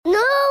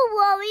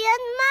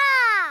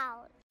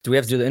Do we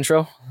have to do the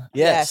intro?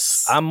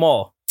 Yes. I'm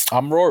Maul.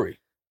 I'm Rory.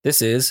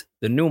 This is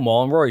the new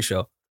Maul and Rory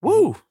show.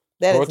 Woo.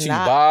 That Brought is to you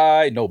not.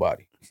 by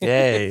nobody.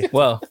 Yay.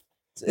 Well,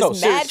 It's No, mad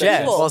seriously. Jazz.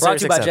 people. Well, Brought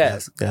to you by Sirius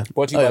Jazz. XM, Yeah.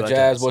 Brought to you Oh, by yeah, Jazz.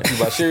 Jazz. Brought to you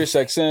by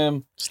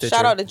SiriusXM, Stitcher.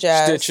 Shout out to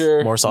Jazz.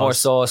 Stitcher. More sauce. more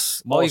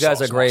sauce. All you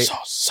guys are great.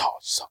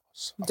 Sauce.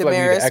 I feel like we need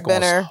to Damaris echo on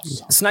Benner.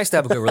 sauce. It's nice to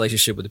have a good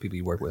relationship with the people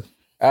you work with.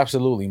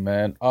 Absolutely,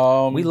 man.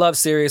 We love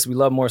Sirius. We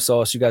love more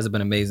sauce. You guys have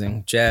been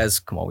amazing. Jazz,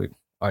 come on. We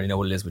already know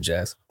what it is with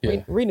Jazz.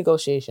 Yeah.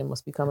 Renegotiation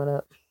must be coming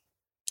up.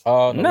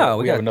 No,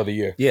 we we have got- another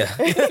year. Yeah.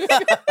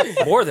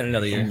 More than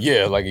another year.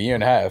 Yeah, like a year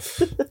and a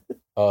half.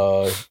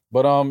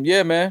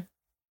 Yeah, man.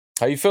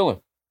 How you feeling?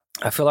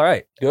 I feel all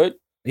right. Good.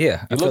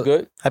 Yeah. You look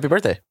good. Happy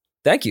birthday.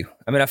 Thank you.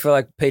 I mean, I feel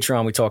like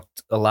Patreon, we talked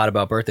a lot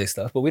about birthday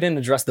stuff, but we didn't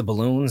address the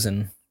balloons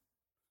and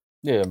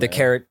Yeah, the man.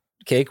 carrot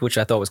cake, which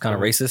I thought was kind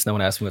of Mhm. racist. No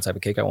one asked me what type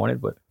of cake I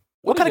wanted, but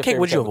What kind of is your cake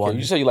would you favorite have type of cake? wanted?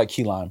 You say you like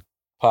key lime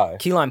pie.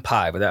 key lime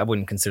pie, but I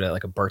wouldn't consider that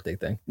like a birthday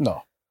thing.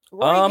 No.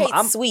 Rory hates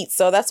I'm- sweet,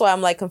 so that's why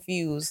I'm like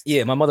confused.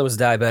 Yeah, my mother was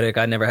diabetic.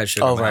 I never had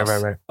sugar. Oh, in my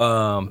right.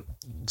 house.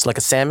 It's like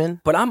a salmon.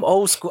 But I'm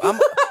old school.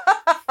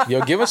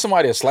 Yo, giving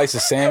somebody a slice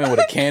of salmon with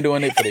a candle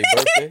in it for their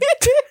birthday.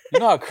 You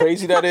know how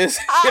crazy that is?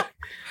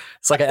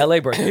 It's like an LA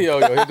birthday. Yo,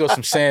 here goes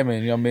some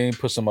salmon. You know what I mean?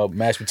 Put some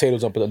mashed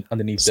potatoes up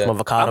underneath Some that.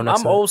 avocado I'm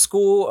next to it. old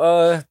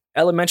school,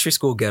 elementary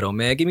school ghetto,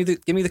 man. Give me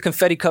the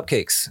confetti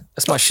cupcakes.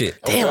 That's my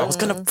shit. Damn, I was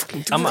gonna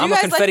fucking do I'm Do a you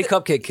guys confetti like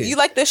cupcake kid. You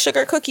like the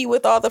sugar cookie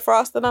with all the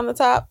frosting on the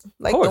top?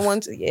 Like the course.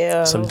 ones,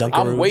 yeah. Some Dunkaroos.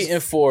 I'm waiting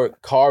for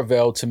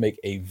Carvel to make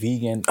a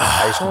vegan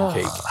ice cream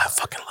cake. I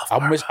fucking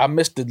love I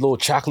missed the little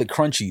chocolate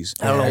crunchies.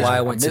 I don't know why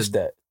I went to- missed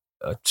that.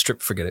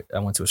 Forget it. I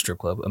went to a strip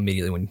club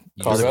immediately when you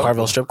Was it Carvel?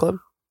 Carvel Strip Club?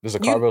 There's a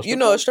Carvel. You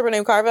know a stripper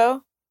named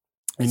Carvel?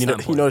 You It's know,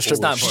 not you know a important. strip,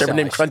 It's not stripper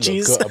named She look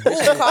Crunchies? good. A bitch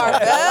Ooh, named Carvel,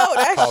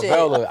 that shit.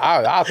 Carvel,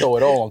 I throw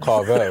it all on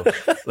Carvel.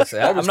 Listen,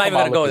 That I'm bitch not even come out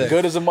gonna go looking there.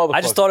 Good as a motherfucker.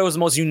 I just thought it was the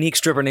most unique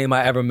stripper name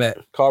I ever met.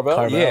 Carvel.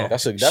 Carvel. Yeah.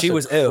 that's She a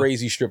was ill.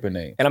 crazy stripper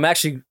name. And I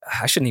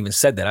shouldn't even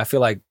said that. I feel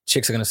like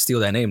chicks are gonna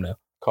steal that name now.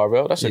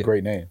 Carvel. That's a Yeah.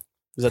 great name.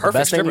 Is that the Perfect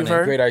best name stripper you've name.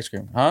 heard? Great ice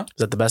cream, huh? Is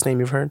that the best name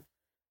you've heard?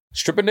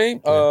 Stripper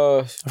name?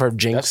 Yeah. I've heard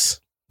Jinx.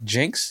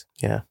 Jinx.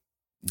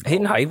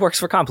 He works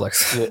for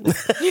Complex. Yeah.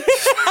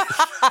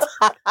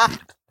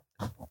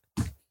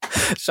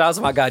 Shout out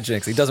to my guy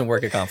Jinx. He doesn't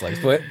work at Complex,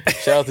 but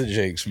Shout out to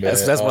Jinx, man.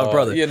 That's my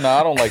brother. Yeah, no,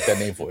 I don't like that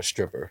name for a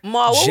stripper.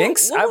 Ma, what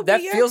Jinx? Would, what would That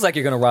be your- feels like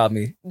you're gonna rob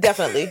me.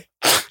 Definitely.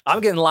 I'm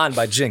getting lined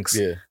by Jinx.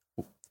 Yeah.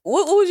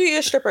 What would you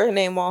your stripper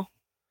name, Ma?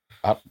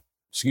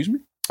 Excuse me?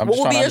 I'm What just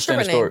would trying be to your understand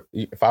the stripper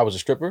story. If I was a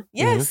stripper?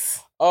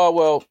 Yes. Oh,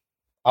 well,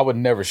 I would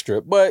never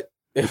strip. But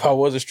if I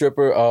was a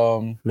stripper,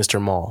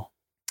 Mr. Mall.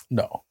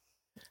 no.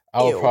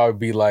 I would Ew. probably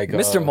be like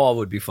Mr. Mall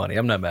would be funny.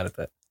 I'm not mad at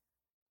that.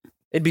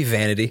 It'd be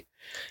Vanity.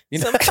 You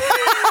know,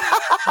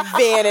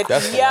 Vanity.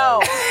 That's Yo.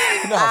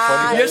 hilarious. You know how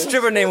funny Your that is?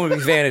 stripper name would be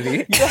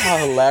Vanity. You know how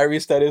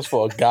hilarious that is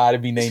for a guy to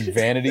be named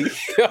Vanity?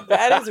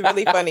 That is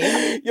really funny.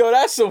 Yo,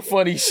 that's some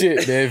funny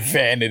shit, man.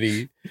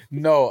 Vanity.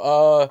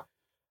 No,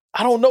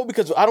 I don't know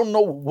because I don't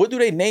know what do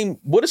they name.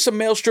 What are some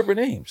male stripper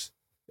names?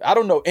 I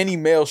don't know any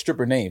male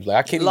stripper names. Like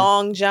I can't.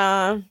 Long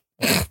John.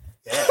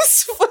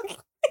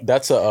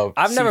 That's a.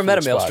 I've never met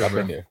a seafood male spot. I've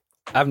stripper. been there.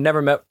 I've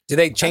never met. Do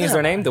they change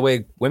their name the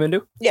way women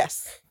do?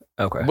 Yes.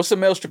 Okay. What's a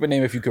male stripper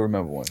name if you can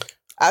remember one?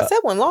 I said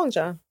one, Long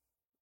John.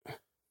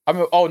 I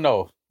mean, oh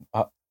no,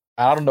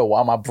 I don't know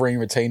why my brain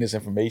retained this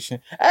information.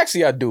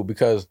 Actually, I do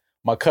because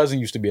my cousin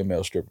used to be a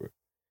male stripper,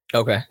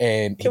 Okay.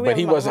 and Can we but have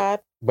he him on the wasn't. pod?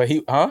 But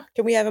he, huh?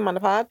 Can we have him on the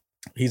pod?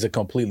 He's a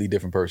completely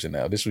different person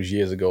now. This was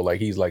years ago. Like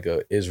he's like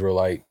a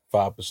Israelite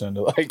 5%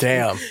 of like.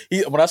 Damn.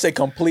 When I say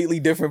completely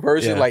different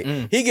person, Yeah. like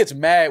Mm. he gets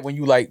mad when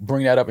you like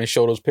bring that up and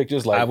show those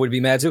pictures. Like, I would be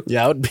mad too.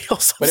 Yeah, I would be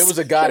also. but it was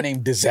a guy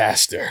named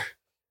Disaster.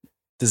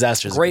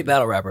 Disasters. Great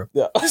battle rapper.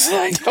 Yeah, I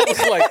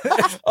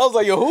was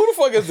like, yo, who the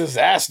fuck is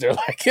Disaster?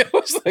 Like, it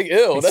was like,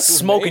 ew, that's his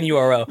Smoking name.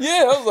 URL.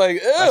 Yeah, I was like,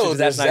 Actually, ew,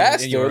 that's not even in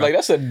Disaster. your- Like,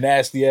 that's a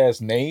nasty ass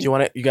Do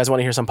name. you guys want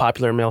to hear some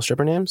popular male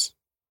stripper names?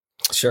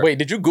 Sure. Wait,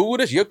 did you Google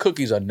this? Your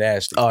cookies are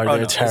nasty. Oh, Oh, they're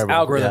no. His terrible.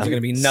 algorithms Yeah. are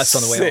gonna be nuts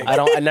on the way Sick.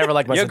 home. I never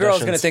like my Your girl's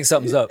gonna suggestions. think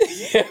something's up.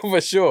 Yeah,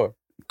 for sure.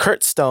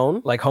 Kurt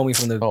Stone, Like homie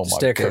from the Oh my Kurt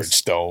staircase.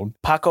 Stone.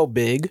 Paco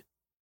Big,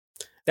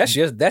 That's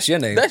your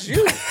name. That's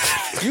you.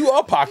 You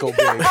are Paco Big.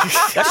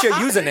 That's your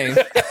username.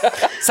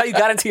 That's how you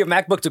got into your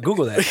MacBook to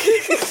Google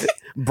that.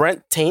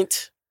 Brent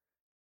Taint,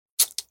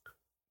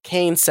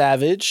 Kane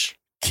Savage,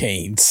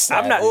 Kane.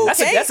 I'm not- Ooh, That's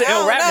a- that's an I ill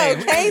don't rap know.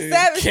 name. Kane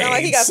Savage sound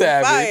like he got some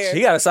Savage. fire.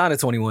 He got a sign at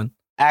 21.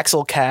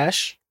 Axel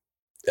Cash,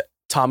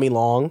 Tommy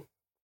Long,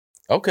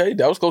 Okay,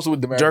 that was close to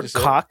what Demaris Dirk just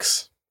said.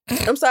 Cox,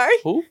 I'm sorry.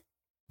 Who?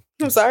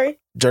 I'm sorry.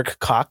 Dirk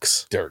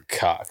Cox, Dirk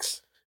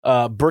Cox.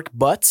 Brick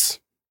Butts.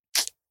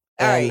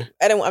 All right.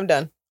 I'm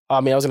done. I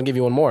mean, I was gonna give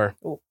you one more.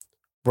 Ooh.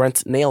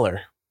 Brent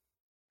Naylor.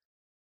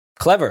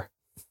 Clever.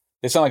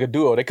 They sound like a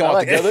duo. They come I out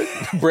like it. together.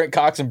 Brent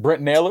Cox and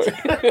Brent Naylor.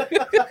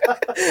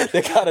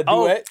 They got a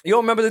Oh, duet. you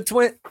don't remember the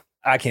twin?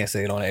 I can't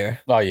say it on air.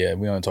 Oh yeah,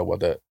 we don't talk about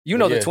that. You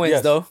know Yeah, the twins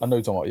yes. though. I know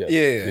you're talking about. Yeah.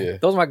 Yes. Yeah.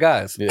 Those are my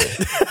guys. Yeah.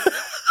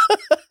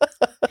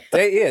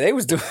 They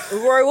was doing.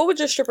 Roy, what would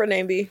your stripper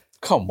name be?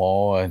 Come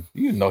on.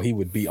 You know he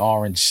would be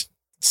Orange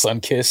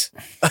Sunkiss.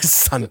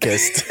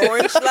 Sunkissed.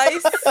 Orange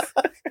slice.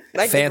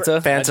 Like the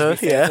Fanta.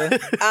 Fanta,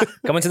 yeah.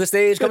 Coming to the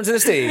stage. Coming to the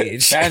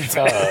stage.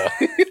 Fanta.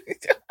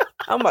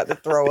 I'm about to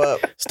throw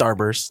up.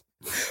 Starburst.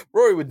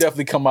 Rory would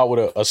definitely come out with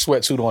a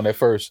sweatsuit on at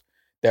first.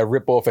 That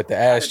rip off at the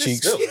ass cheeks.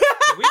 Did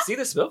we see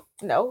this, Bill?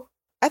 No.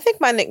 I think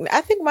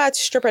my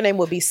stripper name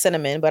would be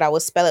Cinnamon, but I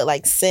would spell it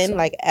like Sin,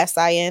 like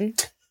S-I-N.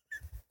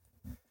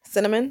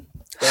 Cinnamon.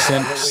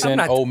 Sin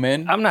not- old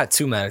men. I'm not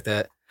too mad at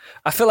that.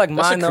 I feel like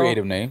That's mine, a though,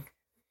 creative name.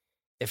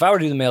 if I were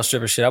to do the male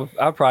stripper shit,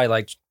 I'd probably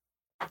like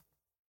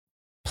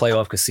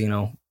Playoff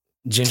Casino,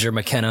 Ginger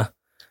McKenna.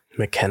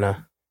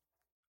 McKenna.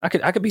 I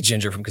could be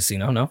Ginger from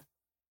Casino, no?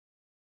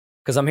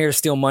 Because I'm here to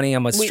steal money.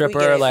 I'm a We get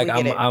stripper. it, Like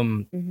we get it.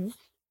 I'm. Mhm.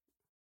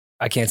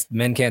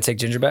 Men can't take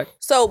Ginger back.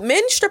 So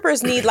men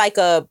strippers need like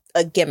a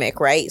gimmick,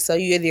 right? So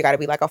you either got to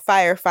be like a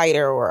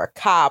firefighter or a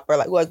cop or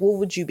like what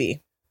would you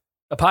be?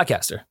 A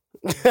podcaster.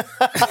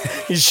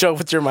 You show up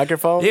with your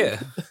microphone? Yeah,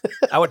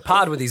 I would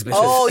pod with these bitches.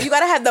 Oh, you got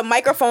to have the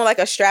microphone like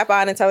a strap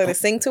on and tell her to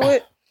sing to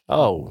it.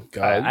 Oh,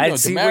 God, I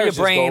see where your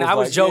brain. I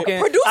was joking.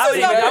 Producers I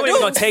wasn't gonna even gonna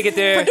produce. take it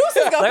there.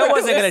 Producers gonna Like, I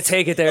wasn't produce. gonna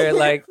take it there.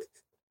 Like,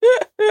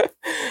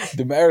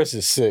 Damaris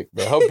is sick,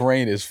 but her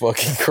brain is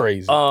fucking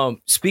crazy.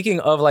 speaking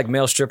of like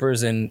male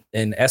strippers and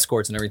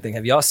escorts and everything,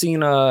 have y'all seen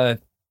the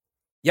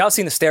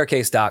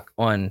Staircase doc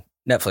on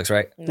Netflix?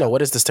 Right? no,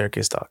 what is the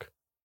staircase doc?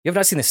 You have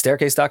not seen the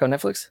Staircase doc on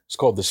Netflix? It's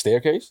called The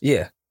Staircase.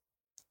 Yeah.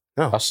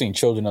 I've seen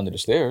Children Under the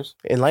Stairs.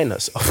 Enlighten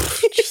us.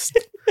 Just-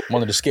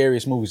 One of the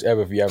scariest movies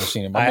ever. If you haven't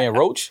seen it, my man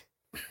Roach.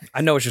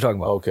 I know what you're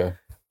talking about. Okay.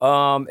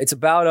 It's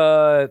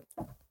about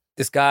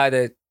this guy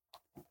that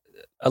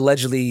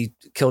allegedly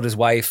killed his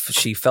wife.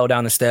 She fell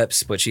down the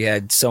steps, but she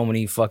had so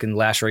many fucking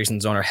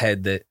lacerations on her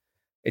head that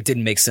it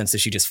didn't make sense that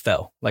she just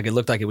fell. Like it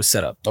looked like it was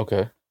set up.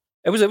 Okay.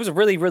 It was a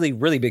really, really,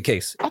 really big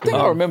case. I think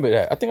I remember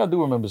that. I think I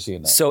do remember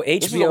seeing that. So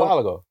This was a while HBO,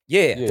 ago.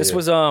 yeah, Yeah, this yeah.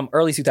 was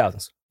early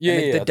 2000s. Yeah,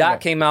 And yeah. the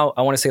doc came out,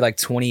 I want to say like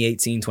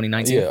 2018,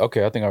 2019. Yeah.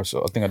 Okay. I think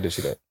I did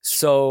see that.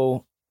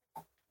 So,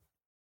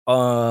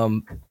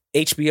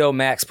 HBO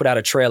Max put out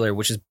a trailer,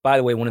 which is, by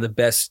the way, one of the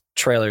best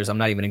trailers, I'm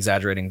not even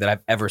exaggerating, that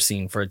I've ever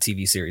seen for a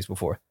TV series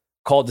before.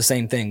 Called the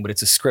same thing, but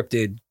it's a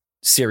scripted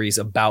series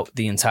about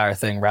the entire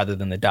thing rather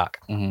than the doc.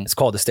 Mm-hmm. It's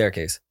called The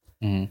Staircase.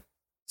 Mm-hmm.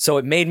 So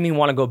it made me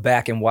want to go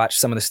back and watch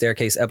some of the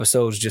Staircase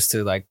episodes just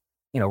to like,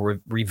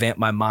 revamp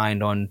my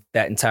mind on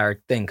that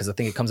entire thing. Cause I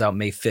think it comes out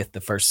May 5th, the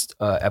first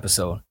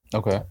episode.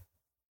 Okay.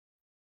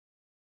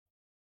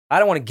 I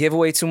don't want to give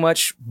away too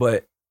much,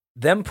 but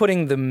them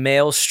putting the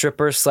male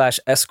stripper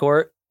 /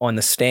 escort on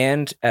the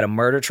stand at a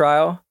murder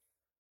trial,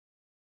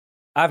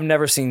 I've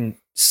never seen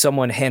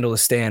someone handle a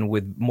stand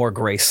with more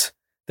grace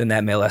than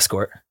that male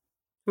escort.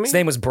 His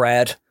name was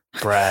Brad.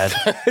 Brad.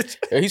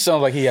 He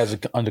sounds like he has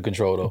it under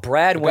control though.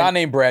 Brad A guy went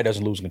named Brad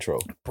doesn't lose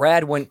control.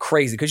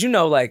 crazy because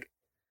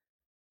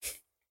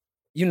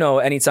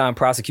anytime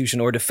prosecution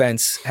or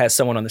defense has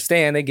someone on the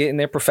stand, they get in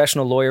their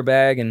professional lawyer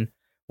bag and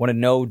want to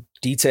know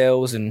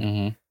details and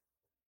Mm-hmm.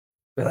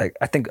 but like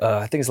I think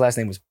his last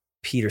name was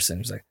Peterson.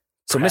 He was like,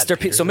 so Brad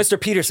Mr.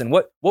 Peterson,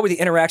 what were the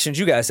interactions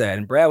you guys had?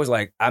 And Brad was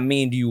like, I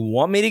mean, do you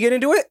want me to get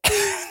into it?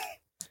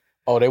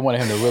 Oh, they wanted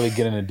him to really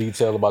get into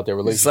detail about their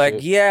relationship. It's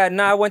like, yeah,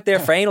 no, I went there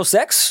for anal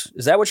sex.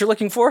 Is that what you're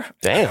looking for,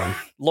 Damn.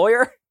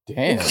 lawyer?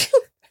 Damn.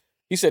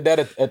 He said that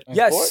at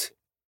Yes. court?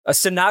 A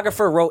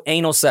stenographer wrote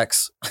anal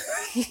sex.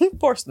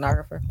 Poor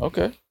stenographer.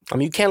 Okay. I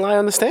mean, you can't lie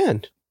on the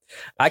stand.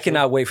 I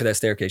cannot wait for that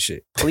Staircase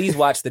shit. Please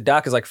watch. The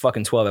doc is like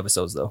fucking 12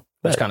 episodes though,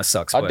 which Bet. kind of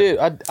sucks. I but- did.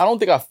 I don't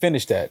think I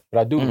finished that, but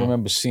I do Mhm.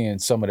 remember seeing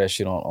some of that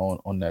shit on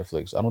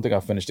Netflix. I don't think I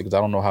finished it because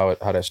I don't know how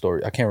that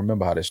story. I can't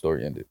remember how that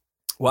story ended.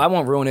 Well, I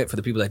won't ruin it for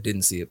the people that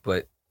didn't see it,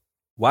 but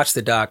watch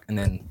the doc and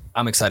then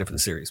I'm excited for the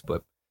series.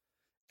 But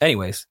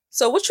anyways,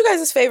 So what's you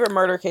guys' favorite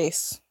murder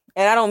case?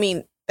 And I don't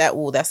mean that,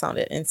 that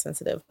sounded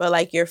insensitive, but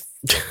like your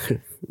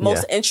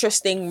most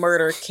interesting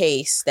murder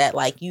case that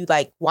like you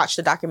like watched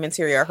a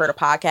documentary or heard a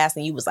podcast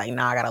and you was like,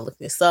 nah, I gotta look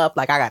this up.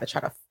 Like I gotta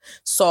try to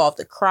solve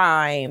the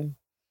crime.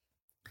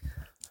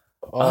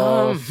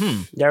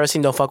 You ever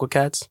seen Don't Fuck with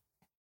Cats?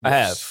 I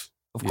have,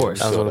 of course.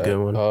 That was saw a good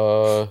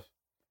one.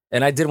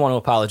 And I did want to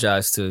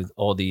apologize to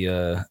all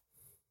the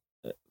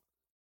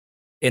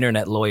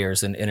internet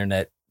lawyers and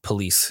internet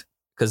police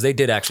because they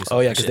did actually. Oh,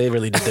 yeah, some because shit. they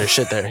really did their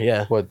shit there.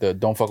 Yeah. What, the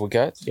Don't Fuck with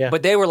Cats? Yeah.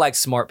 But they were like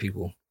smart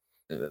people.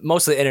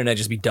 Most of the internet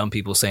just be dumb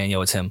people saying,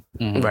 "Yo, it's him."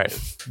 Mhm. Right.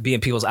 Be in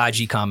people's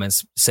IG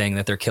comments saying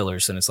that they're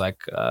killers, and it's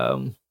like,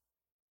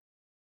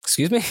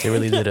 excuse me. They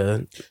really did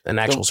an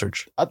actual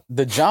search.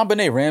 The John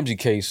Benet Ramsey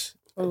case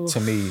Oof, to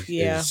me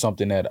yeah. is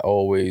something that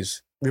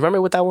always.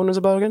 Remember what that one was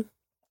about again?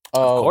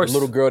 course. The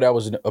little girl that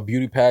was in a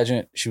beauty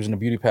pageant. She was in a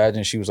beauty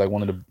pageant. She was like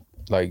one of the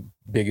like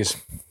biggest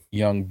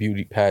young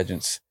beauty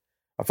pageants.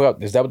 I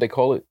forgot. Is that what they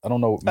call it? I don't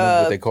know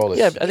what they call it.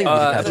 Yeah, I think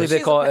I believe they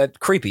She's call a- it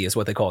creepy is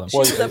what they call them. She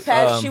was a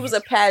Um, she was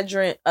a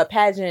pageant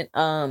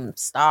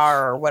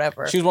star or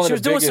whatever. She was one of She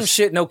was the doing biggest. some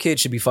shit no kid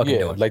should be fucking Yeah,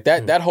 doing. like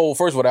that. That whole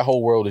first of all, that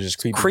whole world is just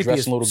creepy. Creepy Dressing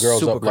as little girls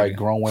super up like creepy.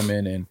 grown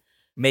women, and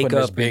putting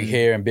makeup, this big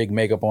hair and big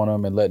makeup on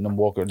them and letting them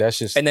walk. That's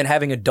just and then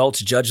having adults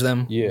judge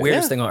them. Yeah.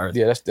 Weirdest Yeah. thing on earth.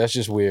 yeah, that's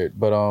just weird.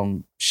 But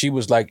she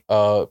was like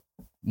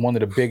one of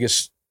the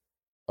biggest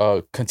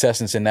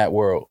contestants in that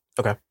world.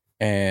 Okay.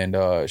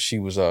 And she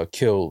was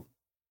killed,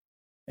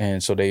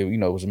 and so they, it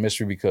was a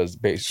mystery because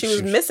She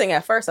was missing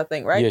at first, I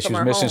think, right? Yeah, From she was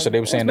her missing. home. So they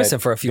were saying missing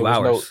that for a few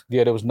there was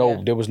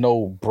hours. there was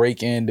no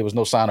break in. There was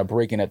no sign of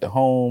breaking at the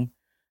home.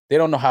 They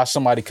don't know how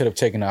somebody could have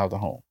taken her out of the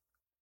home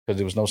because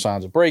there was no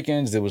signs of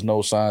break-ins. There was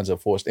no signs of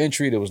forced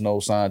entry. There was no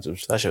signs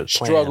of That shit was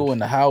struggle planned. in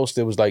the house.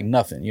 There was like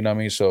nothing. You know what I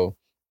mean? So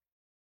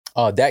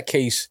that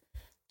case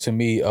to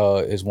me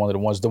is one of the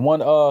ones. The one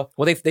Well,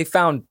 they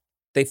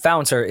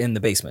found her in the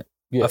basement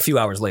Yeah. a few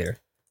hours later.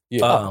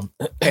 yeah.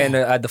 And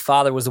the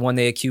father was the one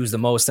they accused the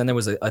most. Then there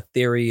was a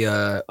theory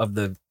of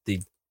the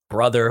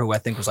brother who I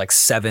think was like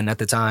 7 at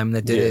the time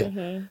that did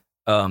Mhm.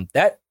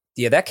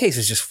 it. That case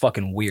is just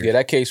fucking weird. Yeah,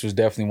 that case was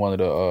definitely one of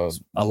the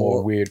A more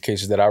lot. weird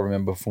cases that I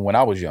remember from when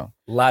I was young.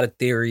 A lot of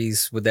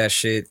theories with that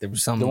shit. There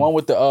was some. The one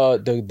with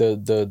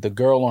the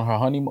girl on her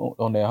honeymoon,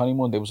 on their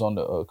honeymoon, they was on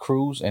the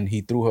cruise, and he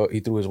threw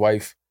his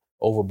wife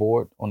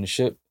overboard on the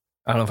ship.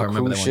 I don't know if I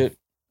remember that cruise one. ship.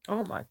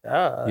 Oh my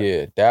god.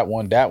 Yeah, that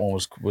one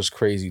was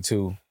crazy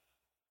too.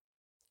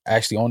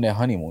 Actually, on their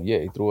honeymoon, yeah,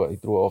 he threw her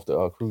off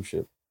the cruise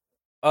ship.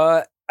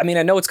 I mean,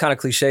 I know it's kind of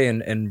cliche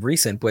and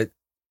recent, but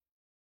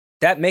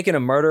that Making a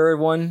Murderer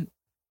one,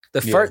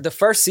 Yeah. the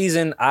first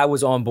season, I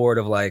was on board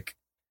of like,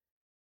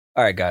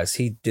 all right, guys,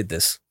 he did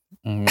this.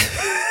 Mhm.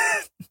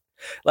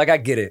 Like, I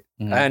get it.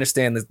 Mhm. I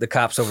understand that the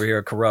cops over here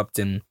are corrupt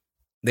and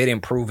they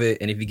didn't prove it.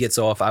 And if he gets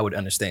off, I would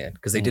understand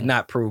because they did Mhm.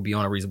 not prove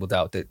beyond a reasonable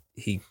doubt that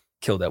he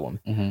killed that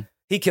woman. Mhm.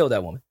 He killed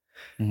that woman.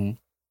 Mhm.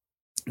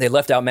 They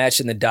left out matched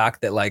in the doc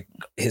that like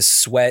his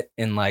sweat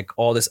and like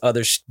all this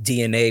other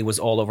DNA was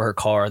all over her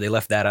car. They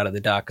left that out of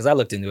the doc because I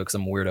looked into it because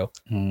I'm a weirdo.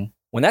 Mhm.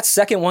 When that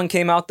second one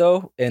came out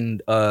though,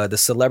 and the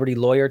celebrity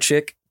lawyer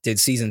chick did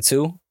season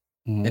 2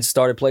 Mhm. and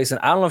started placing,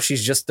 I don't know if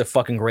she's just the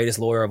fucking greatest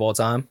lawyer of all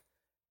time,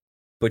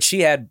 but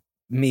she had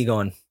me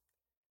going,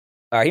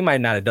 all right, he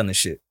might not have done this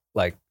shit.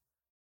 Like,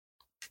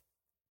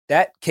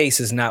 that case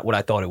is not what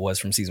I thought it was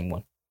from season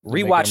 1.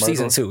 Making a Rewatch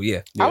season Murderer? 2,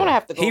 yeah. I want to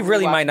have to go. He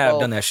really rewatch might not have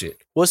both. done that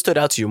shit. What stood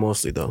out to you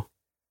mostly, though?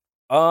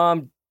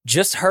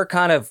 Just her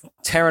kind of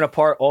tearing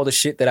apart all the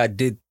shit that I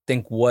did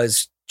think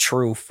was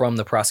true from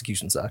the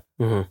prosecution side.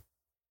 Mhm.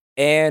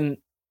 And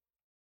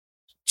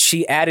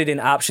she added in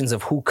options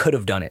of who could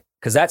have done it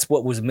because that's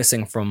what was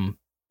missing from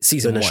The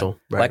season 1. initial,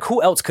 right? Like,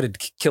 who else could have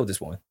killed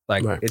this woman?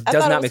 Like, Right. it I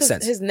does thought not it make was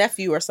sense. His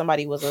nephew or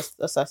somebody was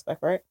a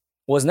suspect, right?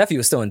 Well, his nephew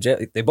was still in jail.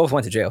 They both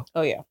went to jail.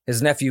 Oh yeah.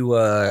 His nephew,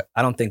 I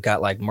don't think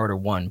got like murder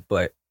 1,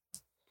 but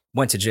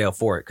went to jail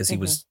for it because he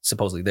was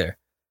supposedly there.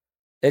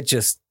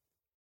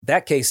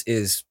 That case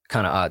is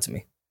kind of odd to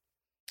me.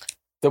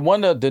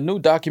 The new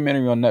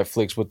documentary on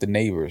Netflix with the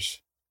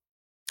neighbors.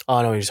 Oh,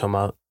 I know what you're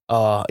talking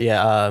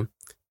about.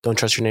 Don't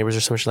Trust Your Neighbors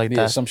or something like Yeah,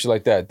 that. some shit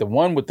like that. The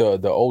one with the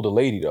older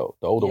lady though,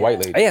 the older white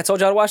lady. Oh, yeah, I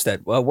told y'all to watch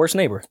that. Worst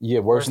Neighbor.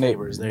 Yeah, worst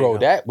neighbors. There you Bro, go.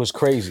 that was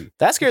crazy.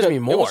 That scares Because me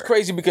more. It was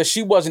crazy because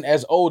she wasn't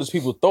as old as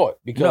people thought.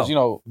 Because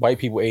No. white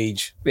people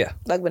age.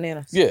 Like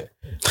bananas. Yeah,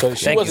 so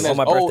she Thank wasn't you as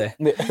for my old.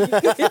 birthday.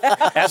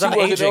 As She I'm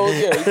wasn't aging. old,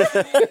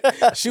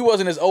 yeah. She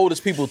wasn't as old as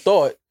people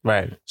thought.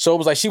 Right. So it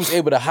was like she was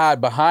able to hide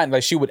behind.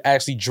 Like she would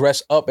actually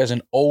dress up as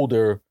an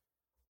older,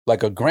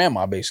 like a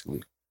grandma,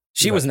 basically.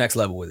 She was next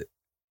level with it.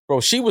 Bro,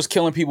 she was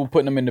killing people,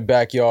 putting them in the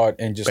backyard,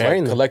 and just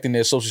Burying like them. collecting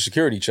their social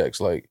security checks.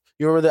 Like,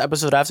 You remember the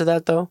episode after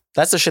that, though?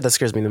 That's the shit that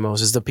scares me the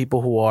most, is the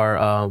people who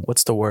are,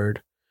 what's the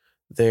word?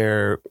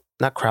 They're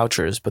not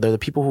crouchers, but they're the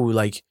people who,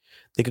 like,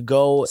 they could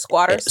go...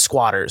 Squatters?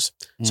 Squatters.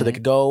 So they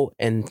could go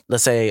and,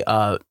 let's say They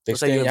let's say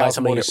stay you in the invite house more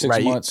somebody... than 6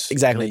 right, you- months.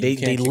 exactly. and then you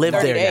They can't kick live them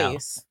out. 30 there now.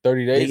 days.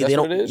 30 days. They That's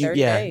don't... what it is. You, 30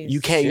 yeah, days. you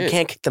Shit.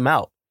 can't kick them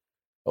out.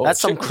 Oh, That's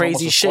the some chick was crazy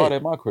almost a shit. squatter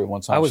at my crib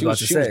one time. I was she about was,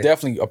 to she was say.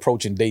 definitely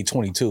approaching day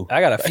 22. I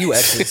got a few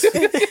exes.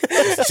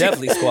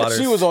 Definitely squatters.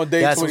 She was on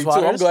day That's some 22. I'm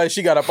squatters? glad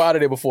she got up out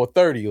of there before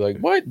 30. Like,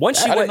 what? Once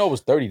she I didn't went- know it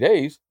was 30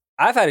 days.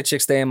 I've had a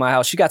chick stay in my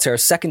house. She got to her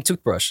second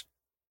toothbrush.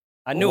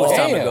 I knew it was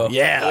time to Damn. go.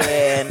 Yeah.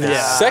 Yeah, nah.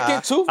 Yeah.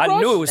 Second toothbrush? I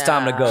knew it was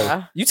time to Nah.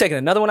 go. You taking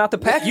another one out the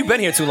pack? You've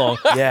been here too long.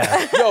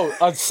 Yeah. Yo,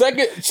 a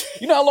second.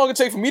 You know how long it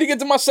takes for me to get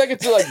to my second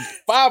to like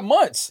 5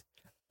 months?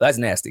 That's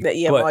nasty.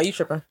 Yeah, But- well, you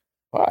tripping.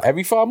 Wow,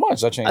 every 5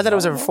 months I change. I thought it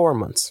was mine. every 4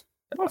 months.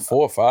 Not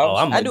 4 or 5. Oh,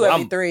 I'm- I do every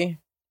I'm- 3.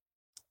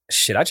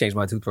 Shit, I change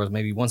my toothbrush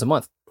maybe once a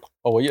month.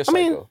 Oh, well, yes, I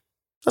mean,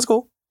 that's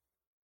cool.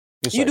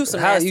 You do some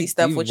nasty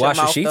stuff you with your wash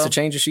your mouth, sheets though. or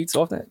change your sheets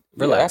off that?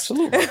 Yeah, Relax.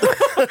 absolutely. And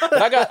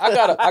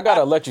I got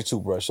an electric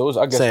toothbrush, so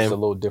I guess Same. it's a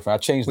little different.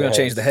 I changed We the gonna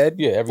head. change the head?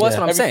 Yeah, every, Well, that's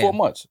what I'm every saying. 4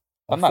 months.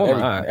 I'm not 4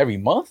 every months, all right. every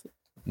month.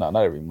 No,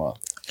 not every month.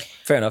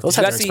 Fair enough. Those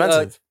Did you heads guys are see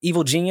expensive.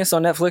 Evil Genius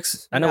on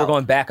Netflix? I know No. we're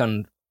going back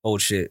on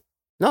old shit.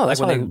 No, Like that's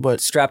when fine. they But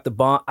strap the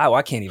bomb. Oh,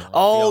 I can't even.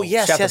 Oh,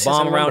 yes, strap yes, the yes,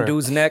 I bomb around remember.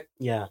 dude's neck.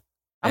 yeah.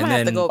 I'm And gonna have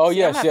to then- go. Oh, I'm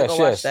yes, gonna have to yes,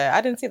 go watch yes. that.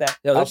 I didn't see that.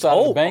 Yo, those Outside of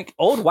the old, bank?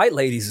 old white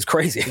ladies is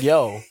crazy.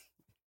 Yo.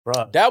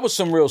 Bro. That was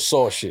some real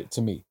saw shit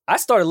to me. I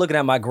started looking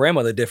at my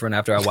grandmother different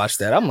after I watched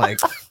that. I'm like,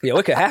 yo,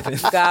 it could happen.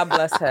 God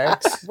bless her.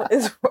 What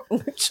is wrong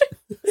with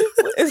you?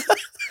 What is-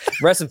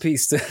 Rest in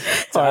peace to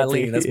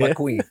Eileen. That's my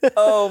queen.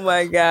 Oh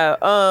my god.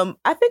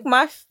 I think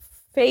my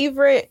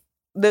favorite,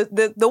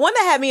 the one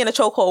that had me in a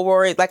chokehold,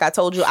 Rory, like I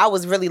told you, I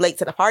was really late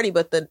to the party,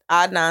 but the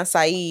Adnan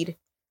Saeed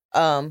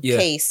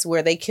case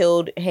where they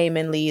killed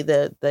Heyman Lee,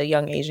 the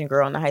young Asian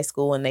girl in the high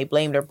school, and they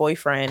blamed her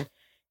boyfriend.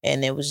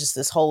 And it was just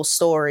this whole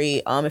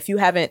story. If you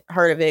haven't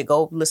heard of it,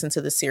 go listen to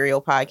the Serial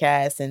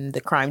podcast and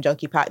the Crime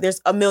Junkie podcast. There's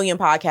a million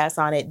podcasts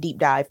on it, deep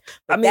dive.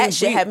 But that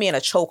shit had me in a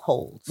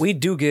chokehold. We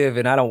do give,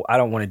 and I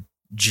don't want to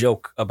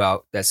joke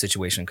about that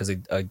situation because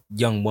a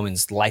young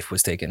woman's life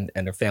was taken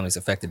and her family's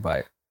affected by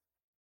it.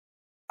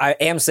 I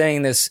am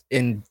saying this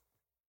in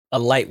a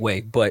light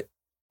way, but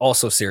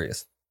also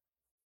serious.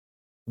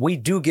 We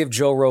do give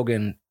Joe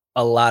Rogan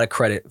a lot of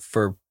credit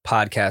for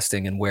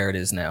podcasting and where it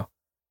is now.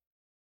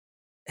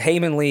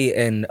 Heyman Lee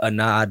and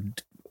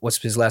Anad, what's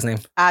his last name?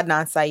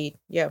 Adnan Saeed,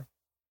 yeah.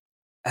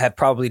 Have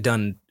probably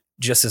done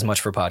just as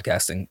much for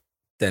podcasting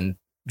than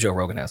Joe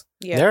Rogan has.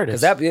 Yeah. There it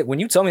is. Because when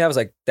you told me, I was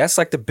like, that's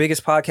like the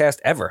biggest podcast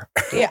ever.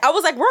 Yeah, I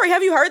was like, Rory,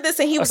 have you heard this?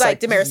 And he was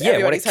like, Damaris, yeah, when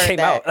everybody's it heard came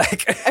that. out,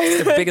 like,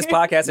 it's the biggest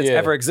podcast that's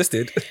ever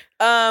existed. We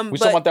talking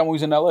about that when we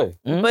was in LA.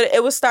 Mm-hmm. But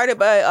it was started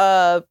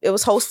by, it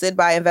was hosted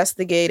by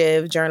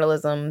investigative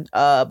journalism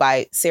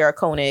by Sarah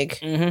Koenig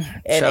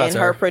and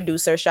her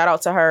producer. Shout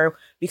out to her,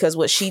 because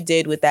what she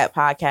did with that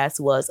podcast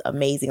was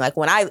amazing. Like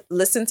when I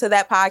listened to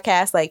that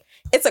podcast, like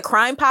it's a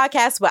crime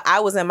podcast, but I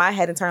was in my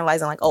head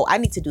internalizing like, oh, I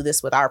need to do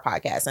this with our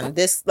podcast, and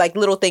this, like,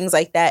 little things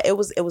like that. It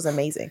was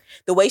amazing.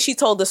 The way she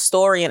told the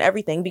story and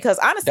everything, because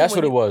honestly, that's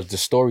what it was, the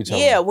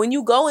storytelling. Yeah, when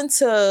you go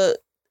into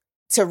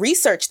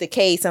research the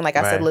case, and like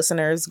I said,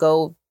 listeners,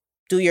 go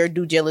do your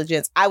due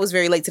diligence. I was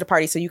very late to the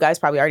party, so you guys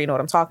probably already know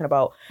what I'm talking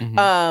about.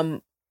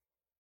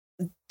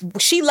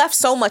 She left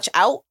so much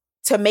out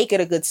to make it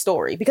a good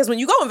story, because when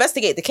you go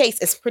investigate the case,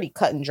 it's pretty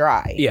cut and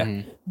dry.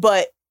 Yeah.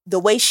 But the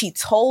way she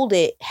told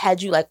it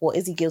had you like, well,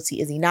 is he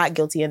guilty? Is he not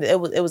guilty? And it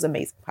was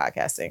amazing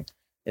podcasting.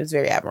 It was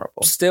very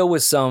admirable. Still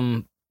with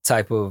some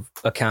type of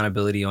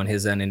accountability on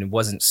his end, and it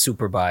wasn't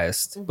super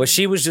biased. But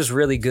she was just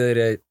really good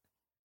at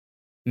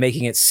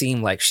making it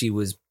seem like she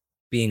was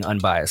being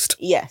unbiased.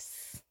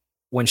 Yes.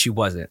 When she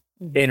wasn't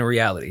in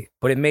reality.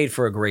 But it made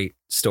for a great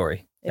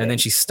story. And then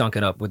she stunk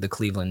it up with the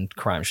Cleveland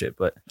crime shit.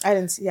 But I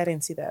didn't see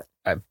that.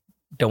 I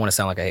don't want to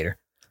sound like a hater.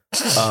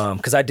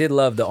 Because I did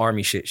love the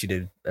army shit she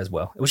did as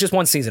well. It was just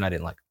one season I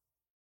didn't like,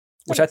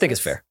 which I think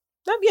is fair.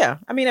 Yeah,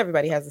 I mean,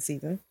 everybody has a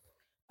season.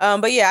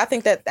 But yeah, I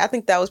think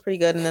that was pretty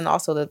good. And then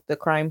also the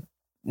crime.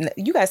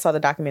 You guys saw the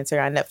documentary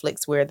on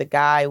Netflix where the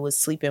guy was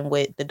sleeping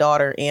with the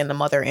daughter and the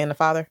mother and the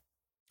father.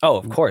 Oh,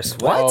 of course.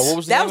 What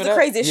was the that name was of the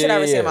craziest shit I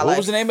ever seen in my life. What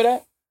was the name of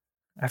that?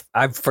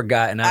 I've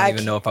forgotten. I don't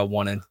even know if I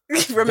wanted.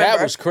 Remember?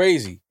 That was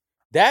crazy.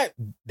 That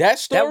story?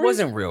 That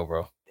wasn't real,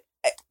 bro.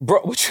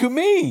 Bro, what you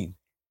mean?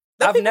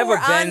 I've never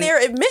been on there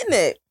admitting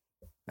it.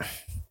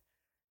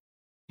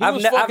 He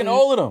was fucking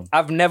all of them.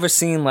 I've never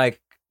seen,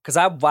 like, because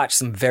I've watched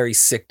some very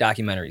sick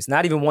documentaries.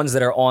 Not even ones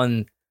that are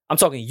on, I'm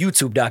talking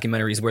YouTube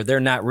documentaries where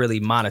they're not really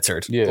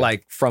monitored. Yeah.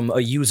 Like from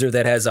a user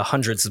that has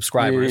 100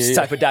 subscribers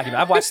type of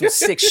document. I've watched some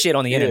sick shit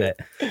on the internet.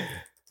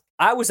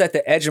 I was at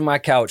the edge of my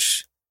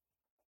couch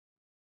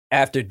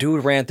after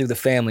dude ran through the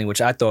family,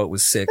 which I thought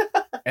was sick.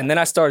 And then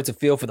I started to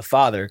feel for the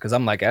father, because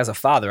I'm like, as a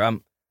father,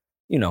 I'm,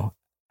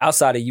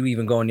 outside of you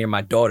even going near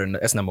my daughter,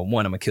 that's number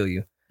one, I'm gonna kill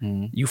you.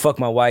 Mm-hmm. You fuck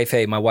my wife.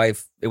 Hey, my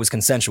wife, it was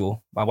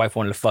consensual. My wife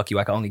wanted to fuck you.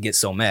 I can only get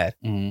so mad.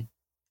 Mm-hmm.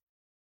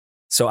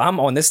 So I'm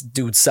on this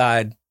dude's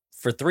side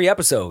for 3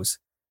 episodes.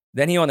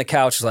 Then he on the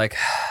couch like,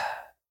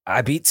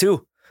 I beat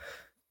 2.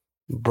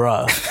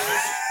 Bruh.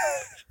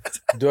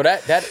 Dude,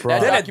 that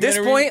then at this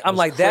point, I'm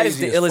like, that is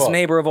the illest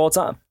neighbor of all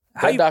time.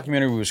 That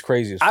documentary was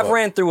crazy as fuck. I've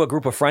ran through a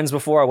group of friends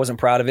before. I wasn't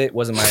proud of it.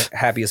 Wasn't my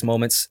happiest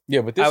moments.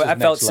 Yeah, but this I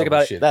felt sick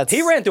about it.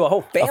 He ran through a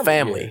whole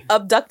family.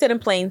 Abducted in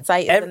Plain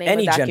Sight is the name of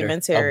the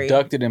documentary.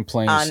 Abducted in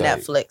Plain on Sight. On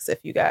Netflix,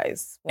 if you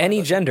guys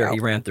Any gender he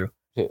ran through.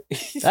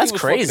 That's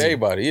crazy.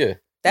 Everybody, yeah.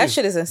 That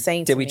shit is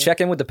insane. Did we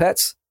check in with the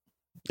pets?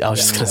 I was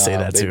just going to say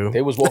that too.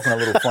 They was walking a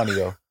little funny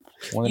though.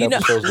 You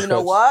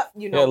know what?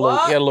 He had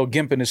a little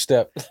gimp in his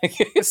step.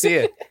 See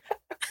it.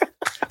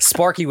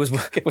 Sparky was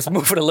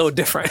moving a little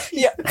different.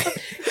 Yeah.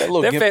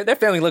 Their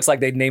family looks like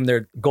they named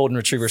their golden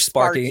retriever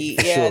Sparky.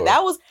 Yeah, sure.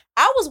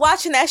 I was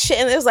watching that shit,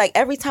 and it was like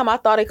every time I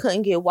thought it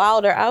couldn't get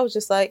wilder, I was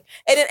just like,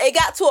 and it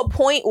got to a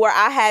point where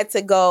I had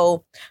to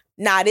go,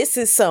 nah, this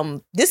is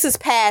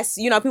past,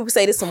 people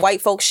say this is some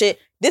white folk shit.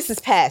 This is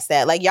past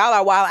that. Like, y'all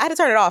are wild. I had to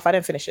turn it off. I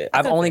didn't finish it.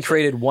 I've only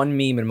created one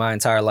meme in my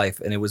entire life,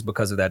 and it was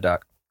because of that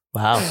doc.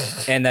 Wow.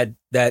 And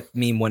that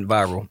meme went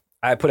viral.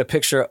 I put a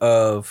picture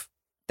of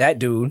that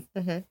dude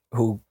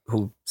whose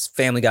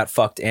family got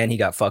fucked and he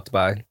got fucked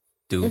by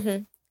dude.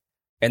 Mm-hmm.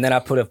 And then I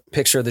put a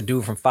picture of the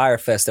dude from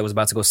Firefest that was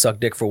about to go suck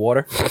dick for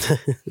water.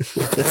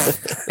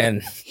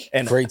 and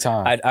great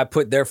time. I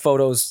put their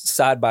photos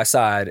side by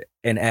side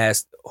and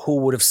asked who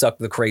would have sucked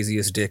the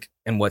craziest dick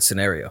in what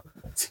scenario.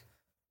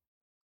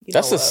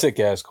 That's a sick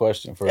ass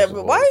question. First of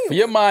all, why you- for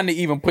your mind to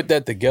even put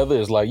that together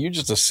is like you're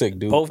just a sick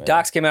dude. Both man.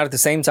 docs came out at the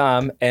same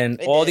time, and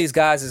They all did. these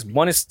guys is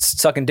one is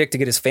sucking dick to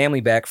get his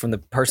family back from the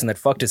person that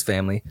fucked his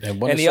family,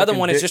 And and the other sucking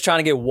one is dick just trying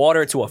to get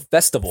water to a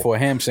festival. for a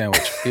ham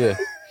sandwich. Yeah.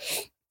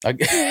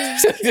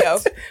 Yo.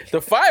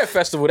 The Fire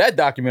Festival, that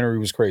documentary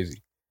was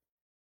crazy.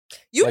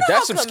 You Like know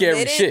that's how some scary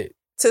committed shit.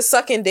 to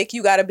sucking dick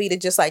you gotta be to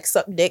just like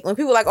suck dick. When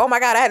people are like, oh my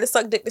God, I had to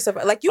suck dick to stuff.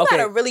 Like you Okay.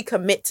 gotta really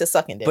commit to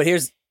sucking dick. But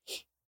here's,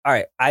 all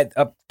right, I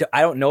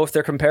don't know if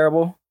they're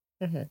comparable,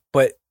 Mhm.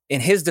 but in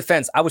his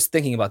defense, I was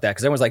thinking about that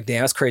because everyone's like,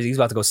 damn, that's crazy. He's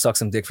about to go suck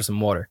some dick for some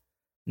water.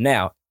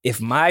 Now, if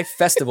my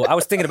festival, I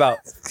was thinking about,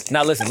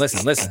 now listen,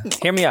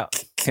 hear me out.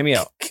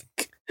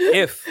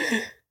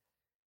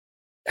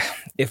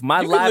 If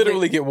my You can lively,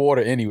 literally get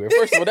water anywhere.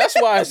 First of all, that's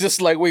why it's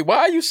just like, wait, why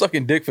are you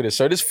sucking dick for this,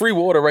 sir? There's free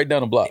water right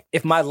down the block.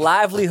 if my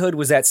livelihood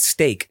was at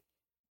stake,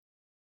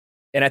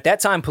 and at that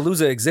time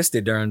Palooza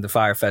existed during the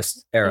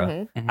Firefest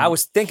era, Mhm. I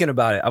was thinking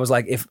about it. I was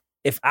like,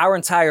 if our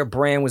entire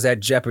brand was at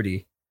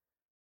jeopardy,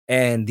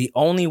 and the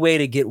only way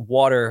to get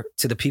water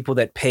to the people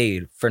that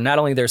paid for not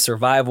only their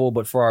survival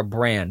but for our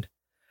brand,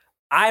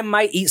 I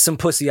might eat some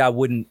pussy I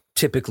wouldn't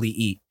typically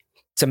eat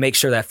to make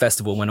sure that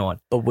festival went on.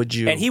 But would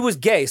you? And he was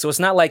gay, so it's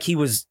not like he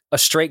was a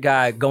straight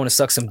guy going to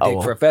suck some dick Oh,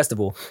 well. for a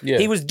festival. Yeah.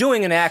 He was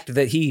doing an act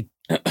that he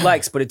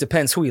likes, but it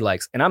depends who he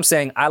likes. And I'm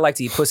saying I like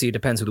to eat pussy. It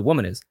depends who the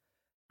woman is.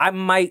 I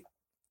might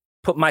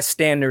put my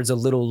standards a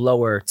little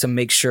lower to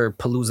make sure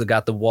Palooza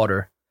got the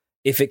water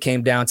if it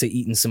came down to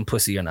eating some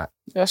pussy or not.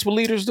 That's what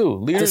leaders do.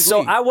 Leaders So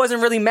lead. I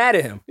wasn't really mad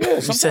at him. Yeah,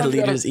 you said sometimes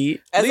you leaders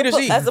eat. Leaders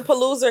eat. As a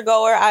Palooza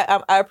goer,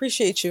 I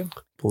appreciate you.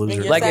 Palooza.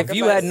 Your Like if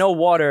you had sacrifice. no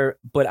water,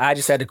 but I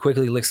just had to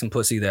quickly lick some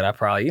pussy that I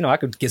probably, I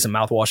could get some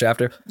mouthwash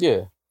after.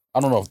 Yeah.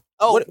 I don't know.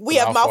 Oh, What- we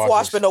have Mouthwashes.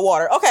 mouthwash but no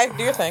water. Okay,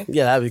 do your thing.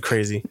 Yeah, that'd be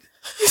crazy.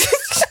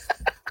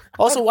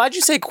 Also, why'd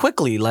you say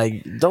quickly?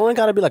 Like, don't it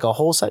gotta be like a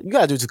whole set? You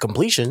gotta do it to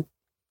completion.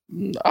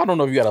 I don't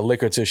know if you got a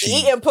liquor till she.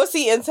 Eating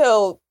pussy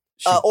until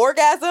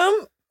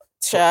orgasm.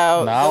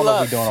 Child. Nah, I don't good know if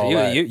luck. we doing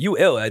all that. You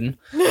ill, Eden.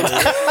 I'm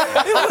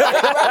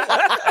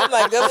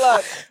like, good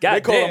luck. God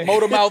They call him damn.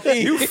 motor mouth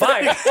E. You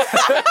fine.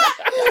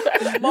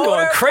 You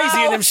going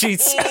crazy in them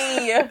sheets.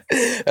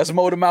 That's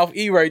motor mouth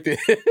E right there.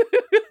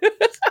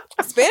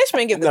 Spanish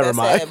men give the Never best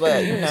mind. head,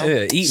 but you know.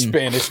 Yeah, eating.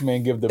 Spanish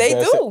men give the They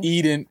best. do.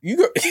 Eating. You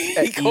go.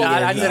 He called Nah,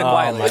 it I did it Oh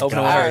quietly. my I hope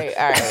no one God. All heard.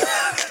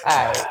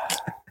 right.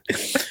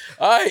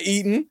 All right,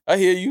 eating. I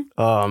hear you.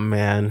 Oh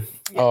man.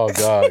 Oh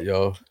God,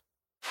 yo.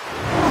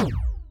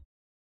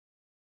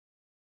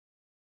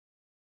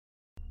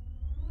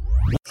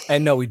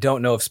 And no, we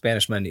don't know if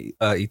Spanish men eat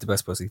the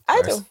best pussy.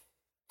 I Paris.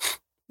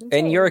 do.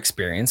 In your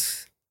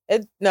experience,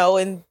 No,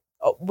 in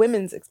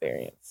women's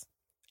experience.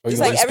 Are you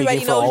Just gonna like speak everybody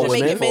speaking for all knows,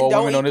 Jamaican women? men For all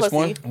don't women on eat this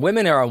pussy. one?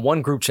 women are on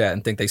one group chat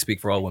and think they speak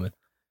for all women.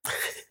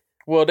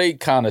 Well, they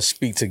kind of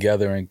speak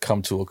together and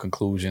come to a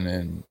conclusion,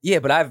 and Yeah,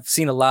 but I've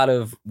seen a lot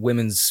of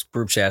women's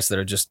group chats that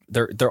are just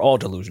they're all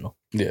delusional.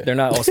 yeah. They're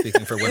not all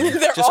speaking for women.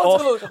 They're just all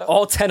delusional.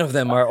 all 10 of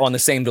them are on the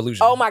same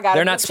delusion. Oh my God.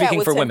 They're a not group chat speaking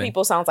with for 10 women.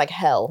 people sounds like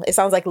hell. It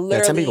sounds like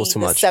literally 10 people's too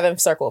the much. seventh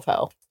circle of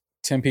hell.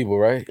 10 people,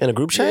 right? In a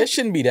group Yeah, chat? it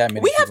shouldn't be that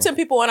many. We have people. 10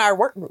 people in our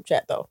work group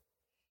chat though.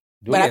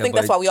 But Yeah, I think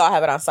that's why we all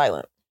have it on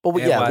silent. But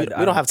we, Yeah, yeah, but we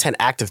I- don't have 10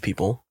 active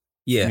people.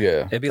 Yeah. Yeah.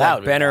 It'd be That like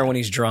would be Benner bad. when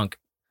he's drunk.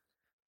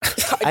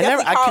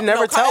 I can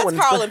never tell that's when-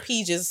 Carl and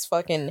Peage's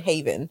fucking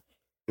haven.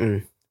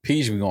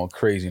 Peach be going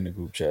crazy in the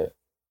group chat.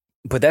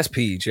 But that's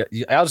Peach. I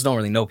just don't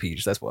really know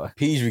Peach. That's why.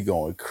 Peach be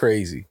going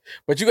crazy.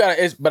 But you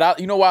gotta.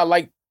 You know why I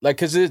like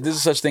because this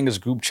is such thing as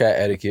group chat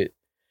etiquette.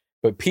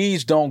 But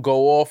Peach don't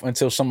go off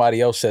until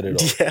somebody else set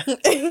it off.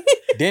 Yeah.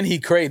 Then he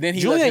crazy. Then he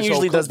let Julian this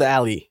usually whole does the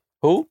alley.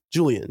 Who?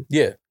 Julian.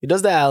 Yeah. He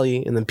does the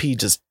alley and then P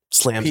just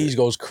slams Peach it.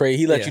 goes crazy.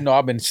 He let Yeah. you know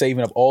I've been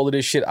saving up all of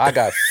this shit. I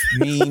got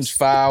memes,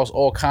 files,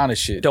 all kind of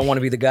shit. Don't want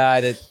to be the guy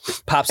that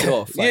pops it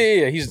off. Like,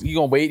 Yeah. He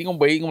gonna wait. He gonna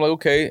wait. I'm like,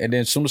 okay. And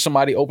then as soon as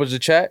somebody opens the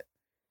chat,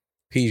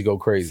 Peach go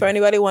crazy. For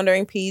anybody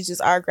wondering, Peach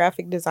is our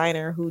graphic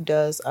designer who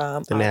does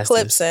our nasties.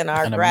 clips and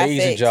our An graphics.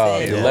 amazing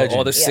job. and- The Yeah, legend.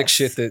 all the sick Yes.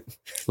 shit that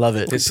Love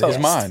it. It's Yes.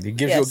 his mind. He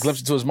gives you a Yes.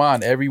 glimpse into his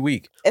mind every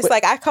week. It's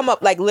like I come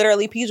up like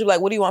literally Peach will be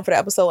like, what do you want for the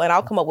episode? And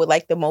I'll come up with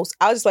like the most.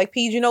 I'll just like,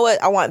 Peach, you know what?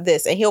 I want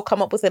this. And he'll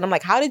come up with it. I'm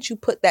like, how did you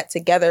put that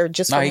together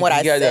just Nah, from he what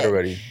I got said? that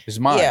already. His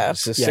mind. Yeah.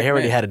 It's a Yeah, sick he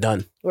already man. had it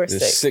done. We're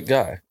This sick. sick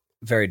guy.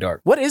 very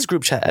dark. What is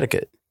group chat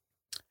etiquette?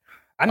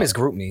 I miss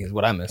GroupMe is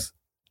what I miss.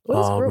 What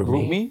is Oh, group?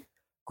 group. Me?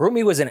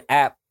 GroupMe was an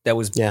app that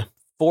was Yeah.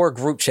 for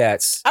group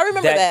chats. I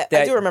remember that.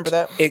 I do remember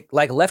that. It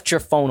like left your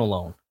phone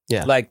alone.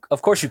 Yeah. Like,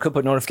 of course you could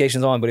put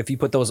notifications on, but if you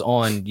put those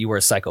on, you were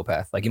a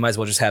psychopath. Like you might as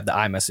well just have the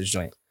iMessage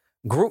joint.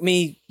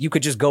 GroupMe, you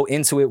could just go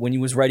into it when you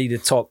was ready to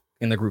talk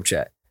in the group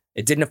chat.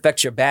 It didn't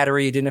affect your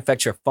battery. It didn't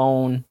affect your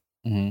phone.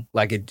 Mhm.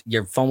 Like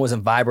your phone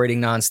wasn't vibrating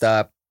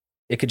nonstop.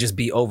 It could just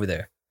be over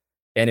there.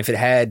 And if it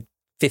had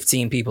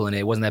 15 people in it,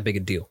 it wasn't that big a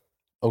deal.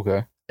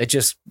 Okay. It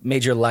just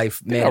made your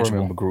life I think I manageable.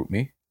 remember Group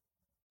Me.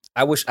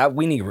 I wish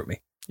we need GroupMe.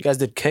 You guys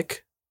did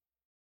Kick?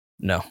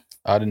 No,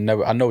 I know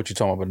what you're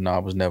talking about, but no, I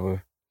was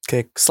never.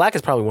 Kick. Slack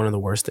is probably one of the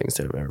worst things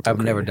to ever. I've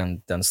never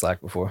done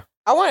Slack before.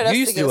 I wanted us You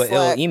used to to do get an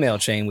ill Slack. email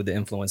chain with the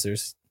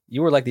influencers.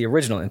 You were like the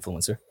original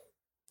influencer.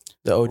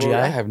 The OGI. Bro,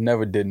 I have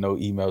never did no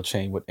email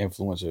chain with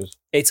influencers.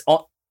 It's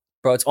on,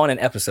 bro. It's on an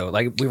episode.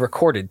 Like we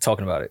recorded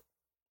talking about it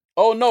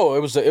Oh no,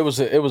 it was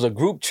a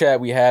group chat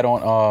we had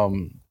on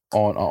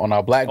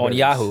our BlackBerry on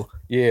Yahoo.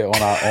 Yeah,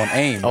 on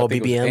AIM. Oh, I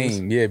think it was BBMs?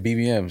 AIM. Yeah,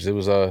 BBMs. It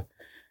was the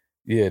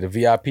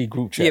VIP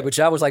group chat. Yeah, but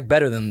y'all was like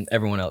better than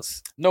everyone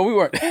else. No, we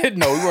weren't.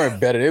 No, we weren't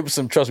better. It was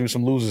trust me,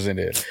 some losers in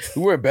there.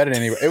 We weren't better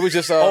than anybody. It was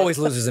just Always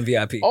losers in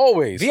VIP.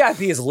 always.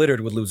 VIP is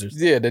littered with losers.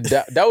 Yeah,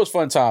 that was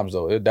fun times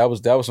though. That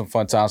was some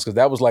fun times because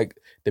that was like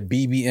the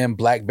BBM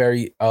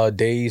BlackBerry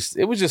days.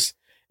 It was just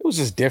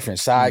different.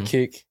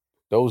 Sidekick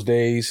those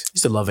days.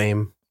 Used to love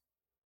AIM.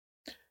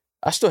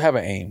 I still have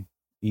an AIM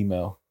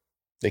email.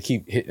 They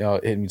keep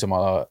hitting me to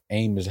my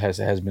AIM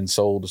has been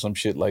sold or some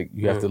shit. Like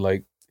you have to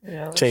like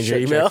Change your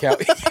email.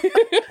 check out.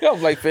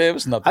 I'm like, fam,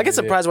 it's nothing. I get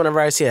there. surprised whenever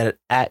I see it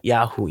at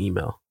Yahoo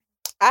email.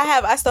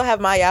 I still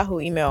have my Yahoo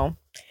email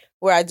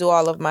where I do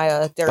all of my I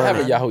have a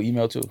direct. Yahoo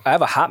email too. I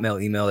have a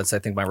Hotmail email that's I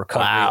think my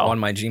recovery Wow. on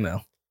my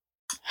Gmail.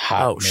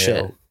 Oh,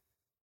 shit.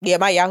 Yeah,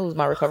 my Yahoo's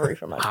my recovery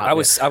from my. I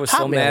was so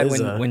Hotmail mad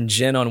is when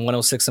Jen on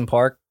 106 in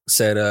Park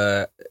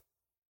said,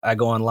 I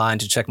go online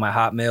to check my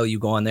Hotmail. You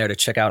go on there to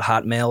check out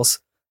Hotmails.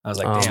 I was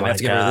like, Oh damn, I my have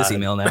to get rid of this God.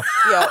 email now.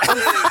 Yo.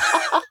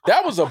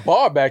 That was a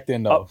bar back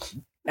then though.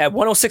 At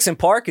 106 in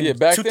Park in Yeah,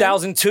 back then?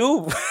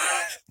 2002,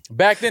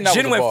 Back then, that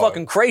Jen was a went bar.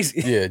 fucking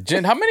crazy. Yeah,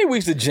 Jen. How many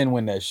weeks did Jen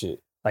win that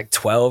shit? Like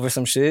 12 or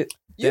some shit.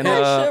 You Then,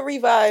 guys should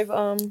revive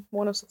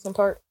 106 in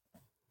Park.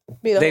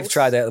 Be the They've host.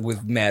 tried that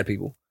with mad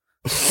people.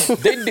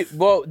 They did,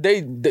 well,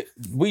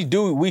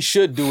 we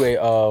should do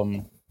a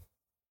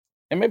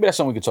and maybe that's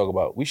something we could talk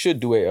about. We should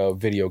do a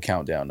video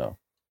countdown though.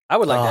 I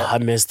would like Oh, that. I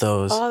miss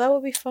those. Oh, that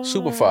would be fun.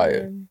 Super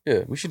fire.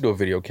 Yeah, we should do a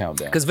video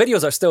countdown. Because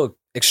videos are still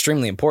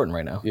extremely important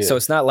right now. Yeah. So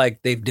it's not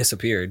like they've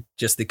disappeared.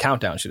 Just the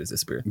countdown shit has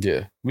disappeared.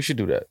 Yeah, we should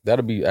do that.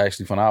 That'll be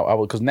actually fun. I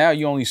would, because now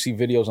you only see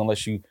videos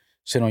unless you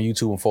sit on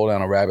YouTube and fall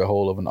down a rabbit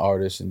hole of an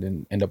artist and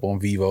then end up on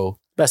Vivo.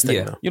 Best thing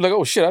Yeah. though. You're like,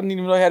 oh shit, I didn't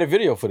even know I had a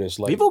video for this.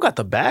 Like, Vivo got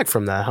the bag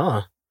from that,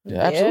 huh? yeah,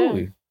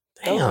 absolutely.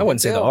 Damn. I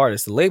wouldn't say the Deal.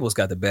 artist. The labels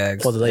got the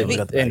bags. Well, the labels and,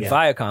 got the bag, and yeah.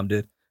 Viacom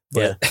did.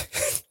 But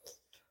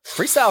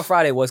Freestyle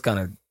Friday was kind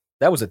of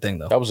that was a thing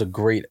though. That was a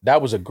great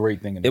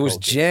thing. In the It was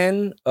culture.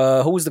 Jen.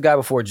 Who was the guy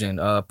before Jen?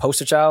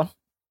 Poster Child,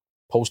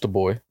 Poster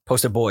Boy.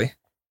 Poster Boy.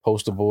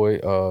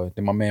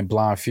 Then my man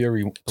Blind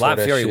Fury. tore Blind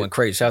that Fury shit. went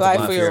crazy. Shout out to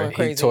Blind Blind Fury Fury. went He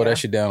crazy, tore yeah. that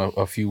shit down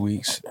a few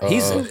weeks.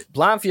 He's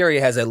Blind Fury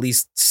has at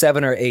least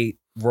 7 or 8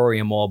 Rory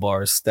and Maul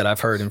bars that I've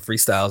heard in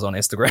freestyles on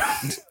Instagram.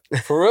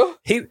 for real.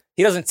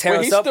 he doesn't tear Wait,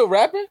 us he's up. still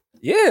rapping?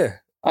 Yeah.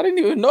 I didn't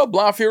even know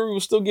Blind Fury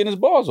was still getting his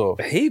bars off.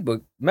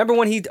 But remember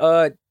when he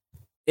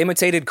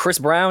imitated Chris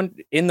Brown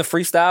in the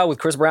freestyle with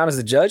Chris Brown as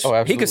the judge?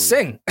 Oh, He could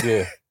absolutely. sing.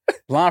 Yeah.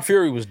 Blind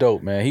Fury was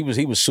dope, man. He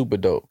was super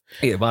dope.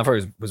 Yeah, Blind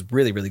Fury was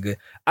really, really good.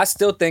 I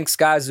still think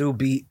Sky Zoo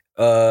beat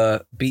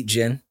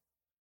Jen.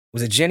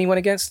 Was it Jen he went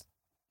against?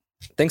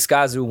 I think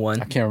Sky Zoo I won.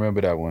 can't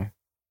remember that one.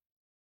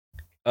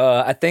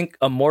 I think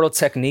Immortal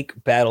Technique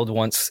battled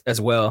once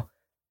as well.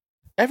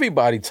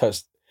 Everybody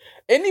touched.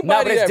 Anybody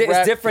No, but that it's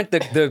rap- different.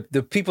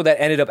 The people that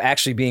ended up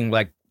actually being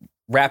like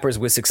rappers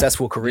with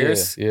successful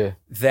careers Yeah.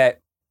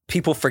 that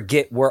people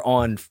forget were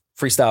on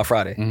Freestyle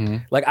Friday. Mm-hmm.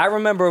 Like I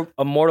remember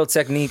Immortal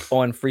Technique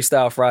on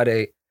Freestyle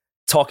Friday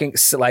talking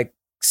like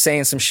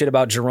saying some shit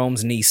about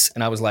Jerome's niece,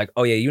 and I was like,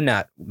 oh yeah, you're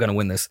not gonna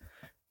win this.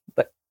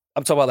 But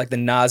I'm talking about like the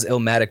Nas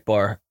Illmatic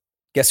bar.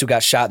 Guess who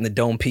got shot in the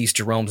dome piece?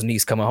 Jerome's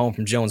niece coming home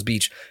from Jones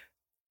Beach.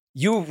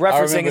 You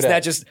referencing remember it's not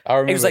that. just. I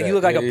remember It was like that. you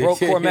look like a Yeah,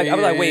 broke yeah, Cormac. I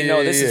was like, wait,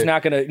 no, this yeah. is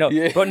not gonna no.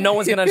 Yeah. But no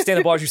one's gonna understand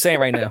the bars you're saying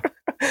right now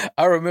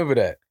I remember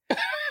that.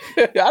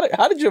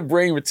 How did your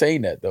brain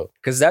retain that though?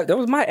 because that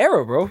was my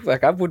era, bro.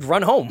 Like I would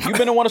run home. You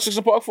been in 106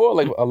 in Park for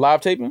like a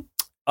live taping?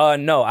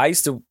 No, I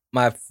used to.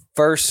 My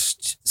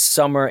first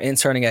summer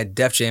interning at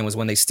Def Jam was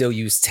when they still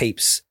used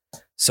tapes.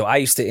 So I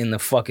used to, in the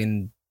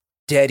fucking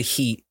dead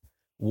heat,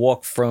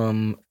 walk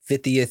from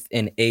 50th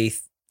and 8th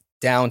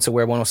down to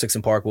where 106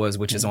 in Park was,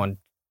 which is on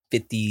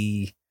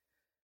 59th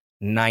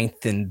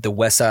and the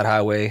West Side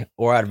Highway.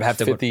 Or I'd have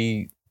to go.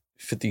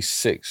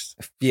 56.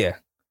 Yeah.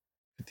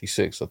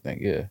 56, I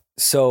think. Yeah.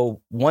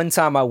 So one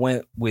time I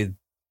went with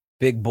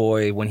Big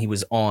Boy when he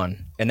was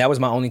on, and that was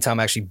my only time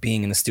actually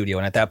being in the studio.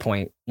 And at that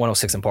point,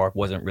 106 in Park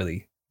wasn't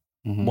really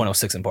Mhm.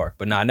 106 in Park.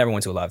 But nah, I never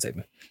went to a live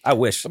taping. I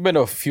wish. I've been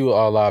to a few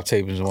live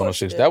tapings in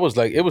 106. yeah. That was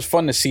like, it was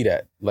fun to see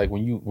that. Like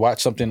when you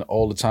watch something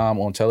all the time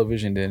on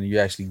television, then you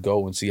actually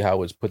go and see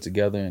how it's put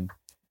together. And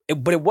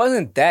But it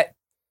wasn't that,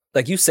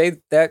 like you say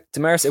that,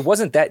 Damaris, it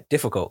wasn't that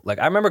difficult. Like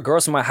I remember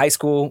girls from my high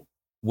school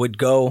would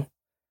go,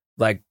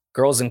 like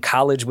girls in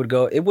college would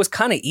go. It was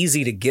kind of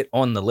easy to get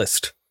on the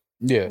list.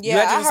 yeah. Yeah, you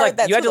had to I just heard like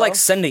that you had too, to like though.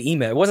 send an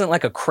email. It wasn't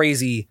like a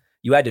crazy.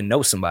 You had to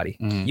know somebody.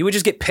 Mhm. You would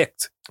just get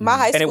picked, My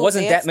high school and it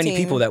wasn't dance that many team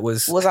people that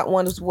was went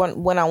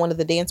on one of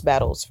the dance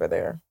battles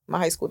for my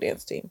high school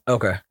dance team.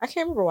 okay. I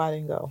can't remember why I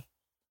didn't go.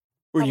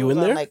 Were I you was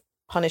in on, there? like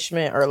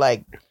punishment or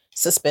like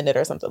suspended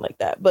or something like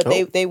that. But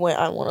Oh. they went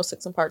on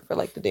 106 in Park for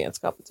like the dance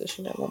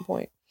competition at one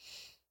point.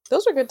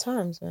 Those were good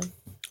times, man.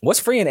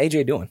 What's Free and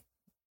AJ doing?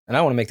 And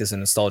I want to make this a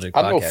nostalgic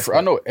I know. podcast.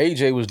 I know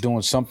AJ was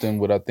doing something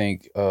with I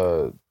think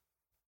one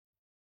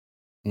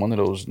of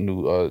those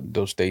new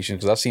those stations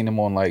because I seen him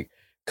on like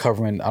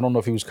covering. I don't know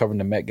if he was covering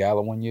the Met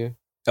Gala one year.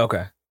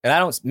 Okay. And I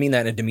don't mean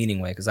that in a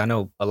demeaning way because I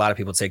know a lot of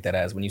people take that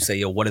as when you say,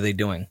 "Yo, what are they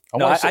doing?"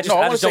 I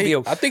just don't be.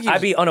 I think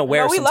I'd be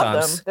unaware we sometimes.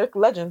 love them.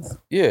 They're legends.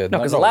 Yeah, No,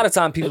 because a lot of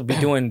time people be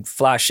doing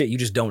fly shit you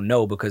just don't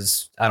know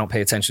because I don't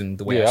pay attention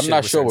the way. Yeah, I I'm should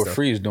not with sure certain what stuff.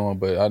 Free is doing,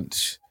 but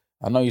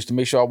I know I used to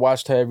make sure I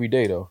watched her every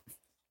day though.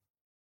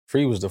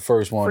 Free was the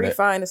first one. Free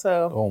fine as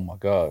hell. Oh my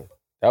god,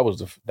 that was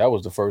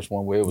the first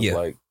one where it was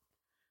like,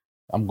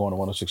 I'm going to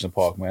 106 in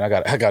Park, man. I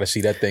got to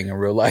see that thing in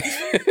real life.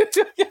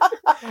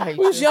 We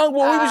was young,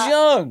 boy. We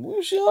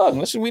was young.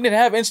 Listen, we didn't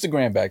have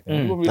Instagram back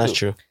then. What we That's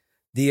do?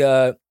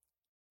 true.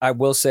 I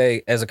will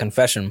say as a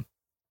confession,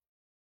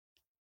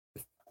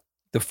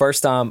 the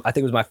first time I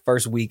think it was my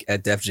first week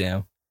at Def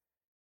Jam,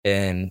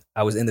 and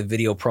I was in the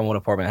video promo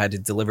department. I had to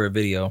deliver a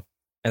video,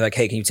 and like,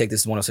 hey, can you take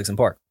this to 106 in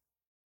Park?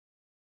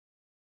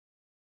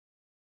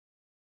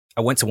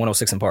 I went to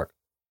 106 in Park.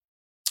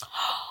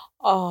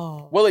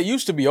 Oh. Well, it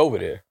used to be over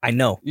there. I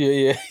know.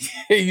 Yeah.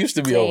 It used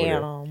to be over there.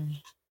 Damn.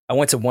 I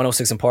went to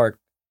 106 in Park,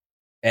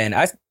 and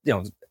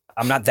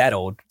I'm not that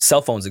old.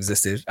 Cell phones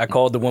existed. I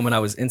called the woman I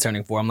was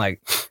interning for. I'm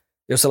like,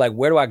 yo, so like,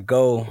 where do I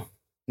go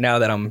now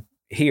that I'm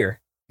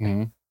here?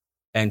 Mm-hmm.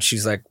 And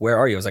she's like, where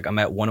are you? I was like, I'm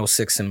at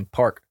 106 in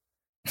Park.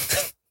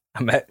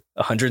 I'm at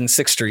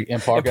 106th Street In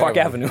Park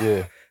Avenue.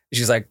 Yeah.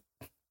 She's like,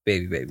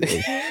 baby.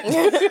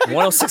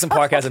 106 in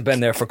Park hasn't been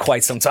there for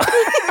quite some time.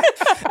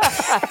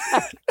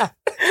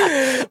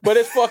 But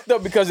it's fucked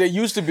up because it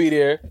used to be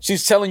there.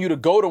 She's telling you to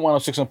go to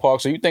 106 in Park,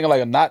 so you thinking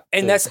like a not.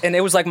 And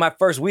it was like my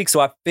first week, so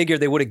I figured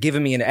they would have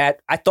given me an ad.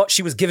 I thought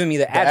she was giving me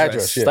the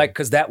address, yeah. like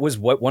because that was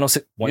what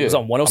 106. It was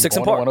on 106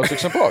 in I'm going Park. to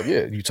 106 in Park.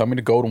 Yeah, you tell me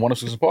to go to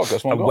 106 in Park.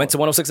 That's what I I'm going. went to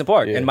 106 in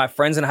Park, Yeah. and my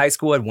friends in high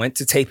school had went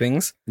to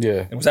tapings.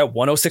 Yeah, It was at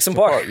 106 in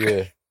Park.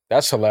 Yeah,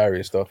 that's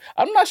hilarious though.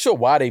 I'm not sure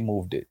why they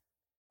moved it.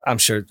 I'm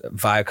sure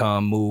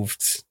Viacom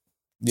moved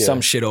Yeah.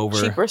 some shit over.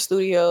 Cheaper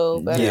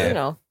studio, better,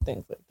 Yeah.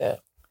 things like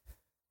that.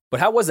 But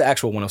how was the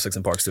actual 106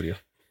 in Park studio?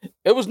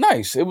 It was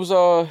nice. It was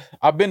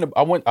I've been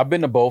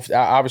to both.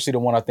 Obviously the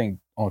one I think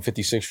on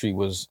 56th Street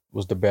was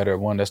the better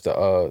one. That's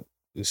the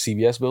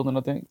CBS building, I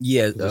think.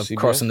 Yeah, it CBS?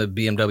 crossing the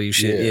BMW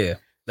shit. Yeah.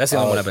 That's the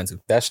only one I've been to.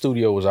 That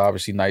studio was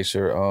obviously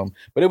nicer.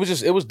 But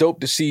it was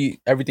dope to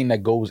see everything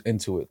that goes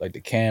into it, like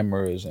the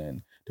cameras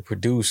and the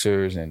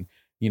producers and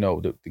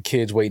the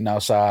kids waiting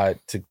outside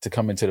to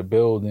come into the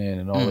building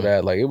and all of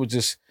that. Like it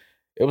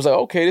was like,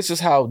 okay, this is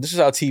how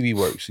TV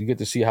works. You get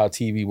to see how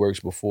TV works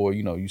before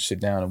you sit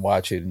down and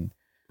watch it and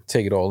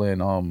take it all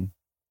in.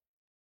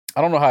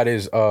 I don't know how it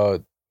is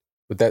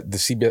with the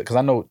CBS because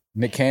I know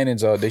Nick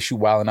Cannon's they shoot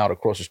Wild 'N Out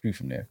across the street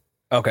from there.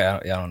 Okay, I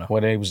don't know.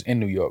 When they was in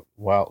New York,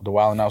 the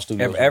Wild 'N Out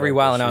studio. Every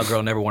Wild 'N Out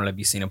girl never wanted to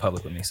be seen in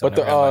public with me. So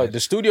But the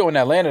studio in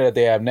Atlanta that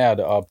they have now,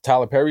 the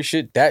Tyler Perry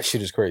shit, that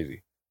shit is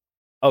crazy.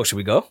 oh, should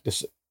we go?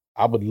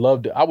 I would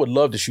love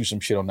to shoot some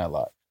shit on that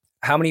lot.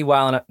 How many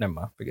Wild 'N Out? Never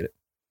mind, forget it.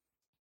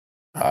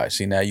 All right,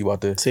 see now you about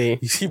to See,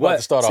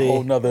 start See. a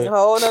whole nother.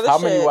 How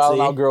many shit. Wild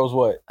 'N Out girls?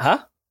 What?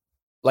 Huh?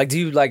 Like, do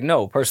you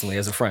know personally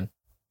as a friend?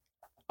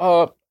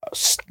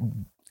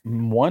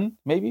 One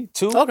maybe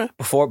two. okay.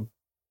 Before,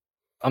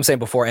 I'm saying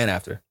before and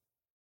after.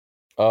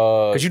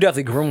 Uh, Because you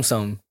definitely groomed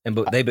some, and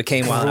they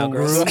became Wild 'N Out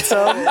girls. Groomed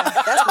some?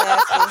 That's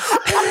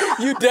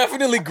nasty. you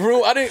definitely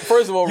grew. I didn't.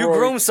 First of all, You Rory,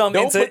 groomed some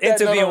don't into put that-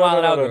 being Wild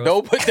 'N Out girls.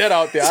 Don't put that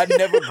out there. I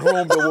never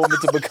groomed a woman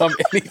to become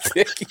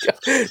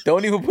anything.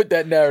 Don't even put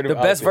that narrative.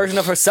 The best version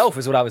of herself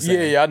is what I was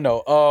saying. Yeah, I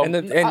know.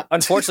 And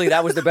unfortunately,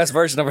 that was the best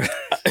version of her.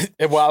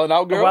 A Wild 'N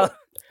Out girl. Wild-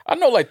 I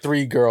know like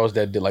 3 girls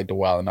that did like the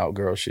Wild 'N Out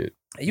girl shit.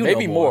 You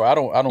Maybe know more. I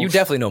don't. You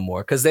definitely know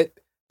more because they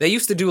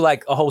used to do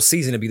like a whole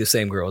season to be the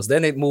same girls.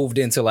 Then it moved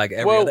into like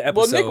every other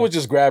episode. Well, Nick was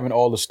just grabbing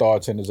all the star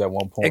tenders at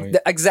one point.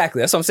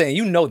 Exactly. That's what I'm saying.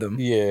 You know them.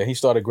 Yeah, he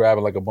started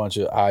grabbing like a bunch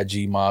of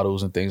IG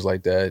models and things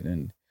like that.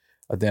 And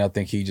then I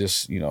think he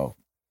just, we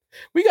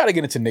got to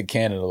get into Nick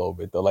Cannon a little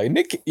bit though. Like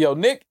Nick,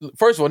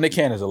 first of all, Nick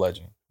Cannon's a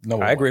legend.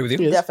 Number I one. agree with you.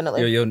 Yes.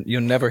 Definitely.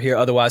 You'll never hear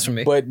otherwise from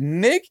me. But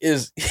Nick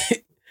is,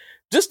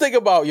 just think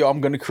about, I'm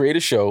going to create a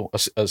show,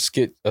 a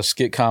skit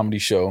comedy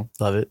show,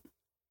 Love it.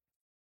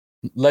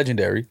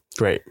 legendary.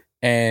 Great.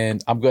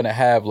 And I'm going to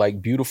have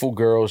like beautiful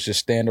girls just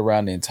stand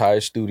around the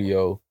entire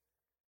studio.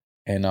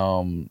 And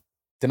then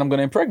I'm going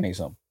to impregnate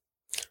some.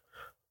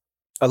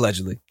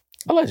 Allegedly.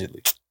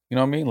 Allegedly. You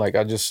know what I mean? Like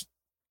I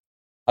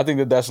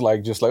think that's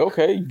like just like,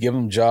 okay, you give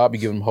them a job, you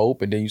give them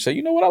hope, and then you say,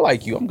 you know what, I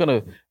like you. I'm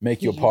gonna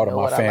make you a part of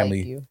my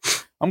family.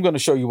 I'm gonna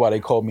show you why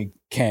they call me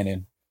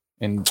Cannon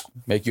and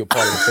make you a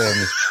part of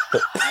the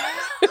family.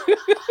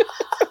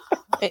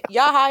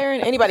 Y'all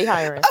hiring? Anybody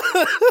hiring?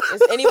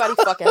 Is anybody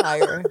fucking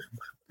hiring?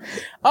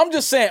 I'm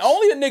just saying,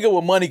 only a nigga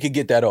with money could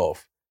get that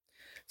off.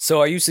 So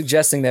are you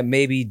suggesting that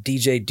maybe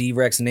DJ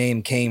D-Rec's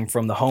name came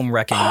from the home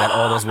wrecking that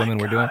all those women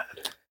were doing?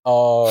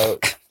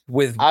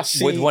 With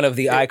one of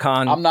the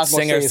icon I'm not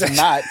gonna singers. say it's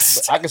not,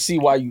 but I can see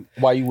why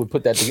you would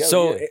put that together.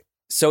 So yeah.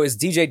 so is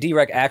DJ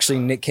D-Rec actually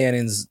Nick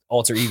Cannon's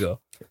alter ego?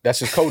 That's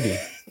his Cody.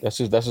 That's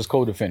his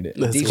co-defendant.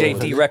 That's DJ cool.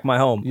 D wreck my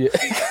home. Yeah.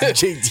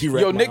 JD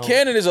Yo, Nick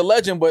Cannon is a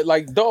legend, but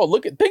like, dog,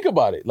 think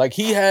about it. Like,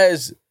 he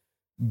has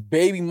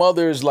baby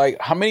mothers. Like,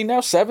 how many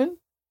now? 7?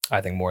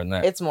 I think more than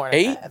that. It's more than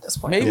 8? that at this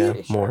point. Maybe? Yeah,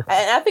 more.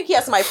 And I think he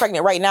has somebody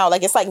pregnant right now.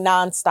 Like, it's like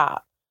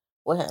nonstop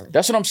with him.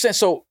 That's what I'm saying.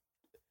 So,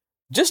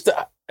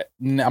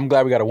 I'm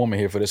glad we got a woman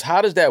here for this.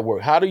 How does that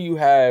work? How do you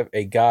have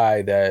a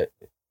guy that?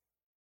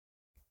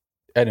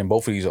 Eden,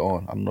 both of these are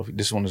on. I don't know if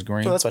this one is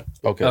green. No, that's fine.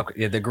 Okay. Okay,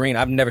 yeah, the green.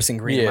 I've never seen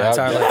green in Yeah, my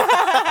entire life.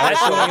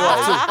 That's what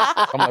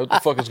I'm like, what the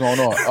fuck is going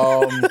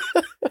on?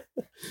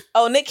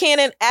 Oh, Nick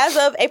Cannon, as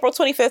of April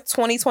 25th,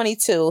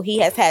 2022, he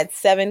has had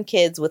 7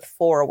 kids with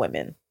 4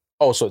 women.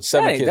 Oh, so it's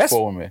 7 Hey, kids, that's-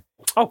 4 women.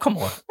 Oh, come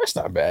on. That's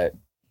not bad.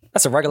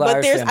 That's a regular But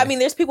Irish family.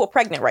 there's people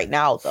pregnant right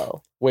now,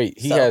 though. Wait,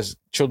 he So- has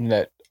children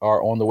that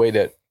are on the way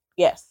that.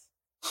 Yes.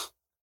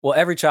 Well,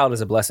 every child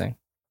is a blessing.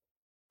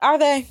 Are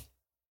they?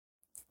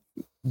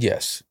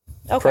 Yes.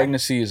 Okay.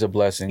 Pregnancy is a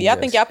blessing. Yeah, I yes.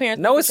 think y'all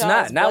parents. No, think it's y'all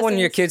not. is Not when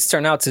your blessings. kids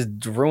turn out to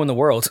ruin the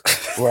world.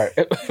 Right.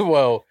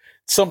 Well,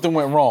 something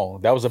went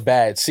wrong. That was a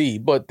bad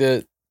seed. But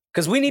the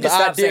Because we need to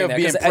stop idea saying of that.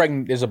 being 'Cause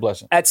pregnant is a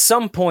blessing. at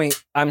some point,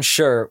 I'm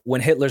sure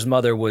when Hitler's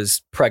mother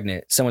was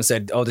pregnant, someone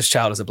said, "Oh, this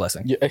child is a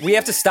blessing." Yeah. We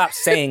have to stop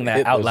saying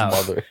that out Hitler's loud.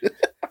 mother.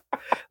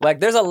 Like,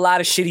 there's a lot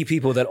of shitty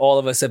people that all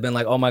of us have been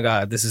like, "Oh my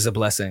God, this is a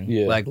blessing."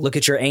 Yeah. Like, look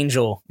at your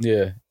angel.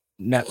 Yeah.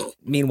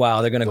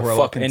 Meanwhile, they're gonna The grow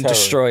up fucking and terror.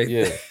 destroy.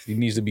 Yeah. He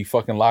needs to be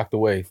fucking locked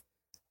away.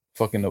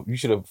 You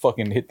should have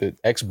fucking hit the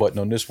X button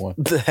on this one.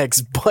 The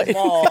X button.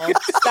 Mom,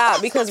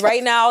 stop, because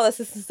right now that's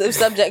a sensitive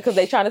subject because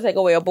they're trying to take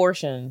away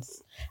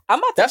abortions. I'm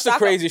about to That's the stock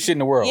craziest shit in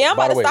the world. Yeah, I'm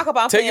by about the to way. stock up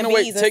on Taking Plan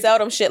away- Bs and sell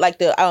them shit like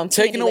the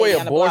Taking TV away lady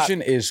on the block.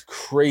 abortion is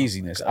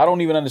craziness. I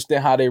don't even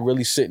understand how they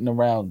really sitting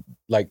around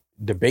like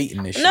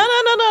debating this shit.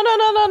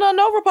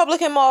 No,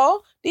 Republican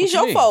Mall. These What you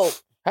your mean? folk.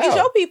 These How?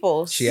 your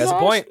people. She has a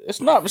point.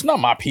 It's not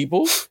my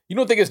people. You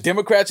don't think it's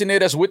Democrats in there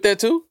that's with that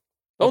too?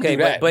 Don't do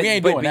that. But, we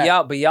ain't but, doing but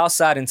that. y'all's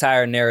side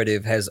entire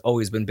narrative has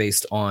always been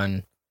based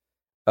on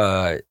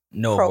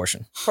no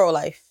abortion.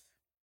 Pro-life.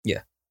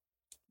 Yeah.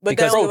 But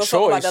Because they don't give a fuck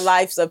about pro-choice. the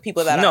lives of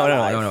people that No, are no,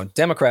 alive. no, no, no.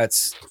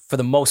 Democrats, for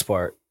the most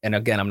part, and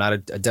again, I'm not a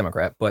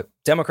Democrat, but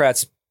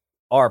Democrats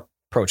are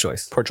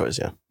pro-choice. Pro-choice,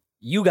 yeah.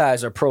 You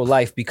guys are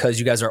pro-life because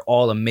you guys are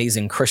all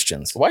amazing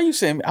Christians. Why are you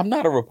saying I'm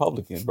not a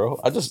Republican, bro?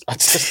 I just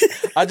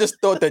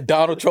thought that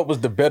Donald Trump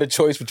was the better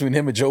choice between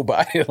him and Joe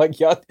Biden. Like,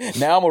 y'all,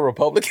 now I'm a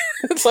Republican.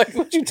 It's like,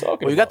 what you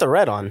talking Well, you about? got the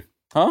red on.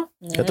 Huh?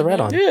 You got the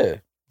red on. Yeah,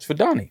 it's for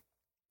Donnie.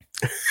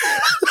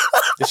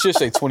 It should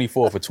say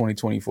 24 for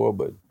 2024,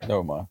 but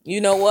never mind.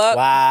 You know what?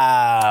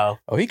 Wow.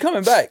 Oh, he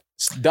coming back.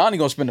 Donnie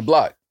gonna spin the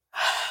block.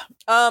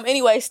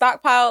 Anyway,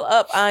 stockpile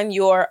up on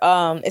your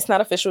it's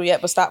not official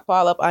yet, but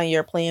stockpile up on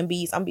your Plan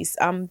Bs.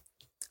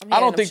 I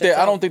don't think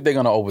they're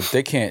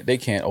gonna they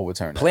can't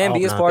overturn it. Plan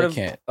B Oh, is no, part they of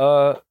can't.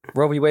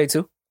 Roe v. Wade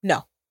too?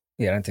 No.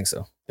 Yeah, I don't think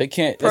so. They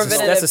can't.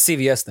 Preventative- That's a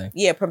CVS thing.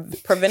 Yeah,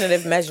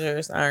 preventative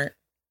measures aren't.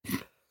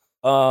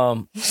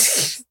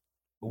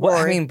 What I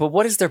Rory. mean, but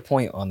what is their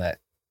point on that?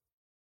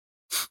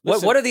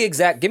 Listen, What are the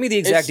exact? Give me the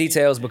exact it's-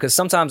 details, because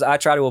sometimes I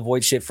try to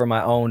avoid shit for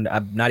my own.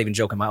 I'm not even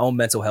joking. My own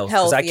mental health,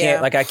 because Health, I can't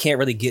yeah. like I can't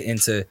really get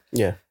into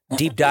Yeah.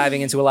 deep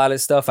diving into a lot of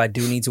this stuff. I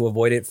do need to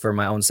avoid it for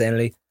my own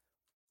sanity.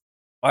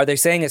 Are they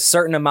saying a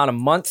certain amount of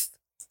month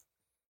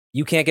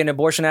you can't get an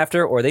abortion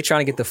after, or are they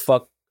trying to get the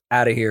fuck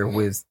out of here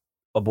with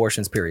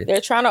abortions? Period.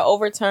 They're trying to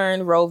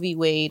overturn Roe v.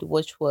 Wade,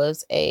 which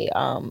was a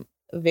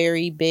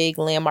very big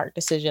landmark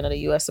decision of the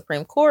U.S.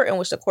 Supreme Court, in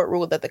which the court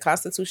ruled that the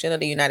Constitution of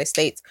the United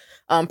States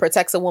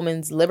protects a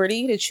woman's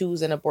liberty to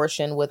choose an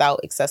abortion without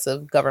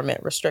excessive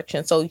government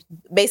restriction. So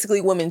basically,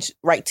 women's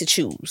right to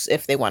choose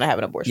if they want to have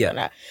an abortion or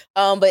not.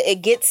 But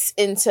it gets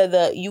into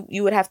the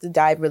you would have to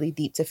dive really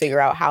deep to figure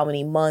out how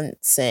many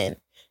months, and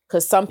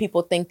because some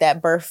people think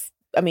that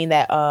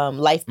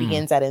life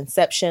begins at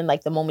inception,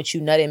 like the moment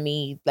you nut in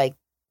me, like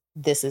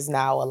this is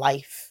now a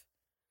life.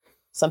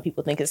 Some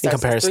people think it starts in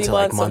comparison 3 to,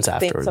 like, months. months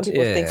afterwards. Some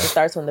people think Yeah. it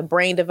starts when the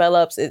brain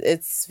develops.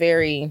 It's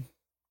very,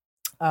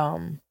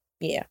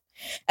 yeah.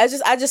 I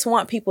just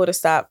want people to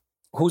stop.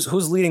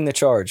 Who's leading the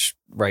charge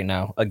right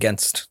now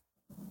against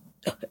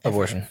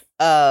abortion?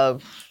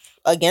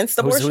 Against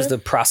abortion. Who's the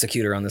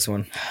prosecutor on this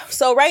one?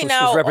 So right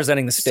now, who's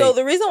representing the state? So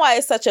the reason why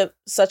it's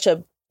such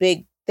a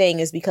big thing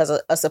is because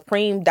a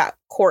Supreme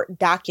Court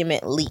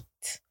document leaked,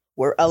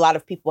 where a lot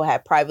of people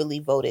had privately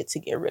voted to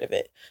get rid of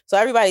it. So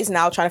everybody's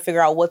now trying to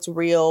figure out what's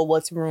real,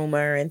 what's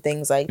rumor, and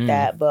things like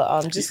that.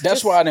 But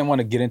that's why I didn't want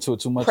to get into it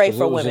too much. pray 'Cause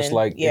for it was just women.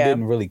 like Yeah. it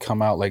didn't really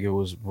come out like it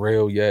was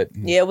real yet.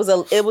 yeah, it was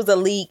a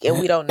leak, and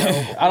we don't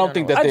know. I don't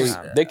think that I they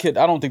just- could.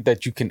 I don't think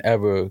that you can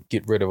ever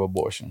get rid of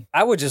abortion.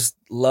 I would just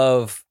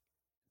love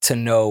to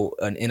know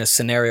in a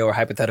scenario or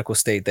hypothetical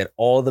state that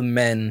all the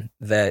men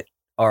that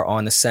are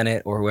on the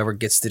Senate or whoever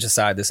gets to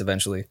decide this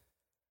eventually,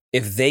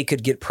 if they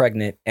could get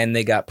pregnant and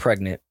they got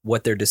pregnant,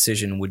 what their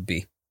decision would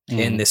be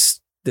in this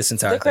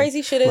entire The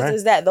crazy shit is, Right.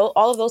 is that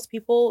all of those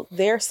people,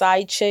 their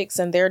side chicks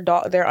and their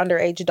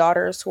underage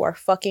daughters who are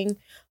fucking,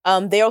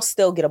 they'll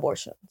still get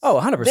abortions. Oh,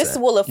 100%. This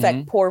will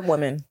affect poor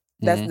women.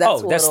 That's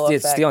That's what it'll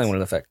it's affect. the only one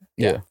it'll affect.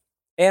 Yeah.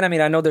 And I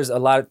mean, I know there's a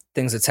lot of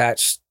things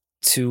attached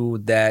to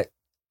that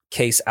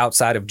case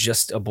outside of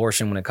just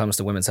abortion when it comes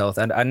to women's health.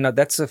 And I know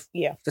it's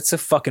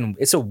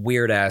a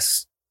weird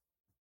ass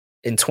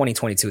in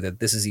 2022 that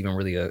this is even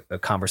really a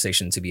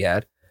conversation to be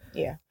had.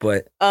 Yeah.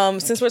 But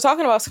since we're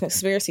talking about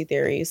conspiracy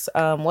theories,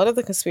 one of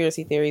the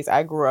conspiracy theories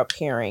I grew up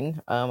hearing,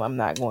 I'm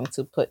not going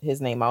to put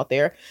his name out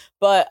there,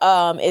 but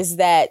is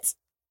that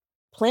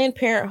Planned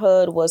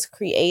Parenthood was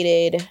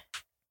created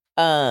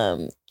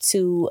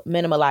to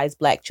minimalize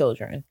Black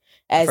children.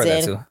 As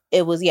in,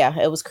 it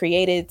was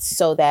created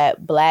so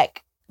that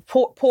Black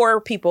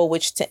poor people,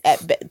 which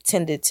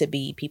tended to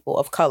be people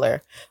of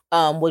color,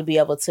 would be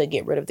able to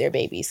get rid of their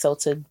babies. So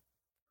to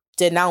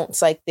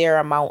denounce like their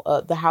amount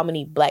of how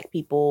many Black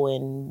people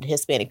and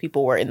Hispanic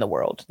people were in the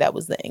world. That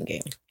was the end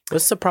game.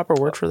 What's the proper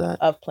word for that?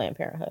 Of Planned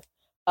Parenthood.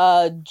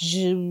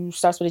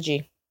 Starts with a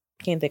G.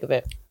 Can't think of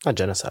it. Not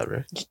genocide,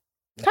 right?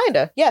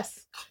 Kinda.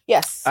 Yes.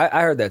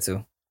 I heard that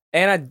too.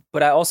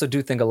 But I also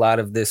do think a lot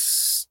of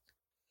this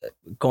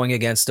going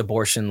against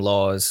abortion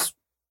laws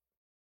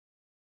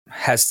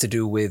has to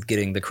do with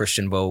getting the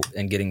Christian vote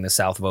and getting the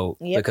South vote,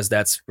 because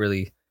that's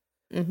really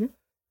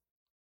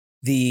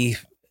the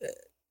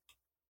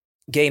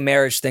gay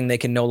marriage thing they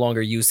can no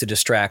longer use to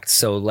distract.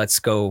 So let's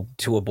go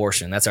to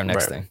abortion. That's our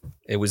next thing.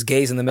 It was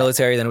gays in the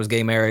military, then it was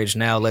gay marriage.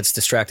 Now let's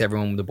distract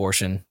everyone with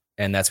abortion.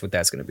 And that's what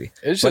that's going to be.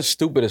 It's just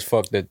stupid as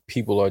fuck that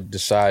people are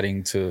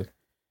deciding to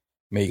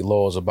make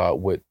laws about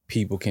what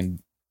people can,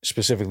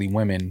 specifically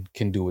women,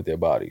 can do with their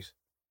bodies.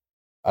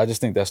 I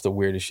just think that's the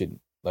weirdest shit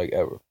like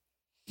ever.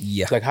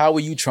 Yeah. Like, how are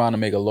you trying to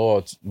make a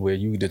law where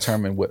you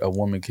determine what a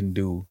woman can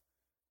do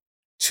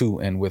to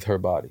and with her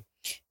body?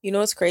 You know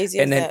what's crazy?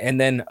 And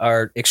then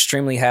are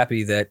extremely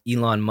happy that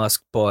Elon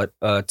Musk bought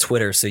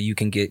Twitter so you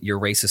can get your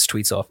racist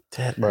tweets off.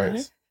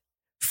 Right.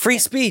 Free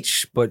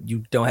speech, but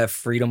you don't have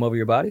freedom over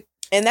your body.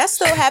 And that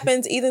still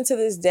happens even to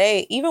this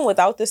day, even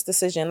without this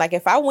decision. Like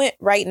if I went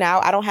right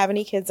now, I don't have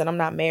any kids and I'm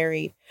not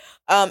married.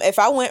 If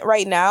I went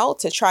right now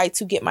to try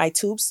to get my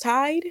tubes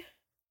tied,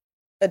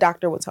 a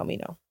doctor would tell me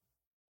no.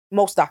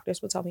 Most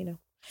doctors would tell me no.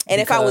 And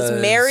if I was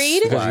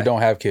married, because you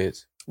don't have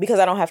kids. Because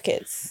I don't have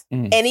kids.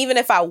 And even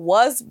if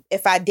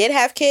I did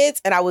have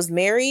kids and I was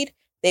married,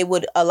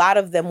 a lot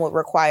of them would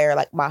require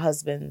like my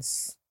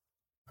husband's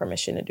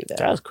permission to do that.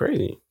 That's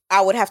crazy.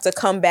 I would have to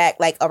come back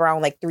like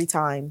around like 3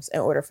 times in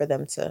order for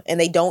them to, and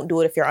they don't do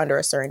it if you're under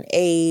a certain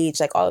age,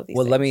 like all of these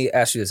things. Let me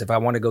ask you this. If I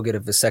want to go get a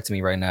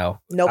vasectomy right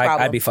now, no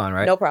problem. I'd be fine,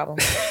 right? No problem.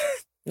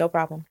 No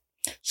problem.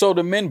 So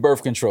the men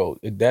birth control,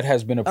 that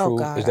has been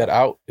approved. Is that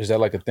out? Is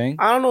that like a thing?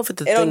 I don't know if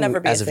it's a thing. It'll never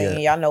be a as of thing.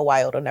 yet. Y'all know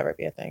why it'll never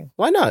be a thing.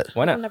 Why not?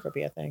 Why not? It'll never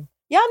be a thing.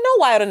 Y'all know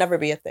why it'll never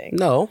be a thing.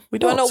 No, we You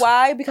don't. know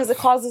why? Because it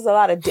causes a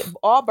lot of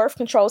all birth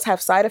controls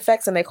have side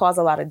effects and they cause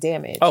a lot of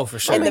damage. Oh, for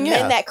sure. And the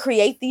men that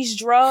create these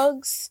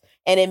drugs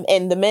and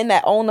the men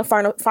that own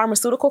the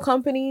pharmaceutical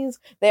companies,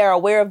 they are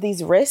aware of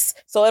these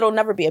risks. So it'll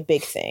never be a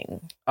big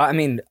thing. I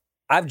mean,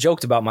 I've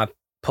joked about my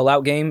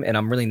pull-out game, and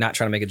I'm really not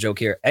trying to make a joke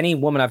here. Any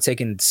woman I've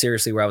taken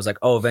seriously where I was like,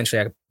 oh,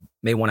 eventually I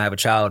may want to have a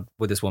child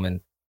with this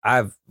woman,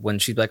 when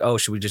she's like, oh,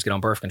 should we just get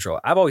on birth control?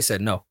 I've always said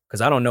no, because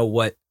I don't know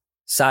what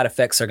side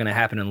effects are going to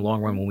happen in the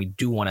long run when we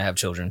do want to have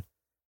children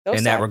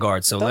in that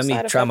regard. So let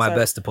me try my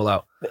best to pull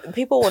out.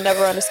 People will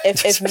never understand.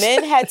 If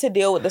men had to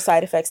deal with the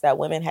side effects that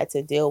women had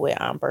to deal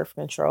with on birth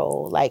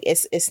control, like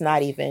it's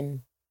not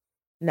even,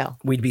 no.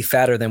 We'd be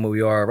fatter than what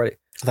we are already.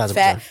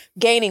 Fat,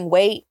 gaining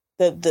weight.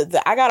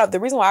 The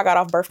reason why I got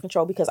off birth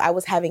control because I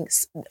was having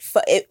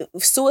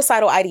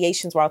suicidal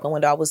ideations while out the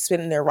window. I was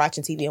sitting there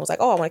watching TV and was like,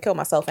 oh, I want to kill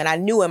myself. And I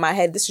knew in my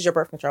head, this is your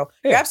birth control.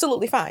 Yeah. You're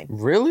absolutely fine.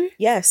 Really?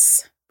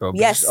 Yes. Bro,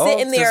 yes.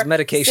 Sitting there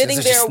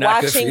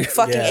watching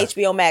fucking Yeah.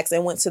 HBO Max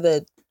and went to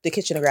the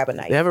kitchen to grab a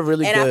knife. They have a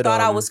really and good. I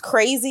thought I was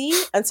crazy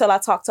until I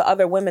talked to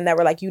other women that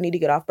were like, you need to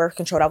get off birth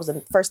control. That was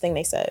the first thing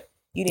they said.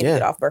 You need to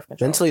get off birth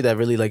control. Mentally, that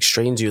really like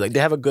strains you. Like they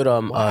have a good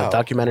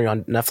documentary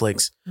on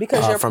Netflix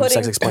because you're from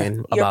Sex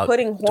Explained about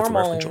putting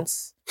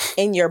hormones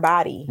in your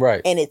body,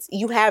 right? And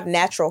you have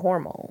natural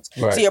hormones,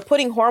 right. So you're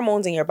putting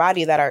hormones in your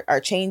body that are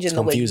changing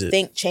the way you it.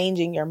 think,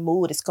 changing your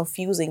mood. It's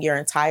confusing your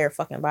entire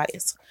fucking body.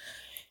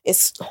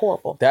 It's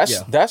horrible.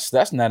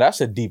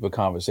 That's a deeper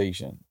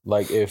conversation.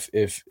 Like if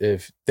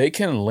they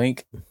can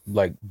link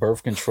like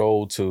birth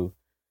control to,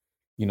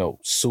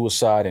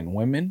 suicide in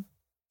women.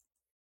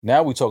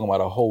 Now we're talking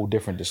about a whole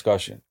different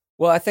discussion.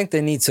 Well, I think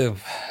they need to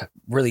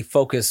really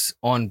focus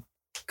on,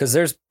 because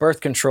there's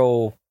birth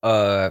control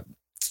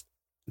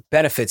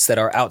benefits that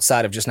are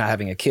outside of just not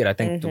having a kid. I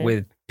think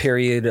with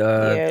period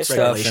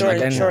stuff.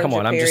 And come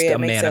on, I'm just a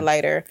man. I'm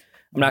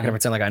not going to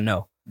pretend like I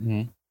know.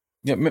 Mm-hmm.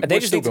 Yeah, they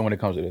just stupid when it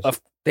comes to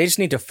this. They just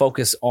need to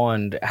focus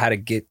on how to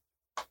get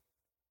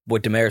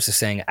what Damaris is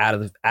saying out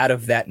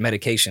of that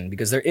medication,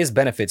 because there is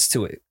benefits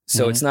to it.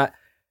 So it's not.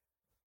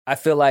 I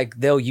feel like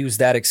they'll use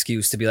that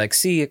excuse to be like,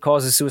 see, it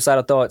causes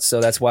suicidal thoughts, so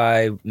that's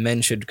why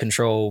men should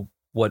control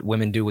what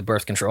women do with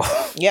birth control.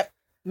 Yep.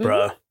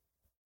 Bruh.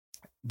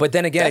 But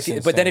then again,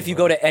 if you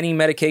go to any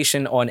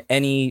medication on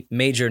any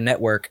major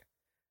network,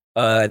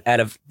 out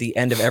of the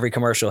end of every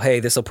commercial, hey,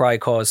 this will probably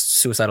cause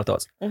suicidal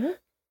thoughts. Mm-hmm.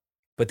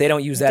 but they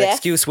don't use that Death.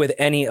 excuse with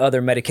any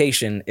other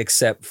medication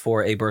except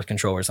for a birth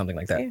control or something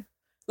like that. Yeah.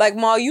 Like,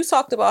 Ma, you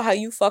talked about how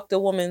you fucked a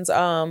woman's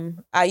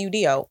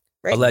IUD out,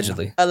 right?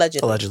 Allegedly.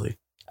 Allegedly.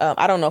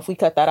 I don't know if we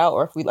cut that out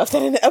or if we left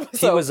that in the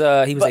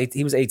episode.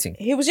 He was 18.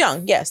 He was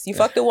young. Yes, you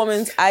fucked a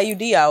woman's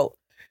IUD out.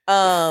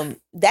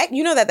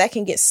 That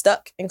can get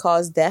stuck and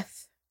cause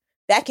death.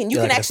 You can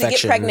Like actually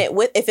infection. get pregnant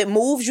with, if it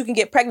moves, you can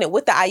get pregnant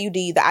with the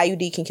IUD. The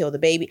IUD can kill the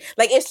baby.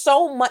 Like, it's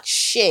so much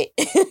shit.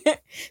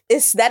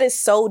 That is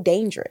so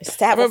dangerous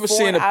to I have remember a seeing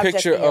foreign a object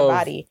picture in your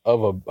body.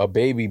 of a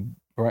baby,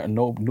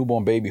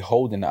 newborn baby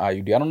holding the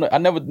IUD. I don't know. I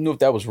never knew if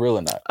that was real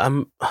or not.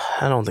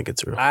 I don't think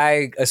it's real.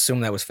 I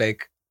assume that was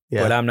fake,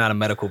 Yeah. but I'm not a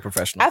medical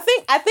professional. I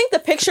think the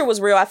picture was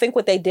real. I think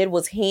what they did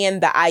was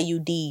hand the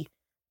IUD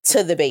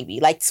to the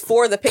baby, like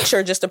for the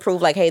picture, just to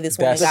prove, like, hey, this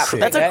woman That's got sick.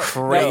 That's pregnant. a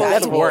crazy. No,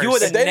 That's you- worse. you were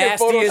the If they didn't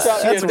nastiest-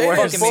 Photoshop, that's if they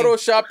worse. didn't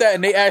Photoshop that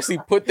and they actually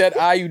put that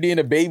IUD in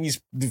a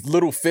baby's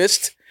little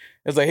fist,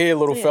 it's like, here,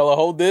 little Yeah. fella,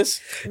 hold this.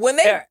 When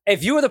they Yeah,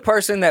 if you were the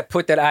person that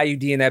put that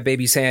IUD in that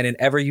baby's hand and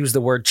ever used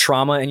the word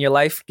trauma in your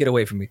life, get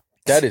away from me.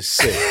 That is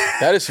sick.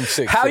 That is some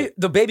sick shit.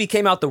 The baby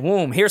came out the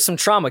womb. Here's some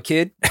trauma,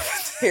 kid.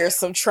 here's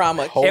some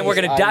trauma. Hold and we're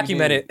this gonna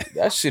document it.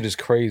 That shit is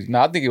crazy.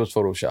 No, I think it was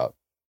Photoshop.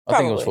 I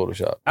think it was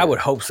Photoshop. I would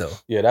hope so.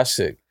 Yeah, that's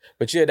sick.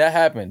 But yeah, that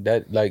happened.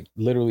 That, like,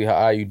 literally her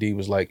IUD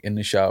was like in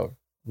the shower,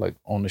 like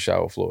on the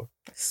shower floor.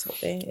 So,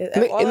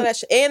 all of that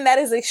shit. And that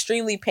is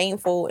extremely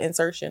painful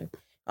insertion.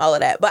 All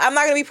of that. But I'm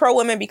not gonna be pro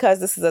women because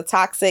this is a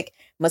toxic,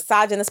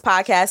 misogynist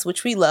podcast,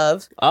 which we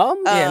love.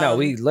 Yeah, no,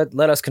 we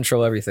let us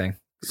control everything.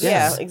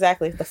 Yeah,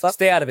 exactly. The fuck.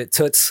 Stay out of it,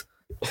 toots.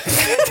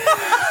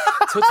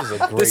 Toots is a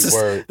great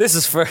word. This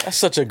is for That's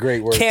such a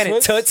great word. can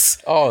it toots.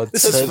 Oh,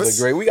 This toots is is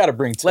a great. We got to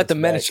bring toots Let the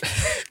men. back.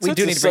 We Toots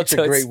do need is to bring such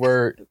toots. a great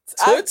word.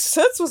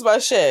 Toots was my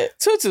shit.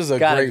 Toots is a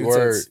Gotta great do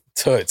word. toots.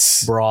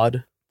 Toots.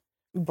 Broad.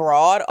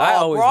 Broad. I Oh,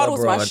 always broad love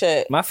was my broad.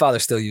 shit. My father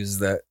still uses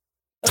that.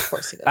 Of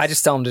course he does. I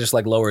just tell him to just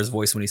like lower his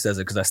voice when he says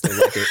it because I still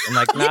like it. I'm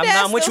like, Your nah,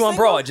 dad's I'm with you still on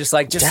broad. Just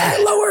say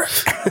it lower.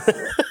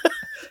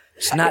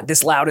 It's not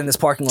this loud in this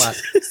parking lot.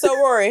 So,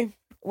 Rory,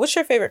 what's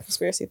your favorite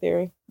conspiracy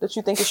theory that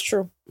you think is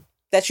true?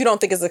 That you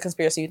don't think is a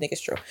conspiracy, you think is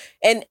true?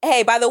 And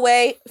hey, by the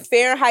way,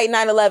 Fahrenheit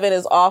 9/11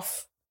 is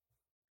off.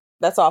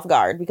 That's off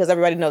guard because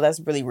everybody knows that's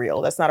really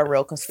real. That's not a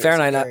real conspiracy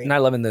Fahrenheit theory.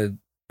 9/11, the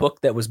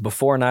book that was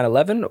before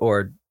 9/11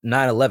 or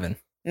 9/11?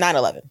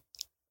 9/11.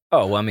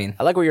 Oh, well, I mean,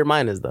 I like where your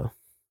mind is though.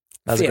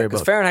 That's a yeah, great 'cause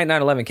book. Fahrenheit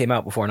 9/11 came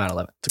out before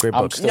 9/11. It's a great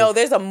I'm book. still- No,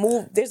 there's a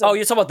move. There's a Oh,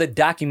 you're talking about the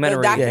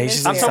documentary. The Yeah, he's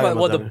just I'm talking about,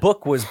 well, the that.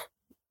 book was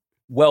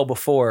well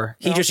before.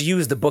 He No. just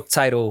used the book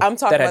title I'm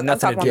talking that had about- I'm nothing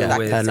talking to do about Yeah, the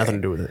with. had nothing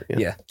to do with it.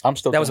 Yeah. I'm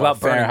still. That was thinking about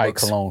burning Fahrenheit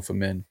books. cologne for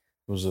men.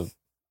 It was a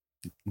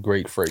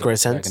great phrase Great back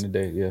sense. in the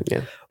day.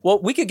 Yeah. Well,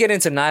 we could get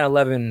into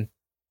 9/11.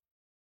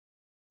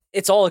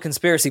 It's all a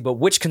conspiracy, but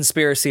which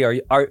conspiracy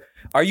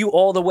are you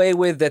all the way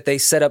with that they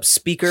set up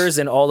speakers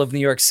in all of New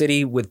York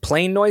City with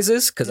plane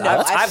noises? Because No,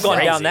 I've gone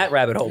crazy. down that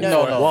rabbit hole.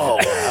 No, before. no.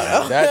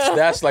 Whoa.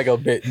 That's like a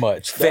bit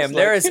much. Fam, That's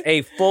there like- is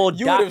a full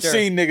You would have doctor.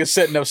 seen niggas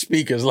setting up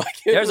speakers like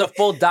it. There's a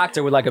full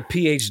doctor with like a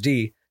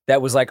PhD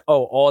that was like,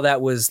 oh, all that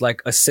was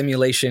like a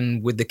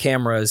simulation with the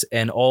cameras,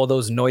 and all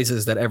those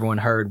noises that everyone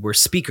heard were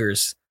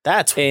speakers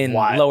That's in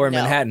wild. Lower No.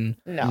 Manhattan.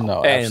 no.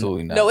 No, And-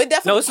 absolutely not. No, it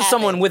definitely No, this is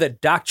someone happened. with a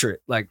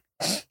doctorate. Like,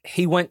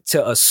 he went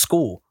to a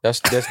school, That's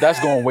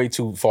going way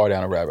too far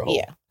down a rabbit hole.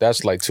 Yeah.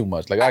 That's like too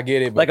much. Like, I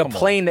get it, but like a come on.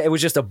 plane. It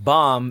was just a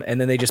bomb,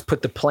 and then they just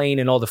put the plane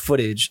in all the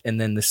footage,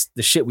 and then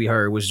the shit we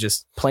heard was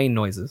just plane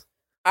noises.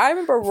 I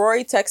remember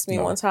Rory texted me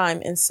No. one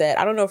time and said,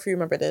 I don't know if you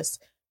remember this.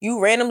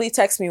 You randomly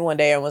texted me one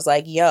day and was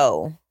like,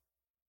 yo,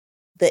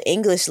 the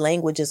English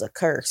language is a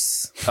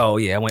curse. Oh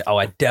yeah,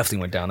 I definitely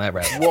went down that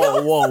rabbit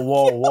hole.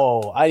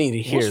 Whoa. I need to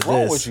hear What's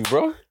wrong this. with you,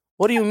 bro?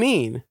 What do you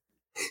mean?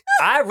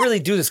 I really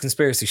do this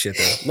conspiracy shit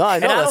though. No, I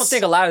know. And I don't that's-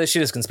 think a lot of this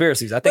shit is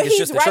conspiracies. I But think it's he's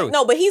just the right. truth.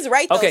 No, but he's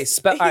right though. Okay, He's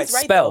all right, right,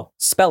 spell,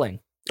 spelling.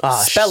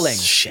 Ah, spelling.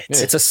 Shit. Yeah.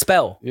 It's a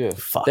spell. Yeah.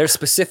 Fuck. There's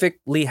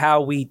specifically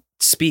how we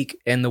speak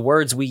and the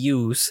words we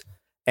use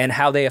and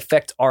how they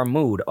affect our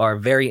mood are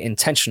very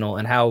intentional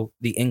in how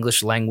the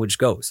English language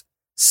goes.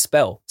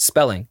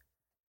 Spelling.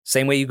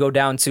 Same way you go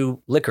down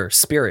to liquor,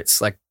 spirits.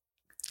 Like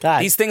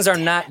God. these things are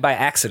not by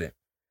accident.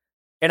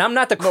 And I'm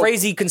not the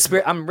crazy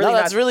conspiracy. I'm really no,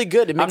 that's not. really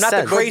good. It I'm makes not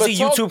sense. the crazy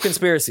But talk- YouTube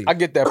conspiracy. I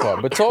get that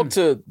part. But talk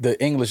to the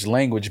English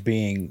language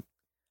being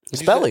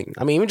Spelling.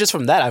 I mean, even just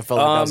from that, I felt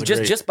like that was a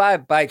great. just by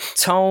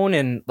tone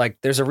and like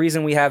there's a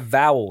reason we have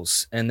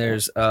vowels and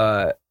there's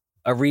a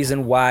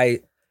reason why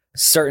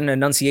certain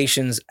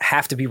enunciations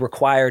have to be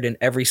required in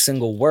every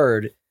single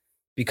word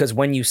because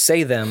when you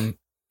say them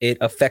it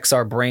affects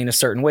our brain a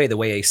certain way, the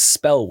way a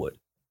spell would,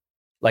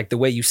 like the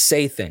way you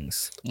say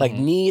things. like Mhm.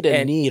 need and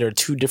And- need are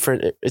two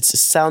different. It's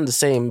sound the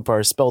same but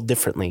are spelled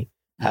differently.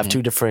 Have Mhm.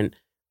 two different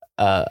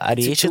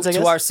ideations. I guess.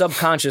 To our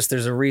subconscious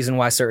there's a reason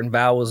why certain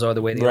vowels are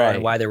the way they are Right.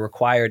 and why they're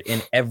required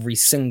in every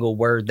single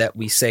word that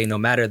we say, no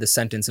matter the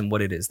sentence and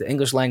what it is. The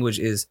English language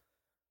is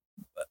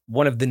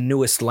one of the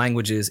newest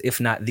languages, if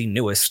not the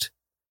newest.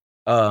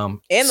 And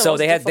the So most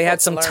they had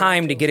difficult some to learn,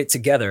 time to too. get it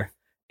together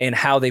and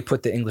how they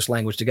put the English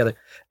language together.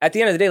 At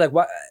the end of the day, like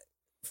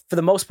for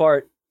the most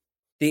part,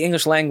 the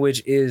English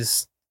language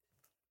is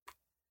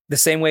the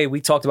same way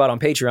we talked about on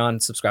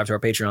Patreon, subscribe to our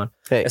Patreon.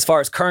 Hey. As far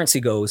as currency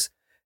goes,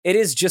 it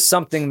is just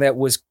something that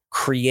was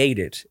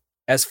created.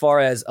 As far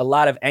as a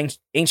lot of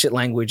ancient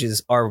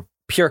languages are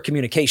pure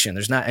communication.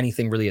 There's not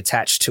anything really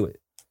attached to it.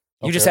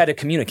 You just had to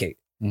communicate.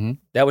 Mhm.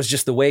 That was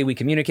just the way we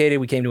communicated.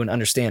 We came to an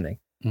understanding.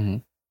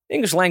 Mhm. The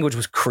English language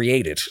was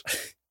created.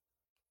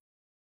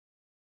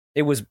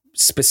 It was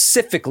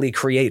specifically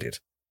created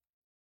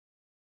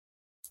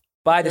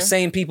by the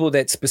same people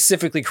that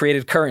specifically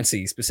created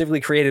currency,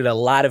 specifically created a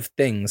lot of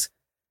things,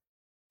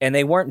 and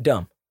they weren't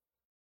dumb.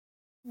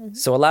 Mhm.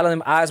 So a lot of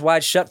them eyes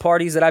wide shut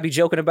parties that I be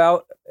joking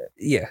about,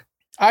 yeah.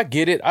 I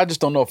get it. I just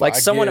don't know if Like I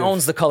someone give-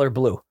 owns the color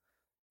blue.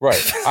 Right.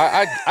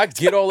 I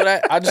get all of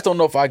that. I just don't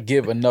know if I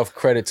give enough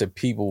credit to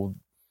people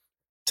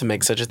To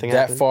make such a thing that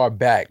happen. far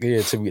back,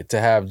 to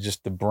have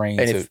just the brain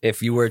And to.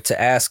 if you were to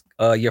ask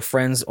your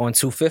friends on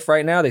 2/5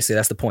 right now, they say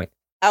that's the point.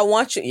 I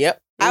want you.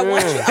 Yep. I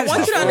want you. I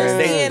want you to My friends.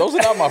 understand. Those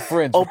are not my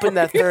friends. Open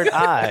that third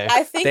eye.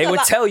 I think They a would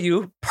lot- tell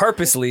you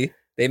purposely,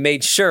 they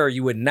made sure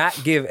you would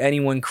not give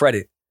anyone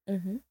credit.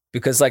 Mhm.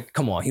 Because, like,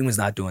 come on, humans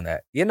not doing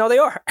that. You know they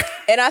are.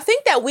 And I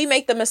think that we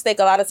make the mistake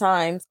a lot of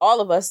times,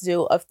 all of us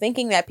do, of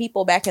thinking that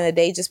people back in the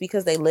day, just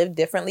because they lived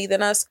differently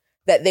than us,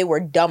 that they were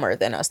dumber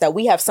than us, that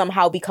we have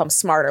somehow become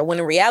smarter. When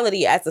in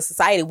reality, as a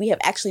society, we have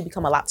actually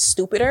become a lot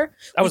stupider.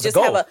 That was the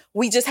goal.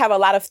 We just have a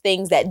lot of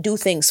things that do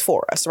things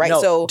for us, right? No,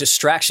 So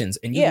distractions.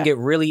 And you Yeah. can get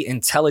really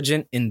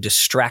intelligent in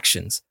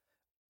distractions.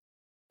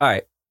 All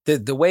right.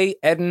 The way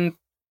Eden,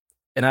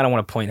 and I don't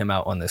want to point him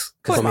out on this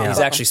because Point him he's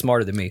out. actually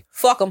smarter than me.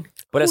 fuck them.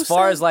 But Who as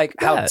far said as like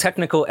how that?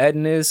 technical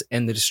Eden is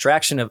and the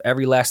distraction of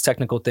every last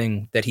technical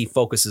thing that he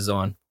focuses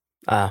on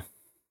Ah,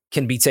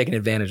 can be taken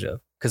advantage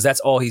of. Because that's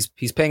all he's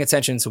paying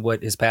attention to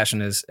what his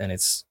passion is, and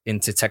it's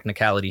into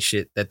technicality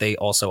shit that they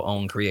also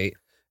own, create,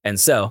 and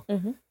sell.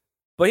 Mhm.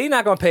 But he's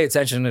not gonna pay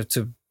attention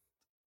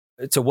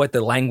to what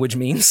the language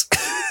means.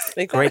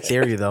 great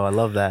theory though. I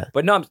love that.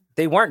 But no,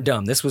 they weren't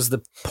dumb. This was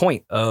the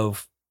point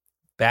of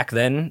back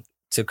then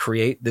to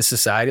create this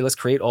society. Let's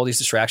create all these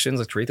distractions.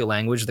 Let's create the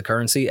language, the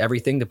currency,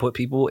 everything to put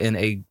people in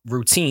a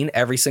routine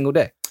every single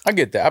day. I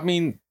get that. I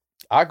mean,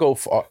 I go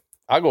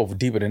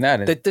deeper than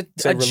that. And A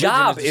religion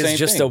job is the is same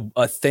just thing.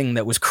 a thing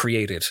that was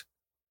created.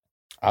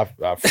 I feel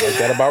like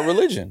that about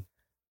religion.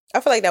 I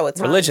feel like that would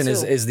time Religion too.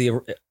 is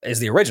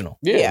the original.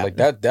 Yeah, Yeah. like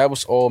that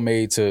was all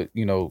made to,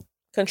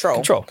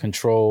 control.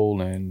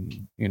 control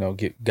and,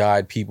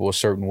 guide people a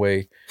certain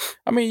way.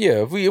 I mean,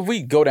 yeah, if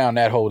we go down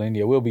that hole, then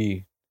yeah, we'll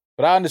be.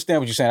 But I understand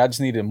what you're saying. I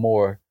just needed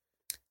more.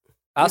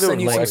 I'll Either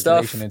send you way, some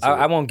stuff. explanation into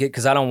I it. won't get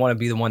because I don't want to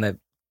be the one that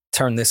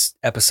turned this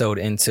episode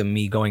into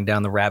me going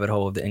down the rabbit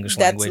hole of the English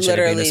That's language and it being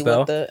a literally spell.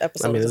 what the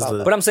episode I mean, is this is about.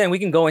 the- But I'm saying we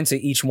can go into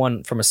each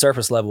one from a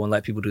surface level and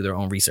let people do their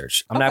own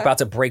research. I'm not Okay. about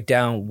to break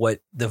down what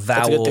the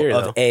That's a good vowel theory,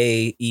 of though.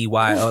 A, E,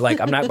 Y, or like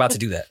I'm not about to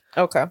do that.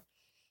 Okay.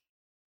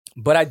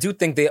 But I do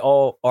think they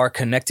all are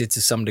connected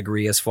to some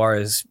degree as far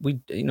as we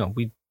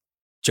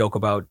joke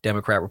about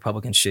Democrat,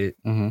 Republican shit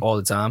Mm-hmm. all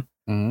the time.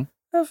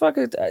 Mm-hmm. Fuck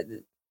it.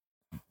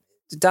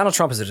 Donald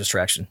Trump is a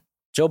distraction.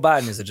 Joe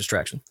Biden is a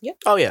distraction.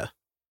 Oh yeah.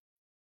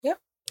 Yep.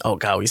 Oh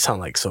god, we sound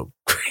like so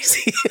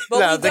crazy. But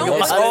Now we I'm thinking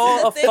don't. It's about it.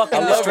 all a This is the fucking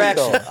thing, I love though. it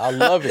though. distraction. I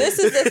love it. This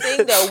is the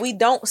thing, though. We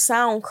don't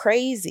sound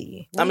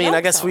crazy. I mean, I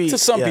don't guess sound- we- to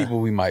some yeah. people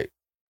we might.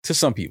 To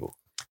some people.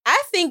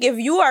 I think if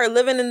you are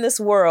living in this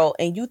world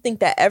and you think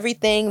that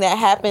everything that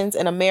happens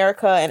in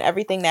America and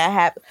everything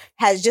that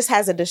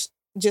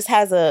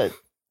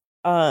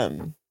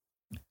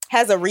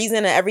has a reason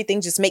and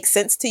everything just makes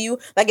sense to you.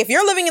 Like if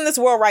you're living in this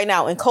world right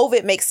now and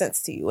COVID makes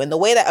sense to you and the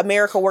way that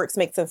America works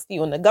makes sense to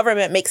you and the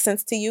government makes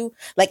sense to you,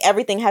 like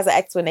everything has an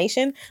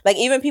explanation. Like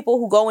even people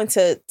who go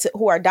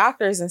who are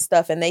doctors and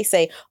stuff and they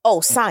say,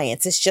 "Oh,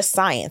 science, it's just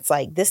science.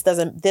 Like there's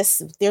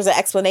an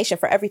explanation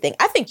for everything."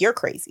 I think you're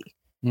crazy.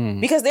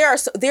 Mm. Because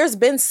there's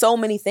been so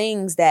many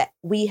things that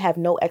we have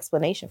no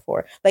explanation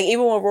for. Like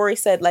even when Rory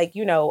said, like,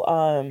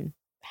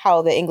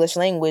 how the English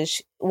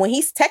language, when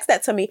he texted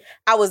that to me,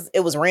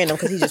 it was random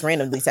because he just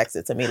randomly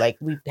texted to me. Like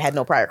we had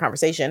no prior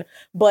conversation,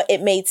 but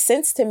it made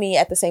sense to me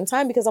at the same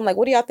time because I'm like,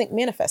 what do y'all think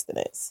manifesting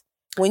is?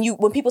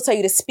 When people tell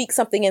you to speak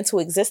something into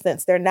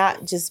existence, they're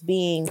not just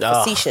being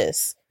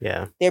facetious.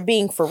 Yeah. They're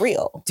being for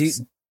real. Do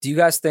you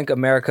guys think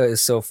America is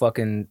so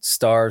fucking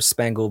Star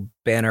Spangled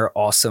Banner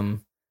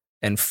awesome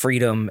and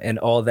freedom and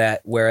all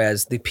that,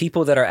 whereas the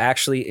people that are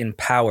actually in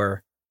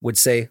power would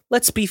say,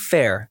 let's be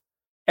fair.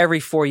 Every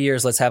 4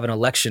 years, let's have an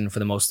election for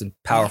the most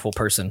powerful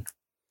person.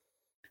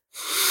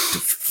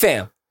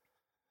 Fam.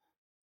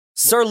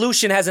 Sir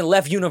Lucian hasn't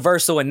left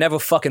Universal and never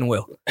fucking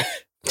will.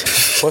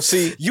 Well,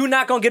 see, You're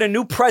not going to get a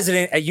new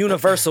president at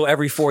Universal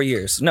every 4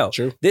 years. No.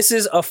 True. This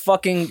is a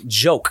fucking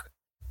joke.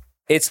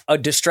 It's a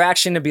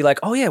distraction to be like,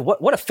 oh yeah,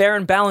 what a fair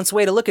and balanced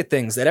way to look at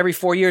things. That every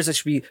 4 years it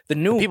should be the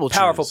new people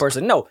powerful choose.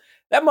 person. No,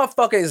 that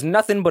motherfucker is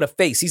nothing but a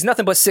face. He's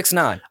nothing but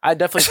 6'9". I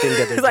definitely think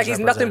that they're Like just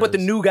he's nothing but the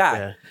representatives. new guy.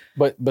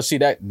 Yeah. but see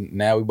that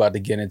now we about to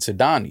get into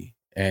Donnie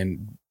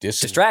and this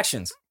is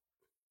Distractions.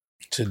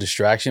 to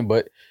distraction.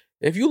 But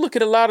if you look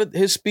at a lot of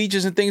his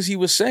speeches and things he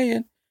was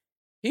saying,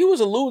 He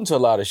was alluding to a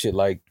lot of shit.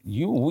 Like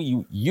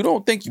you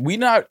don't think we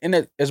not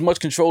in as much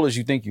control as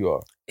you think you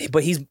are.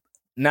 But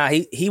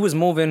he was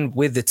moving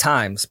with the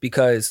times,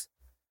 because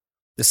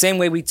the same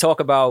way we talk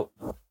about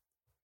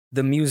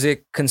the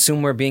music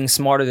consumer being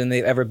smarter than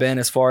they've ever been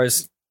as far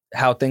as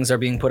how things are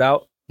being put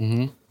out.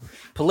 Mm-hmm.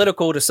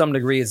 Political to some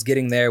degree is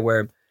getting there,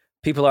 where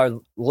people are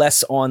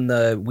less on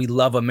the we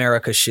love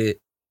America shit,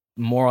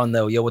 more on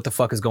the yo, what the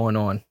fuck is going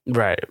on?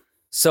 Right.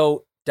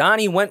 So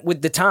Donnie went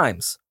with the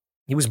times.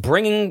 He was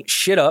bringing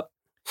shit up,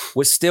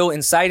 was still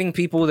inciting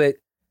people that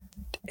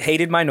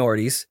hated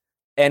minorities,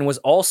 and was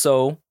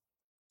also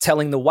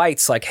telling the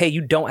whites, like, hey,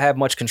 you don't have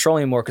much control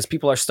anymore because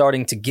people are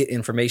starting to get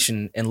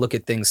information and look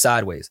at things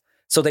sideways.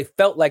 So they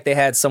felt like they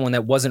had someone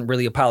that wasn't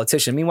really a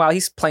politician. Meanwhile,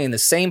 he's playing the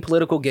same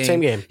political game.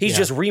 Same game. He's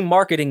just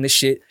remarketing the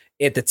shit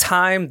at the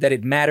time that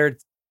it mattered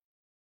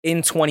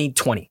in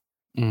 2020.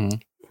 Mm-hmm.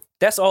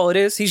 That's all it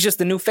is. He's just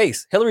the new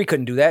face. Hillary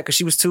couldn't do that because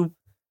she was too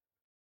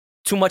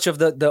much of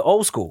the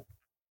old school.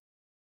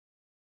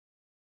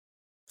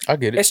 I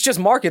get it. It's just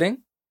marketing.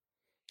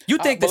 You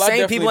think the well, I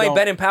same people ain't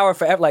definitely been in power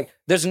forever? Like,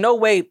 there's no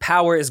way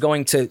power is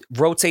going to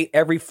rotate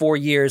every 4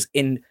 years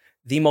in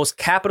the most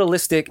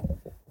capitalistic,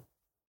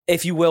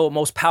 if you will,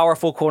 most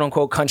powerful, quote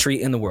unquote,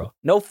 country in the world.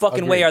 No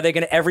fucking way Agreed. are they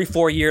going to every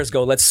 4 years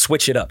go, let's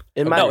switch it up.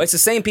 No, it's the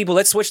same people.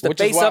 Let's switch the Which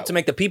is face why- up to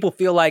make the people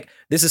feel like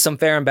this is some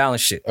fair and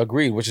balanced shit.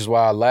 Agreed, which is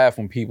why I laugh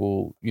when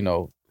people, you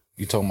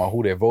talking about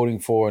who they're voting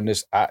for and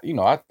this. I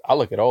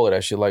look at all of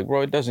that shit like,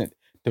 bro, it doesn't.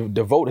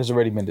 The vote has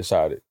already been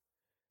decided.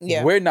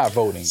 Yeah. We're not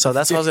voting. So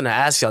that's what I was gonna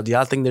ask y'all. Do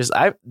y'all think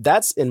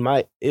that's in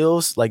my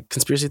ills, like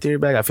conspiracy theory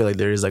bag? I feel like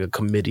there is like a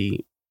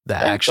committee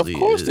that actually of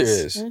course is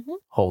there is. Mhm.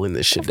 holding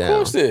this shit Of down.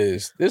 course there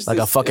is. This Like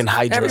a fucking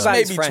hydra. There's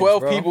Everybody's maybe friends, 12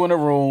 bro. people in a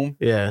room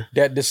Yeah.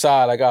 that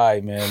decide like, all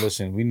right, man,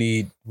 listen, we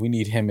need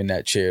him in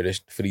that chair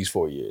for these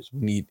 4 years.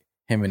 We need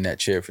him in that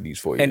chair for these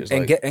 4 years.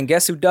 And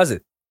guess who does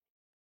it?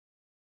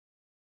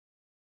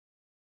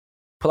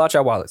 Pull out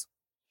your wallets.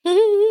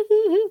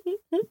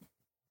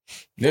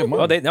 yeah,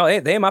 money.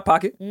 They in my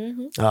pocket.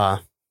 Mhm.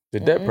 The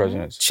debt Mhm.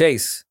 presidents.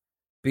 Chase,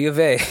 B of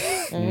A.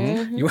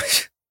 Mhm. You,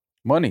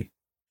 Money.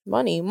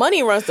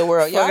 Money runs the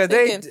world. Y'all fuck,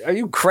 are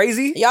you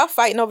crazy? y'all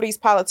fighting over these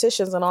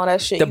politicians and all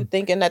that shit. You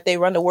thinking that they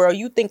run the world.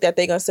 You think that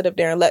they gonna sit up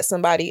there and let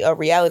somebody, a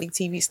reality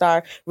TV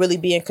star, really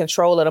be in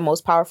control of the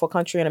most powerful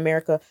country in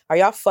America? Are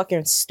y'all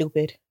fucking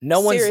stupid?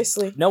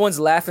 Seriously. No one's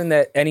laughing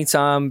that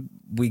anytime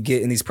we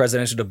get in these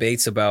presidential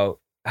debates about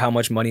how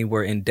much money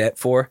we're in debt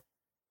for,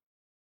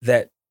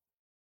 that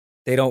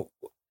no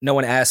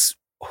one asks,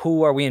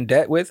 who are we in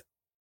debt with?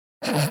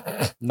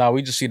 Nah,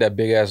 we just see that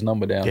big ass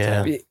number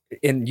downtown. Yeah.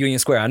 In Union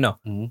Square, I know.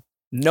 Mhm.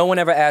 No one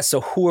ever asks,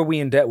 so who are we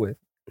in debt with?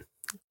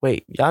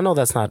 Wait, y'all know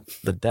that's not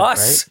the debt,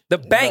 Us, the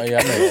bank. Yeah,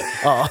 I know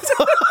that. right?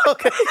 Oh,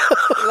 okay.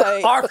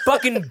 Like, Our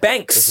fucking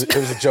banks. It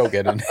was a joke,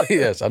 Eden.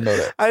 Yes, I know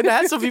that. I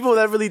had some people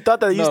that really thought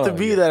that used No, to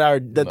be yeah.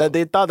 that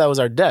they thought that was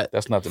our debt.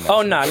 That's not the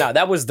Oh, no.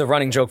 That was the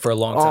running joke for a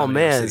long time. Oh in New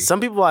York man, City.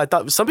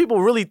 some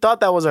people really thought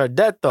that was our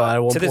debt though. At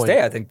one To this point,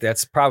 day, I think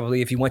that's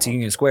probably, if you went to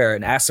Union Square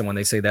and asked someone,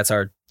 they say that's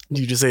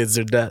you just say it's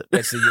their debt. the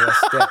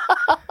U.S.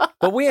 debt.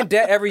 But we in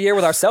debt every year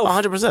with ourselves.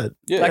 100%.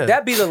 Yeah. Like,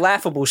 that'd be the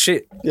laughable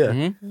shit. Yeah.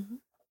 Mhm.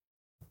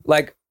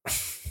 Like,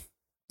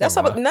 that's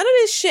never how, mind. none of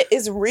this shit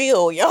is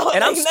real, y'all.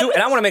 And I'm Like, stupid.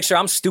 And I want to make sure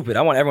I'm stupid.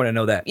 I want everyone to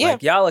know that. Yeah.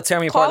 Like, y'all are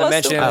tearing me Call apart in the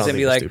us stupid. mentions and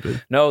be like,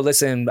 stupid. no,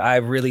 listen, I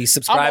really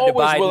subscribe to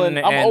Biden. I'm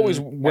and always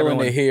willing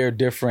everyone- to hear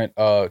different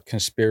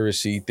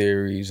conspiracy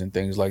theories and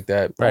things like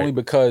that. Right. Only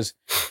because,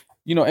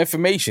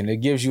 information, it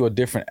gives you a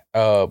different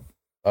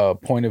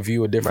point of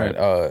view, a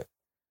different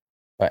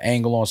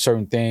angle on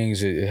certain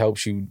things. It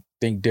helps you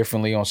think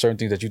differently on certain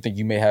things that you think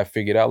you may have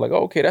figured out. Like,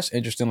 oh, okay, that's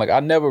interesting. Like, I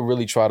never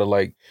really try to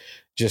like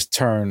just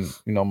turn,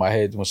 my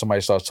head when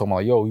somebody starts talking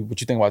about, yo,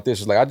 what you think about this?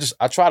 It's like,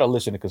 I try to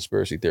listen to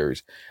conspiracy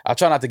theories. I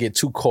try not to get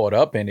too caught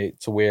up in it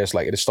to where it's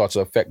like, it starts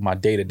to affect my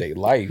day-to-day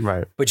life.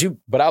 Right.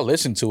 But I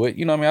listen to it.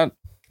 You know what I mean?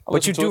 I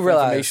But you listen to do it for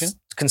realize information.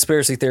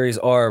 conspiracy theories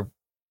are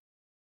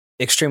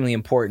extremely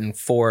important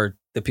for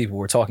the people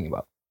we're talking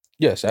about.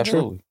 Yes,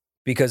 absolutely.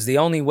 Because the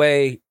only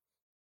way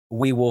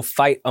we will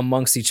fight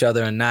amongst each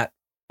other and not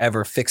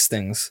ever fix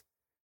things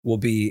will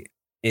be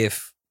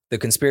if the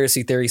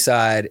conspiracy theory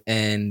side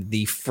and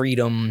the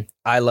freedom,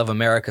 I love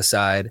America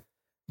side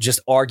just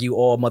argue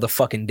all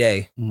motherfucking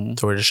day. Mhm.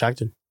 So we're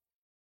distracted.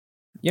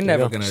 You're There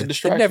never you go. gonna, It's a you're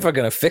distraction. never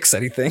gonna fix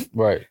anything.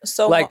 Right.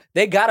 So Like,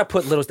 they gotta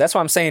put little. That's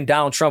why I'm saying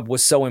Donald Trump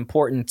was so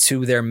important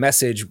to their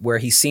message, where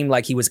he seemed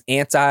like he was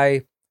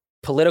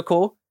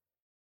anti-political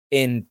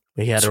in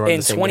He had to run in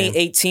the same game.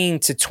 2018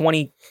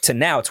 to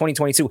now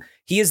 2022.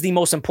 He is the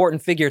most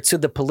important figure to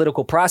the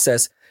political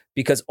process,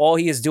 because all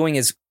he is doing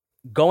is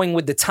going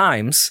with the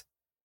times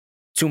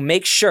to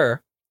make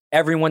sure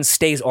everyone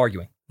stays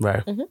arguing.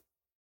 Right. Mhm.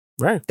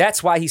 Right.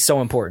 That's why he's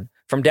so important.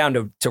 From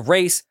down to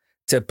race,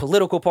 to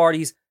political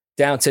parties,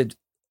 down to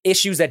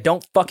issues that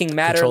don't fucking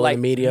matter, Controlling like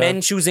the media.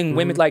 men choosing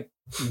women, like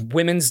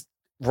women's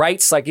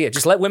rights. Like, yeah,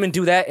 just let women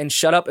do that and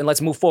shut up and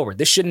let's move forward.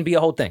 This shouldn't be a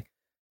whole thing.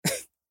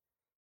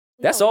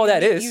 That's all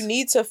that is. You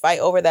need to fight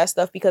over that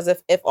stuff because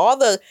if all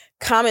the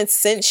common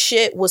sense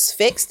shit was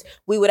fixed,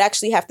 we would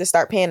actually have to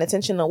start paying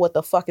attention to what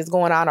the fuck is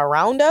going on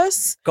around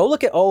us. Go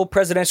look at old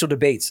presidential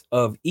debates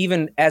of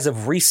even as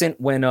of recent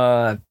when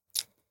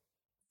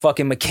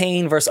fucking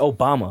McCain versus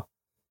Obama.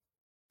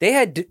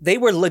 They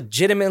were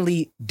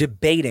legitimately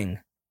debating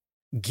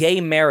gay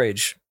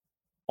marriage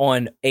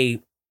on a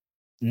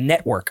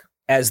network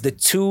as the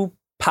two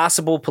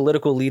possible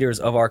political leaders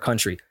of our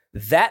country.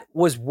 That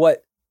was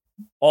what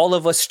all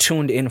of us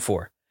tuned in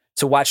for,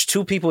 to watch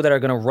two people that are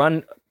going to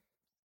run,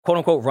 quote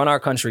unquote, run our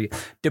country,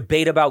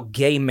 debate about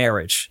gay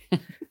marriage.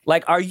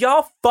 Like, are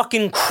y'all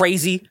fucking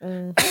crazy?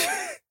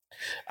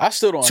 I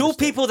still don't Two understand.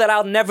 people that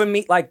I'll never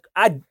meet. Like,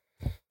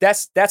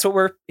 that's what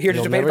we're here to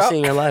You'll debate never about. see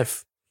in your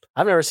life.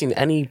 I've never seen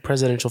any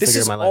presidential This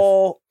figure is in my life.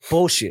 all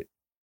bullshit.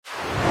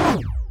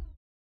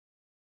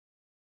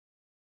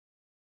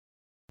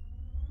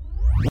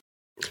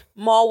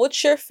 Maul,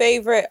 what's your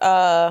favorite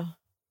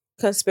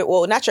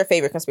well, not your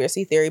favorite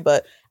conspiracy theory,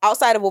 but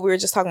outside of what we were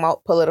just talking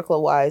about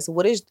political wise,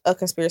 what is a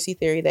conspiracy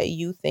theory that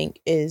you think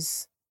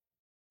is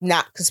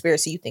not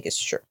conspiracy, you think is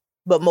true,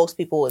 but most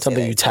people would say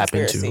Something that you it's tap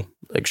conspiracy? into.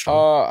 Like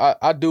strong.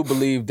 I do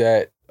believe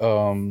that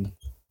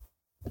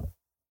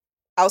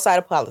Outside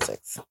of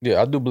politics.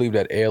 I do believe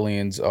that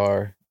aliens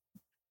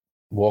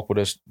walk with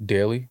us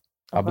daily.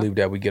 I Okay. believe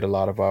that we get a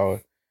lot of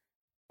our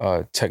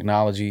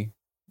technology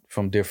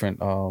from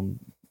different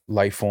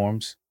life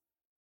forms.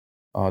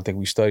 I think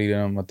we study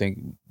them. I think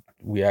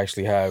we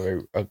actually have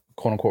a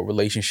quote unquote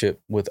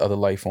relationship with other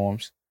life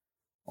forms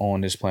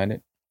on this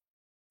planet.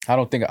 I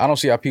don't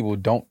see how people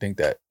don't think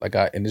that. Like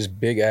in this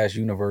big ass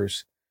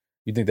universe,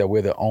 you think that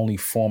we're the only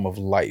form of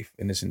life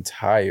in this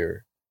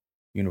entire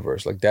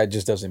universe. Like that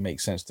just doesn't make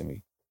sense to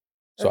me.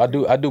 So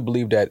Okay. I do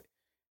believe that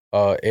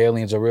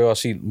aliens are real. I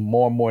see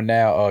more and more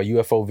now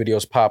UFO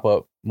videos pop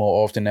up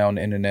more often now on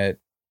the internet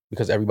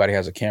because everybody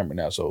has a camera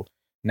now. So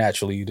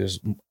naturally there's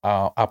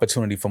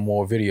opportunity for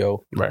more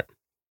video. Right.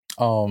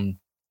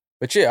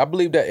 But yeah, I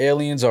believe that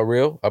aliens are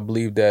real. I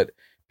believe that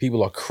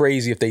people are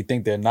crazy if they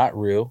think they're not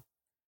real.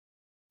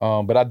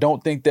 But I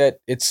don't think that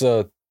it's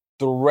a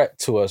threat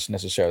to us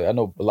necessarily. I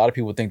know a lot of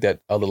people think that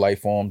other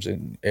life forms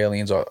and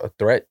aliens are a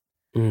threat.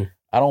 Mhm.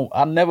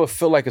 I never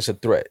feel like it's a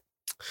threat.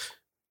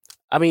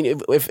 I mean,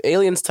 if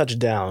aliens touch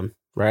down,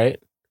 right?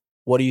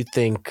 What do you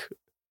think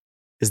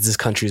is this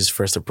country's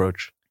first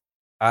approach?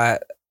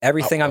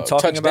 Everything I'm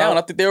talking Touchdown, about,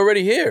 I think they're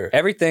already here.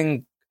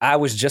 everything I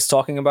was just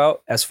talking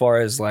about as far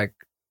as like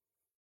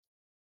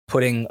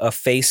putting a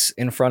face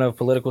in front of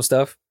political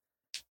stuff,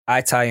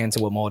 I tie into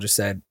what Maul just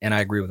said, and I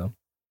agree with him.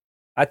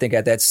 I think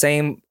at that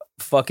same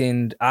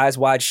fucking eyes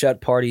wide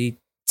shut party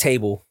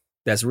table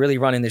that's really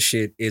running this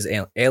shit is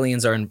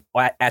aliens are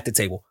at the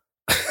table.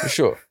 For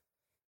sure.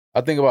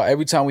 I think about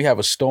every time we have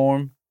a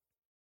storm.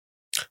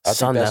 I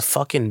Son, think that that's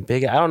fucking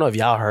big. I don't know if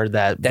y'all heard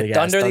that. That big-ass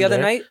thunder the other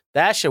night,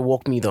 That shit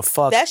woke me the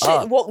fuck That shit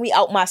up. woke me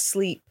out my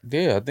sleep.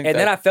 yeah. I think and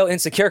then I felt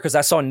insecure because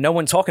I saw no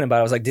one talking about it.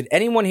 I was like, did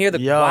anyone hear the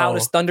Yo,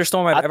 wildest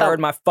thunderstorm I've I ever thought- heard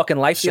in my fucking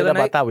life the Straight other up, I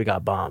night? thought we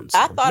got bombs.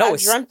 I thought No, I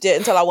it's- dreamt it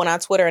until I went on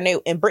Twitter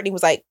and Brittany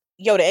was like,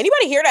 yo, did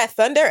anybody hear that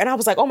thunder? And I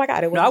was like, oh my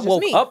God, it No, was I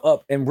woke me.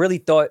 up and really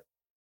thought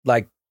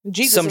like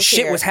Jesus some was shit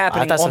here. was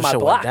happening I thought on some my shit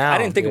went block. down. I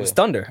didn't think it was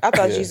thunder. I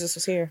thought Yeah. Jesus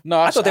was here.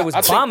 No, I thought there was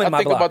bombing my I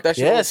think block. about that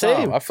shit Yeah, all the time.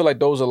 same. I feel like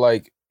those are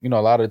like, a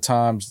lot of the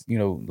times,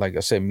 like I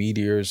said,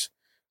 meteors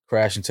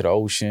crash into the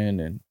ocean.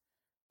 And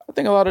I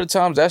think a lot of the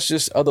times that's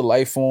just other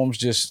life forms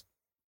just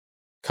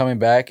coming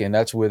back. And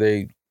that's where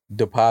they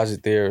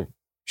deposit their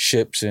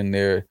ships and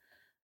their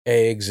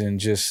eggs and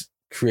just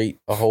create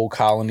a whole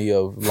colony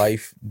of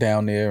life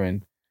down there.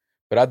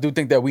 But I do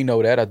think that we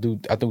know that. I do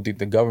think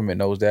the government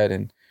knows that.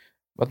 And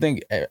I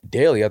think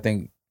daily, I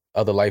think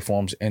other life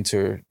forms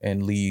enter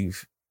and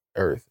leave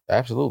Earth.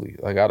 Absolutely.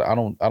 Like I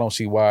don't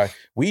see why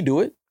we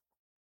do it.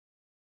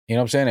 You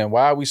know what I'm saying? And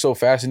why are we so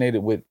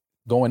fascinated with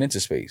going into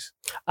space?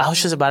 I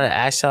was just about to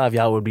ask y'all if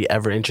y'all would be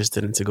ever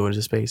interested in to go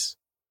into space.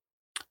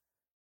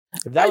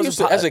 If that was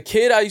As a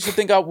kid, I used to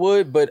think I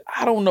would, but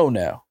I don't know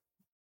now.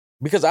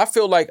 Because I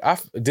feel like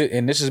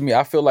and this is me,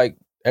 I feel like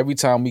every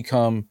time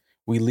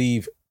we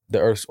leave the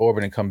Earth's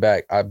orbit and come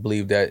back, I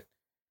believe that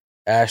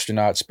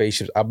astronauts,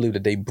 spaceships, I believe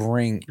that they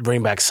bring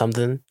back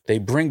something.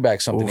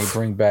 back something. Oof. They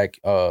bring back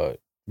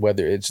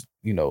whether it's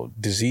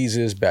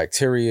diseases,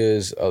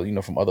 bacterias,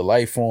 from other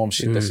life forms,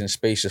 shit that's in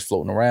space just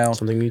floating around.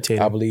 Something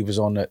mutated. I believe is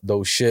on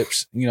those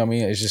ships. You know what I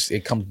mean? It's just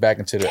it comes back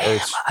into the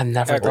Earth's. I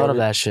never Back thought over. of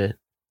that shit.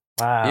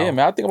 Wow. Yeah,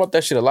 man, I think about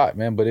that shit a lot,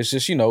 man. But it's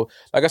just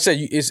like I said,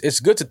 it's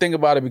good to think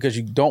about it because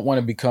you don't want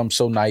to become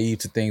so naive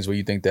to things where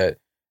you think that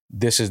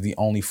this is the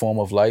only form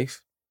of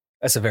life.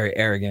 That's a very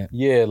arrogant.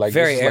 Yeah, like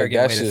Very this is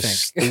arrogant that's way to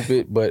just think.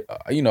 stupid. But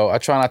I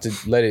try not to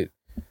let it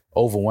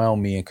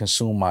overwhelm me and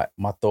consume my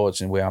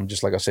thoughts in where I'm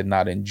just, like I said,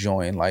 not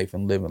enjoying life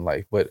and living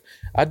life. But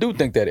I do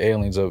think that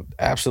aliens are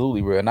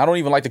absolutely real, and I don't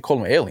even like to call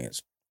them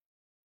aliens.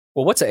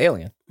 Well, what's an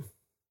alien?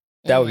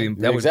 That would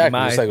be Exactly.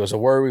 my It's like it's a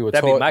word we were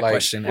that'd taught. be my like,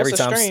 question What's every a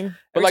time. stream?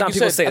 But Every like time you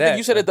people said, say I that, think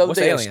you said it the other what's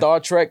day in alien? Star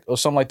Trek or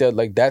something like that.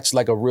 Like that's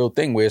like a real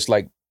thing where it's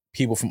like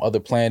people from other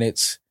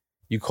planets,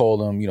 you call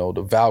them,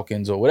 the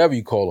Valkyns or whatever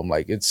you call them.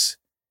 Like it's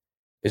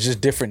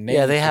just different names.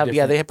 Yeah, they have.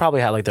 different- They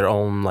probably have like their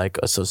own like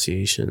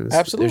associations.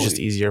 Absolutely. It's just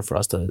easier for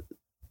us to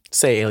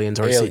say aliens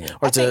or Alien.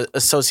 to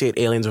associate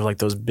aliens with like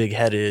those big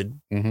headed,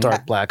 Mhm.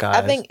 dark black eyes.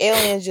 I think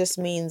aliens just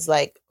means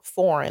like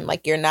foreign,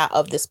 like you're not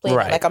of this planet.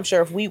 Right. Like I'm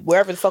sure if we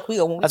wherever the fuck we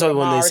go, when we That's go why to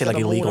when they Mars say, or like,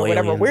 the moon illegal or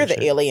whatever, aliens we're and the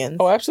shit. aliens.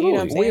 Oh, absolutely. You know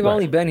what I'm saying? We've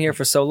only been here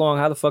for so long.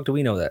 How the fuck do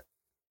we know that?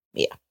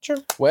 Yeah, true.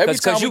 Well, every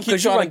 'Cause time we you- keep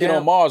 'cause you trying to run get down-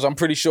 on Mars, I'm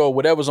pretty sure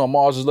whatever's on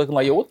Mars is looking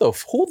like, yo,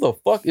 who the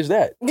fuck is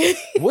that?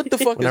 What the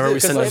fuck Whenever we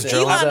is send this? those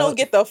Like, drones Elon don't out.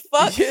 get the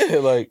fuck. yeah,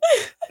 like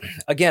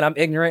Again, I'm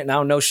ignorant and I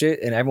don't know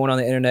shit, and everyone on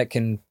the internet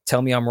can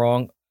tell me I'm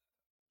wrong.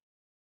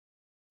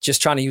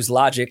 Just trying to use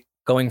logic,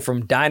 going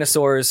from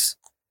dinosaurs,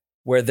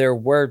 where there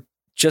were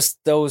just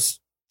those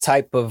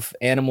type of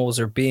animals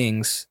or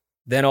beings,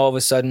 then all of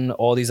a sudden,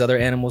 all these other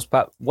animals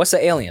pop. What's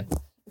an alien?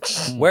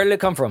 Where did it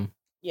come from?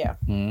 Yeah.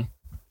 Mhm.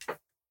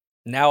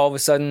 Now all of a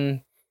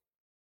sudden,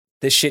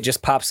 this shit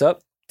just pops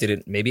up.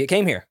 Maybe it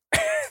came here.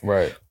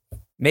 right.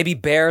 Maybe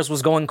bears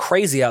was going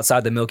crazy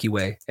outside the Milky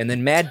Way, and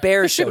then mad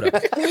bears showed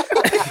up.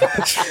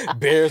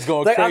 Bears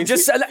going Like crazy. I'm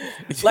just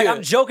Yeah.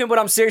 I'm joking, but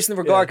I'm serious in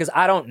the regard because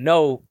I don't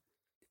know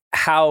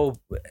how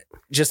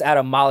just out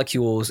of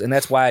molecules, and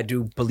that's why I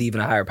do believe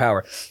in a higher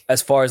power.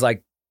 As far as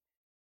like,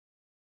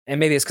 and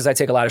maybe it's because I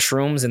take a lot of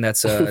shrooms, and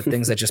that's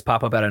things that just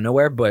pop up out of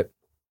nowhere. But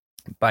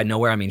by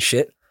nowhere, I mean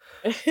shit.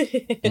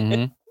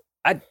 Mhm.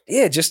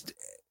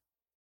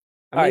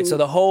 All right, so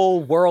the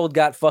whole world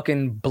got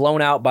fucking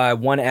blown out by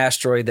one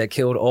asteroid that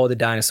killed all the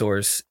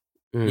dinosaurs,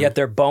 yet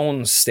their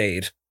bones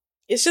stayed.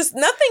 It's just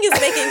nothing is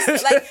making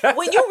like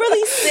when you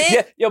really sit.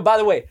 Yeah, yo, by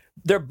the way,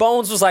 their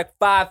bones was like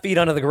 5 feet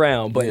under the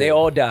ground, but they Yeah.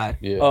 all died.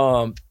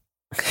 Yeah.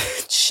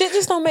 Shit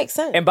just don't make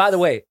sense. And by the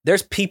way,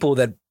 there's people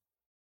that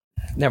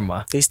never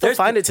mind. They still There's-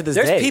 find it to this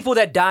There's day. people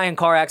that die in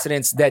car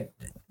accidents that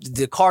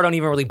the car don't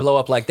even really blow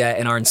up like that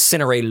and are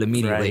incinerated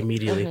immediately. right,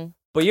 immediately. Mhm.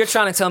 But you're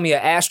trying to tell me an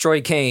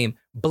asteroid came,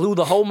 blew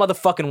the whole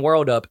motherfucking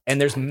world up, and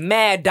there's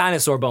mad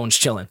dinosaur bones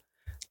chilling.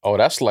 Oh,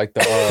 that's like the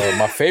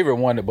my favorite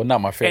one, but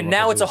not my favorite. And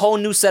now one, it's a whole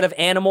new set of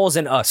animals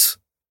and us.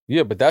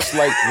 Yeah, but that's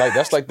like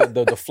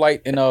the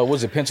flight in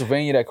was it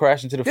Pennsylvania that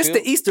crashed into the This field?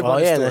 the Easter Oh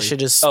Bunny yeah, story. that shit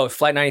just. Oh,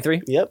 Flight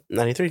 93? Yep,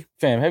 93.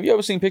 Fam, have you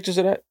ever seen pictures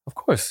of that? Of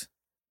course.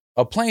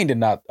 A plane did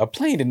not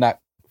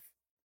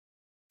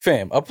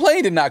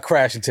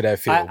crash into that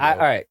field. All bro.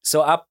 right,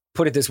 so I'll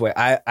put it this way.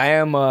 I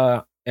am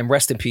and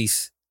rest in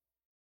peace,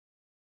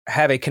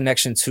 have a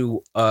connection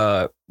to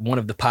one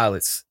of the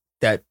pilots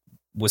that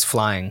was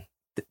flying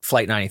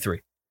Flight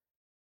 93.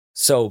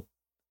 So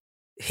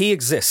he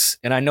exists,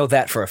 and I know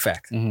that for a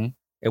fact. Mhm.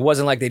 It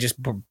wasn't like they just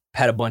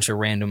had a bunch of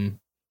random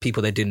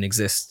people that didn't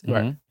exist.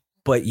 Right.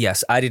 But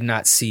yes, I did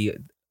not see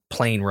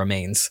plane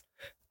remains.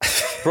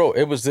 Bro,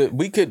 it was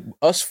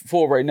us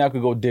four right now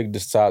could go dig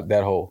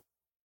that hole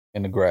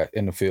in the grass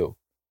in the field.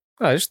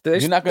 Oh,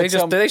 You're not gonna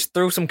tell me- they just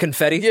threw some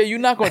confetti. Yeah, you're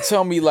not gonna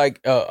tell me like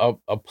a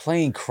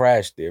plane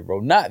crashed there, bro.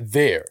 Not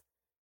there.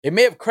 It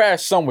may have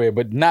crashed somewhere,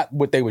 but not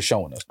what they were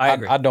showing us. I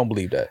agree. I don't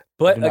believe that. I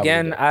But do not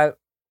again, believe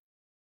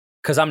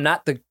because I'm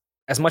not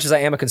as much as I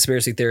am a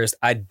conspiracy theorist,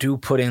 I do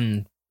put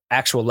in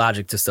actual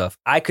logic to stuff.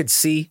 I could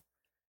see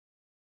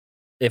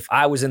if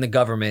I was in the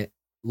government,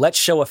 let's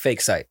show a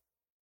fake site.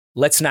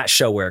 Let's not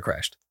show where it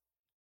crashed.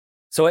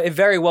 So it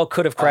very well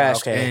could have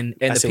crashed, okay. and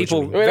I the see what you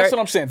people mean. Wait, that's what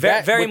I'm saying. very,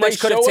 That- very what they much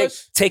could have show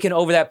us- taken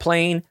over that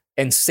plane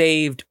and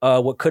saved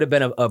what could have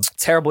been a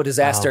terrible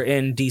disaster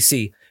in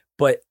DC.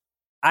 But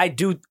I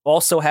do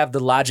also have the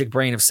logic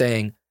brain of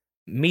saying,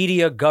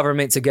 media,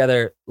 government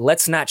together,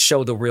 let's not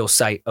show the real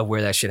site of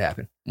where that shit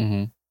happened.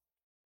 Mhm.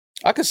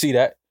 I could see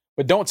that,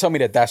 but don't tell me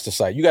that that's the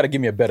site. You got to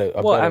give me a better.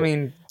 Well, I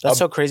mean, That's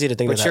so crazy to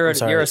think but that. you're I'm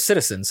sorry. a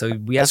citizen, so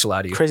we ask That's a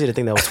lot of you. crazy to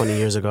think that was 20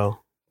 years ago.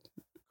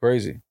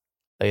 crazy.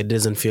 Like it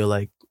doesn't feel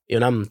like.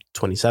 And I'm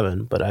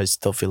 27, but I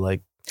still feel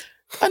like.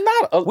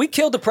 We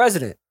killed the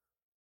president.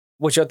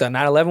 What, you thought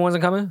 9/11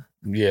 wasn't coming?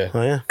 Yeah,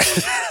 Oh yeah.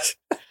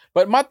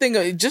 but my thing,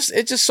 it's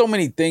just so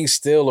many things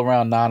still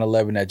around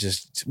 9/11 that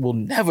just will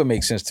never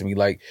make sense to me.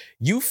 Like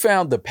you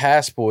found the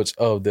passports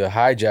of the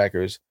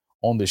hijackers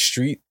on the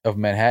street of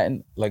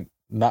Manhattan, like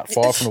not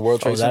far from the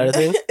World Oh, Trade is that a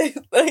Center.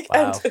 thing? Like,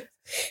 Wow.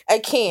 I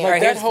can't. All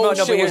right, Like that here's- whole no, but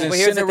shit here's- was but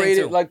here's the thing,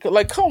 incinerated. too.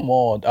 Like come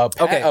on,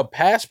 a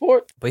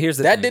passport But here's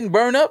the that thing. didn't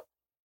burn up.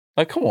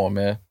 Like come on,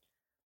 man.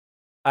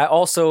 I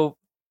also,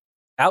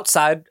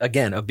 outside,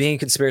 again, of being a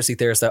conspiracy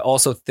theorist, I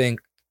also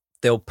think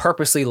they'll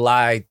purposely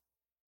lie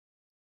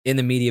in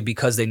the media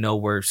because they know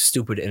we're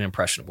stupid and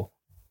impressionable.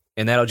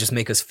 And that'll just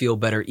make us feel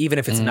better, even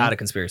if it's Mhm. not a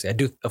conspiracy. I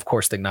do, of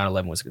course, think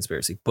 9/11 was a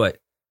conspiracy, but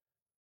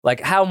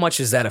like, how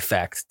much is that a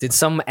fact? Did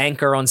some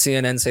anchor on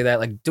CNN say that?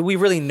 Like, do we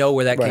really know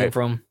where that came Right.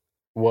 from?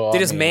 Well, Did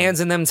I his mean, mans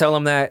in them tell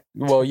him that?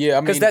 Well, yeah, I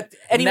mean, Because that now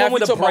anyone if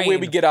with you a talk about where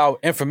we brain, get our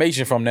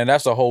information from, then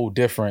that's a whole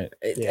different.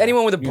 Yeah.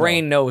 anyone with a You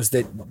brain knows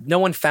that no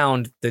one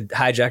found the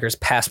hijacker's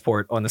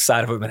passport on the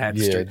side of a Manhattan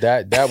Yeah, street.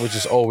 that was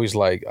just always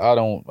like, I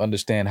don't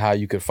understand how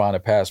you could find a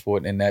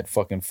passport in that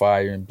fucking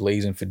fire and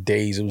blazing for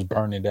days. It was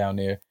burning down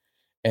there,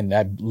 and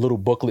that little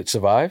booklet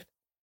survived.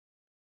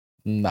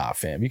 Nah,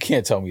 fam, you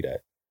can't tell me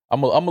that.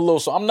 I'm a little.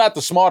 So I'm not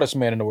the smartest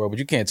man in the world, but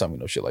you can't tell me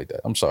no shit like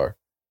that. I'm sorry.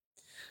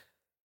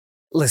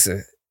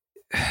 Listen,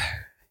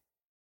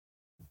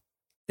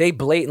 they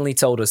blatantly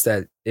told us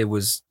that it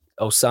was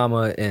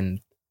Osama and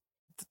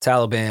the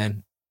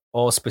Taliban,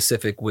 all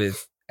specific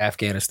with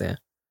Afghanistan.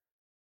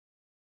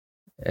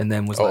 And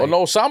then was like,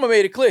 no, Osama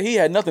made it clear he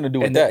had nothing to do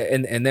with and, that.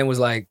 and then was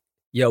like,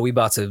 yo, we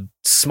about to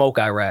smoke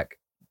Iraq.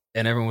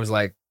 And everyone was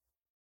like,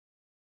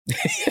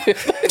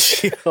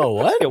 Yo,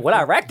 what? yo, what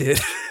Iraq did?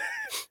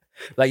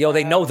 Like, yo,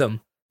 they know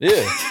them.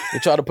 Yeah, they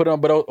tried to put on,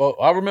 but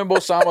I remember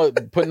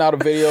Osama putting out a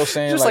video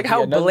saying Just like he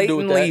how had nothing to do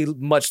with blatantly that.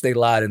 much they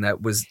lied in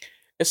that was.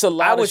 It's a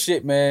lot of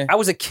shit, man. I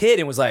was a kid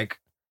and was like,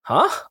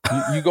 huh?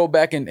 You go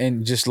back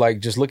and just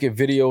look at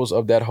videos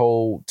of that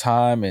whole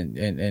time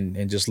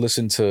and just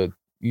listen to,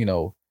 you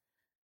know,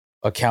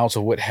 accounts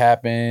of what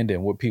happened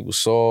and what people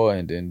saw,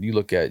 and then you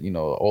look at, you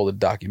know, all the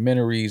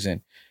documentaries,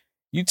 and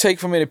you take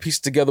from it and piece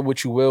together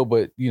what you will,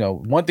 but you know,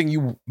 one thing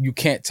you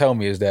can't tell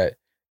me is that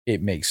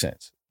it makes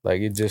sense.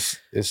 Like it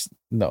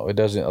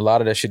doesn't. A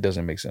lot of that shit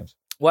doesn't make sense.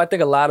 Well, I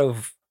think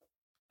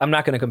I'm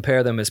not going to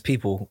compare them as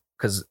people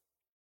because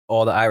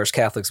all the Irish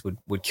Catholics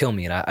would kill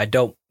me. And I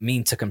don't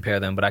mean to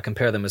compare them, but I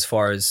compare them as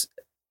far as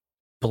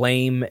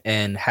blame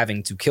and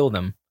having to kill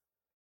them.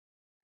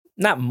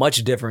 Not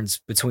much difference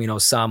between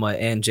Osama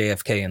and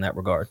JFK in that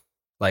regard.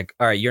 Like,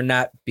 all right, you're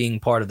not being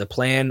part of the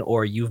plan,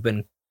 or you've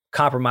been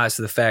compromised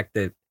to the fact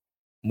that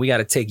we got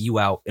to take you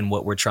out in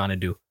what we're trying to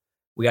do.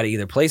 We got to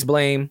either place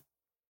blame,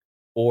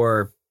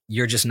 or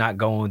you're just not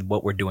going with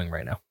what we're doing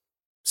right now.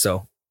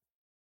 So,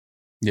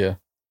 yeah,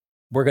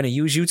 we're going to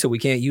use you till we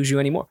can't use you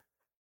anymore.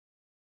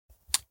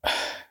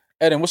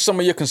 Eden, what's some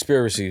of your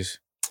conspiracies,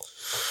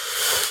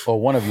 or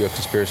one of your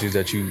conspiracies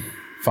that you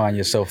find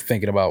yourself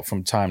thinking about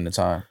from time to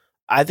time?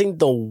 I think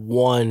the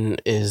one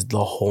is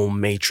the whole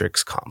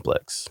Matrix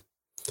complex,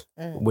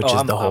 which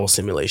is the whole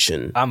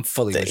simulation. I'm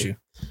fully with you.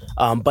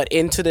 But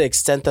into the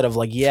extent that of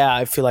like, yeah,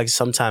 I feel like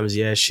sometimes,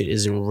 yeah, shit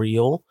isn't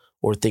real,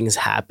 or things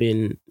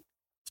happen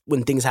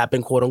when things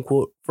happen, quote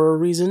unquote, for a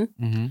reason.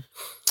 Mm-hmm.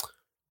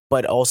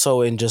 But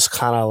also in just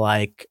kind of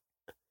like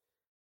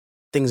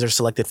things are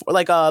selected for.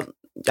 Like,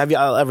 have you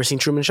ever seen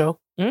Truman Show?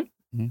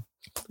 Mm-hmm.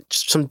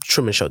 Just some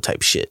Truman Show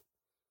type shit,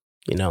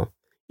 you know?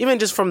 Even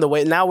just from the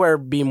way, now we're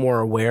being more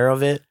aware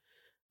of it.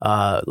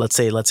 Let's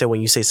say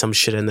when you say some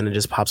shit and then it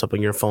just pops up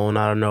on your phone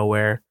out of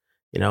nowhere,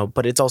 you know?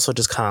 But it's also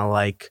just kind of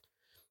like,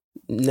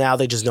 now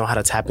they just know how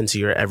to tap into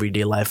your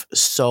everyday life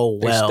so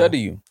well. They study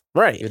you.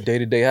 Right. Your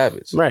day-to-day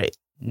habits. Right.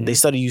 Mm-hmm. They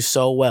study you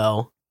so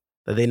well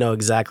that they know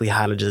exactly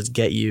how to just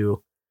get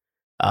you,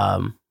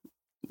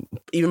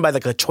 even by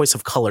like a choice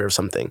of color or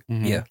something.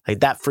 Mm-hmm. Yeah. Like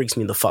that freaks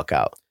me the fuck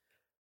out.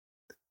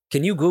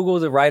 Can you Google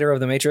the writer of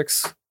The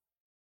Matrix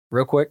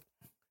real quick?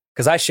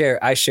 Because I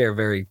share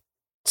very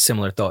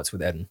similar thoughts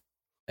with Eden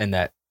in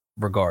that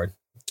regard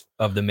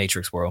of the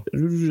Matrix world.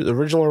 The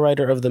original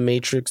writer of The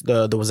Matrix,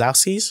 the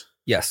Wazowskis?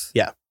 Yes.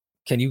 Yeah.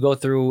 Can you go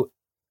through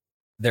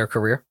their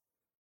career?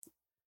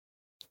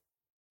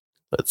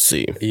 Let's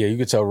see. Yeah, you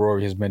could tell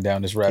Rory has been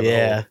down this rabbit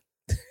Yeah.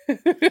 hole.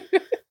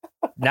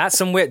 Not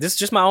somewhere. This is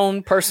just my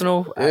own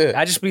personal. Yeah.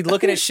 I just be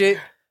looking at shit.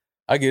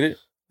 I get it.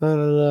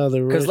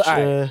 The rich, all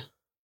right.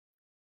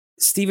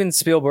 Steven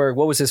Spielberg,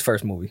 what was his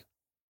first movie?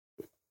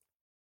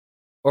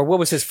 Or what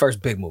was his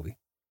first big movie?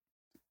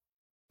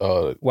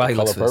 While he Color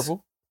looks for this.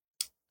 Purple?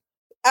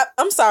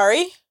 I'm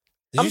sorry.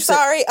 Did I'm you say-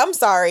 sorry. I'm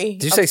sorry.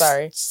 Did you I'm say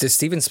sorry? Did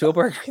Steven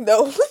Spielberg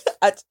No.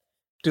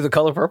 do The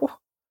Color Purple?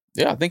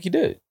 Yeah, I think he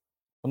did. If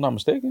I'm not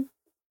mistaken.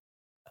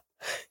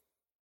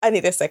 I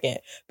need a second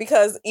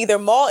because either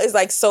Maul is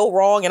like so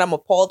wrong and I'm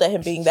appalled at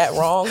him being that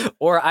wrong.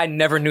 Or I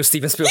never knew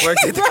Steven Spielberg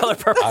did The Color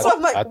Purple. So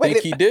I'm like, I wait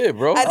think he did,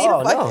 bro. I need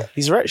Oh, to fuck. no.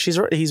 He's right. He's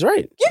right. You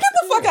get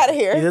the fuck out of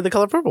He here. did The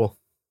Color Purple.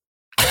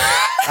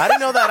 I didn't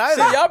know that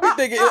See, either. y'all be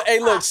thinking, hey,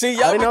 look, see,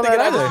 y'all I be didn't know thinking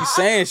I that just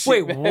be saying shit.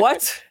 Wait, man.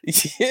 what?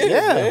 Yeah,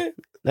 Yeah. man.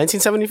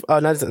 1970,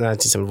 not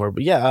 1974,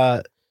 but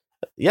yeah,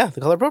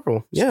 The Color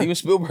Purple. Yeah. Steven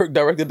Spielberg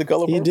directed The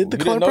Color Purple. He did The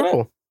You Color didn't know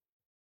Purple.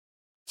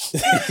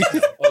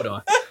 Hold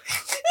on.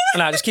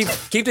 Nah, just keep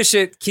the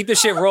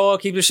shit raw,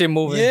 keep the shit that?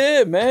 moving.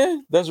 Yeah,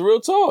 man. That's real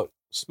talk.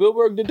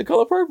 Spielberg did The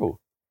Color Purple.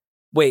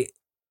 Wait.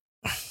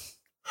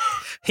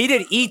 He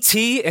did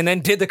E.T. and then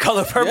did The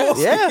Color Purple?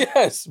 Yes, Yeah.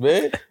 yes,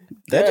 man.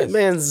 That Yes.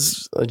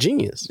 man's a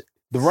genius.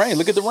 The range.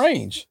 Look at the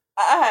range.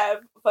 I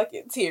have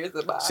fucking tears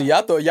in my eyes. See,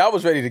 y'all thought y'all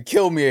was ready to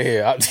kill me in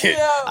here.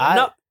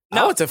 I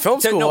went to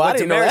film school. but I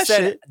didn't know Damaris that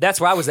said shit.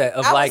 that's where I was at.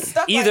 Of I was like,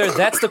 stuck like- either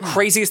that's the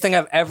craziest thing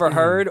I've ever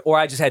heard, or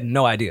I just had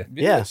no idea.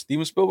 Yeah.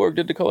 Steven Spielberg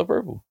did The Color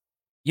Purple.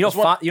 You know, That's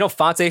one- you know,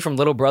 Fonte from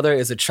Little Brother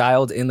is a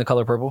child in The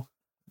Color Purple.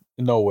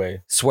 No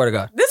way. Swear to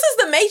God. This is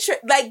the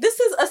Matrix. Like, this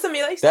is a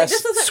simulation. Like, That's-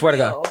 this isn't swear to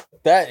real. God.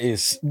 That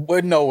is,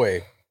 but no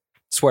way.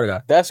 Swear to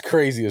God. That's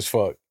crazy as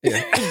fuck.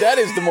 That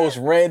is the most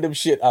random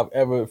shit I've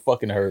ever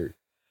fucking heard.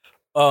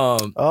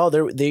 Oh,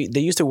 they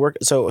used to work.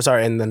 So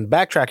sorry, and then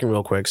backtracking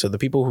real quick. So the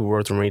people who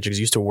wrote The Matrix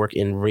used to work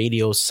in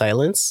radio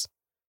silence.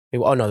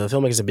 Oh no, the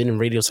filmmakers have been in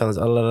radio silence.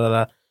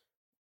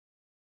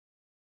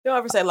 Don't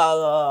ever say la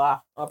la la la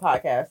on a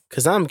podcast.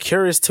 Because I'm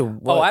curious to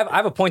what. Oh, I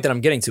have a point that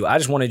I'm getting to. I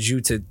just wanted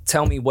you to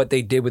tell me what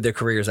they did with their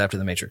careers after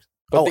The Matrix.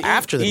 But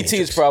after the E.T.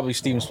 Matrix. is probably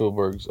Steven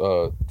Spielberg's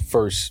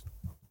first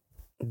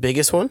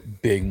Biggest one?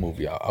 big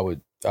movie. I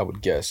would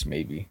guess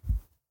maybe.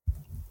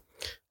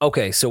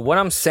 Okay, so what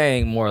I'm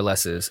saying more or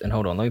less is, and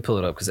hold on, let me pull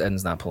it up because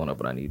Eden's not pulling up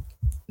what I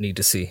need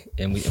to see,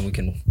 and we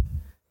can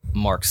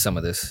mark some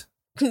of this.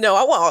 No,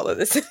 I want all of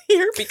this in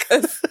here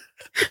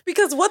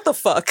because what the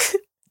fuck?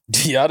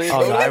 Yeah, I didn't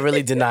Oh, know no, I that.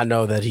 really did not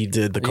know that he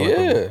did the color.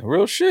 Yeah,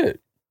 real shit.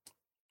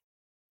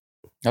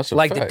 That's a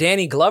Like the fact.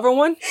 Danny Glover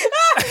one?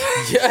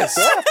 Yes,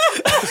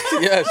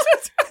 yes.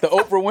 The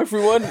Oprah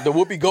Winfrey one, the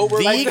Whoopi Goldberg.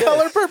 The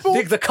color purple?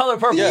 The color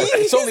purple. Yeah,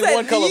 it's only said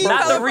one color the purple.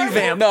 Not the color purple.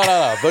 revamp.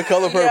 No, the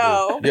color purple.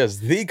 Yo. Yes,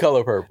 the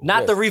color purple.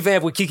 Not yes. the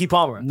revamp with Keke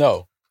Palmer.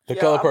 No, the Yo,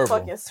 color I'm purple.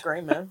 fucking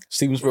screaming.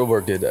 Steven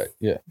Spielberg did that.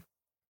 Yeah,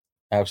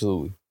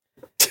 absolutely.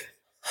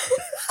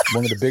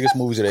 One of the biggest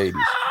movies of the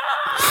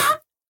 80s.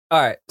 All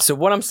right, so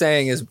what I'm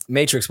saying is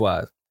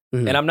Matrix-wise,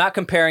 Mhm. and I'm not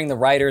comparing the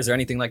writers or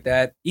anything like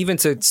that, even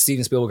to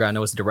Steven Spielberg. I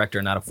know it's a director,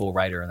 not a full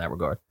writer in that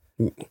regard.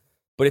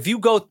 But if you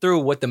go through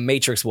what The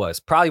Matrix was,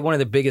 probably one of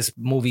the biggest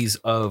movies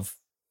of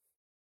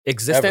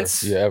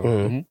existence. Ever. Yeah, ever.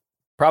 Mhm. Mhm.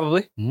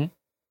 Probably. Mhm.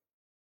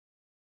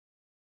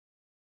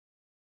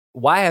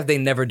 Why have they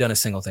never done a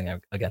single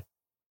thing again?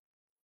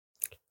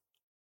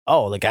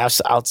 Oh, like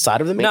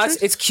outside of the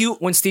Matrix? No, it's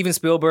cute when Steven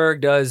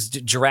Spielberg does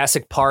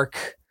Jurassic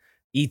Park,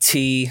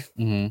 E.T.,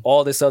 Mhm.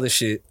 all this other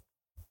shit.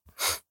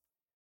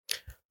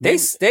 They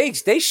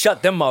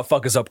shut them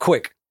motherfuckers up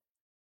quick.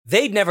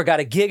 They never got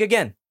a gig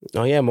again.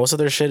 Oh, yeah, most of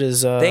their shit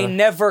is... They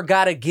never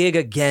got a gig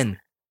again.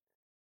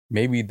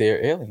 Maybe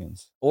they're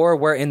aliens. Or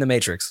we're in the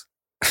Matrix.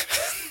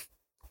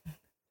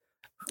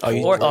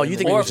 you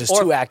think it was just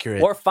too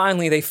accurate. Or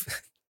finally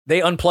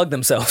they unplugged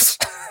themselves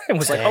and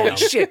was like, Damn. holy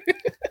shit.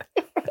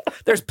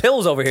 There's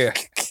pills over here.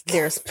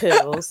 There's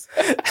pills.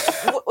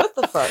 What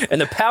the fuck?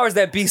 And the powers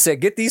that be said,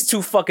 get these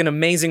two fucking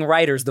amazing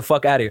writers the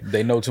fuck out of here.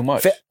 They know too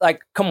much.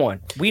 Like, come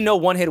on. We know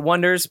one hit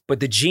wonders, but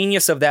the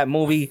genius of that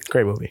movie,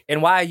 Great movie.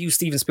 and why I use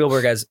Steven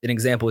Spielberg as an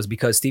example is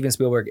because Steven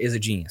Spielberg is a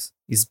genius.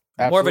 He's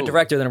more of a Absolutely.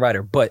 director than a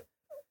writer, but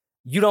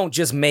you don't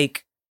just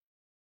make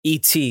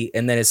E.T.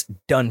 and then it's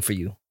done for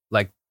you.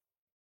 Like,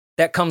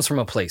 that comes from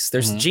a place.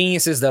 There's Mhm.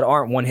 geniuses that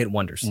aren't one hit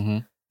wonders.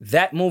 Mhm.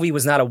 That movie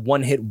was not a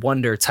one hit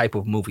wonder type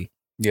of movie.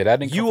 Yeah,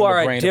 that didn't come You from are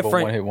the a brain of different-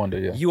 a one-hit wonder.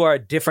 Yeah. You are a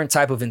different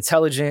type of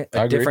intelligent,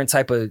 I a agree. different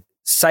type of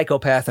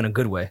psychopath in a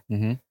good way.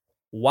 Mhm.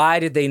 Why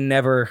did they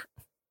never?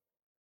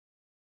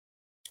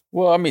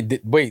 Well, I mean,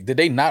 did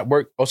they not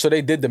work? Oh, so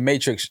they did the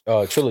Matrix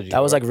trilogy.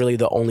 That was like really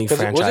the only 'Cause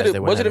franchise they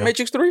went was it a ahead of.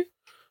 Matrix 3?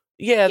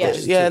 Yeah,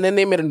 Yes. and then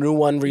they made a new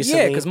one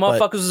recently. Yeah, because but-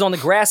 motherfuckers was on the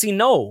grassy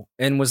knoll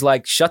and was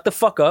like, shut the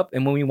fuck up.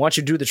 And when we want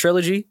you to do the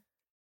trilogy,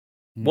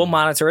 we'll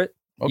monitor it.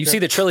 You Okay. see,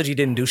 the trilogy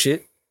didn't do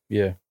shit.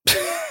 Yeah.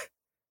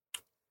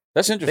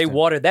 That's They interesting.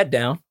 watered that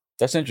down.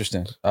 That's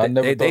interesting. I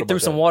never They thought about threw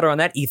some that. water on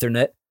that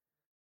Ethernet.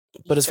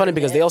 But it's funny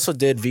because they also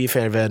did V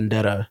for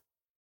Vendetta.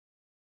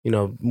 You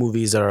know,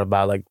 movies that are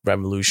about like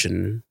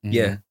revolution. Mhm.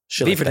 Yeah.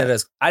 Shit V like for that.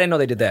 Vendetta. I didn't know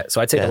they did that.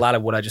 So I take Yeah. a lot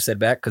of what I just said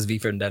back because V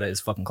for Vendetta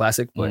is fucking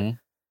classic. But Mhm.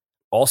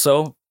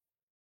 also,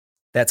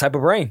 that type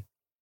of brain.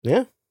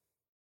 Yeah.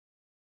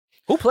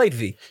 Who played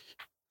V?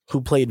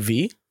 Who played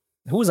V?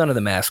 Who was under the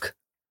mask?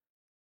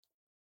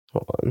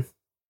 Hold on.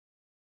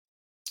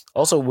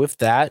 Also, with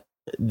that,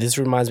 this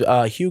reminds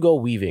me, Hugo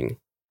Weaving.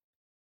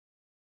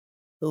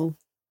 Who?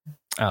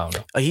 I don't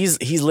know. He's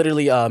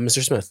literally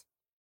Mr. Smith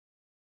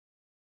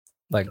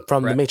Like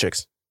from The Brad-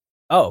 Matrix.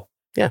 Oh,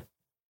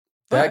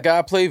 That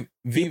guy played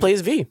V. He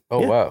plays V.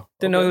 Oh Yeah. wow.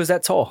 didn't know he was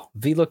that tall.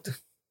 V looked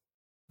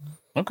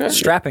Okay.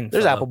 strapping.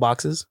 There's fellow. apple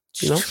boxes.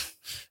 You know.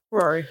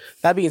 Rory.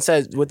 That being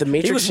said, with the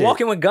Matrix, He was shit,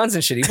 walking with guns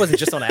and shit. He wasn't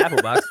just on an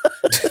apple box.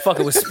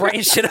 Fucking was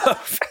spraying shit up.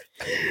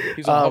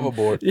 He's on Um,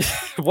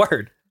 hoverboard.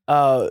 Word.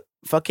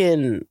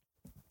 fucking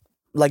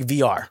like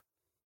VR.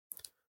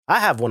 I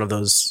have one of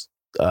those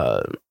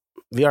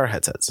VR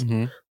headsets.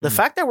 Mhm. The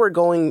fact that we're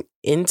going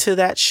into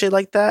that shit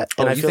like that,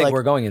 Oh, and I you feel think like,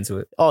 we're going into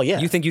it? oh yeah,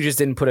 You think you just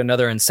didn't put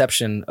another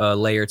Inception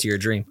layer to your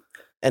dream?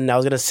 and I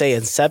was gonna say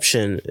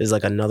Inception is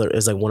like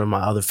one of my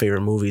other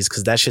favorite movies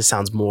because that shit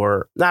sounds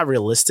more not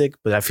realistic,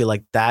 but I feel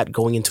like that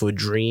going into a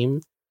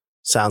dream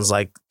sounds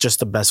like just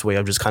the best way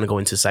of just kind of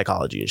going to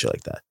psychology and shit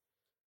like that,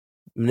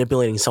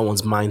 manipulating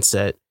someone's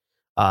mindset.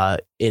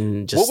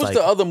 In just What was like,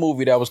 the other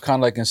movie that was kind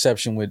of like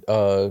Inception with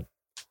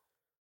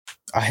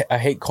I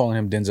hate calling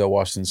him Denzel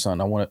Washington's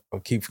son. I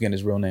keep forgetting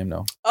his real name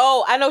though.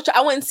 Oh, I know.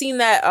 I went and seen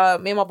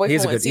that. Me and my He's boyfriend a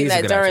went and good- seen he's a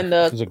that good during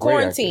He's the a great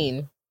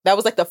quarantine. That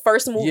was like the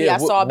first movie I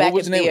saw back in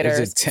was the name? theaters.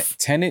 Was it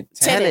Tenet?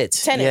 Tenet?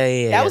 Yeah,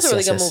 Yeah, that was a really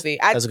yes, good yes. movie.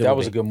 That was a good That movie.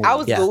 was a good movie. I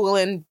was Yeah.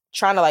 Googling,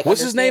 trying to like.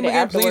 What's his name understand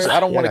it again, please? afterwards. I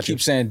don't Yeah, want I to got you.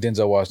 keep saying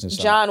Denzel Washington's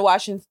son. John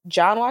Washington.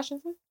 John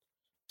Washington.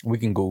 We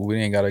can Google.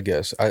 We ain't got to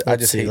guess. I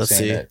Let's just see, hate let's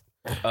saying see. that.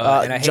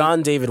 And I hate,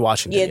 John David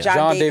Washington. Yeah,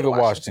 John David David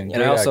Washington.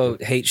 and I Great also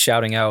actor. hate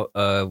shouting out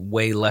a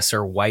way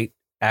lesser white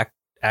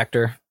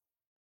actor.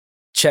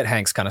 Chet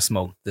Hanks kind of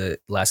smoked the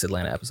last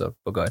Atlanta episode,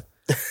 but go ahead.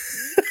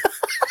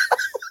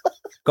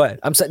 Go ahead.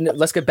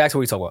 Let's get back to what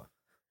we talk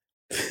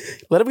about.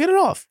 Let him get it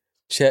off.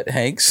 Chet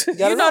Hanks.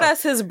 You know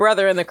that's his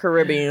brother in the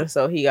Caribbean,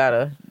 so he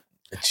gotta.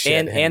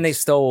 And they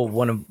stole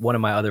one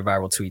of my other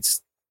viral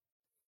tweets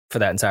for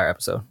that entire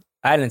episode.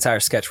 I had an entire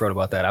sketch wrote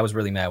about that. I was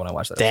really mad when I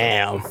watched that.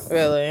 Damn.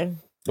 Really?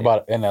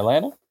 About in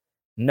Atlanta?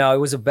 No, it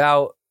was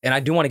about, and I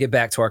do want to get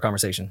back to our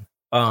conversation.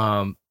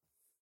 A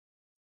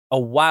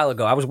while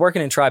ago, I was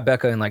working in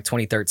Tribeca in like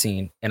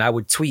 2013, and I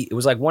would tweet. It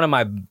was like one of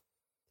my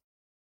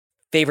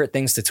favorite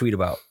things to tweet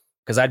about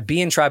because I'd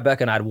be in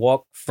Tribeca and I'd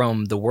walk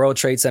from the World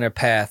Trade Center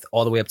path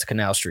all the way up to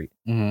Canal Street.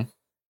 Mm-hmm.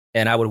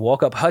 And I would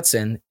walk up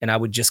Hudson and I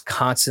would just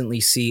constantly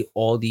see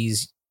all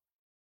these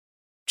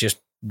just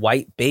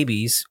white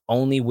babies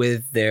only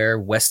with their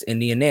West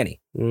Indian nanny.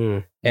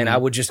 And I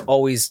would just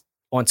always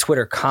on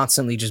Twitter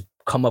constantly just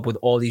come up with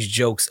all these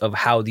jokes of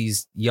how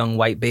these young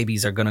white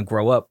babies are going to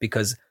grow up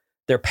because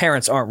their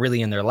parents aren't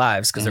really in their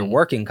lives because they're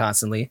working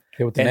constantly.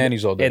 Here with the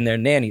nannies all day. And their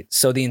nanny.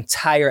 So the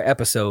entire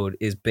episode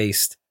is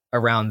based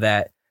around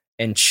that.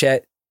 And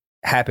Chet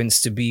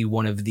happens to be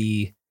one of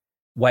the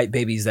white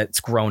babies that's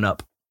grown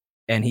up.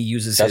 And he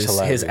uses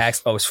his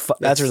accent. Oh,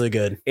 that's really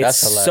good. It's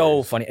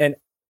so funny. And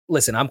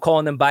listen, I'm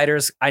calling them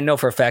biters. I know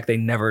for a fact they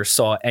never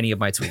saw any of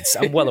my tweets.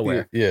 I'm well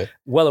aware. Yeah.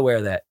 Well aware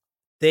of that.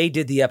 They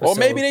did the episode. Or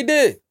maybe they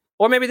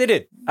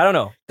did. I don't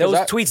know. Those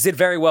tweets did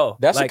very well.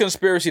 That's a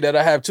conspiracy that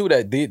I have too,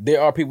 that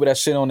there are people that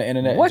sit on the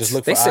internet and just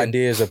look for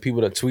ideas of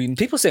people that tweeting.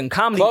 People sit in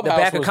comedy, the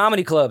back of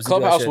comedy clubs.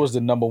 Clubhouse was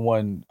the number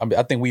one. I mean,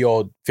 I think we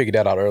all figured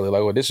that out earlier.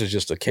 Like, well, this is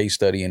just a case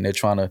study and they're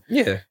trying to,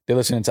 they're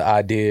listening to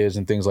ideas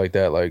and things like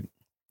that. Like,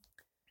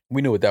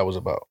 we knew what that was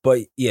about.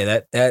 But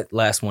yeah, that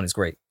last one is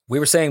great. We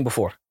were saying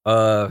before.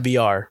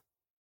 VR.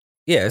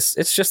 Yeah,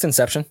 it's just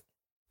Inception.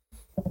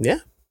 Yeah.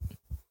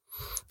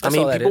 That's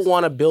people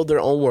want to build their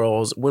own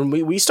worlds. When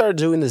we started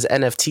doing this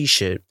NFT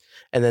shit,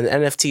 and then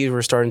NFTs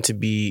were starting to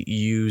be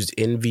used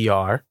in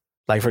VR.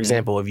 Like, for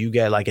example, if you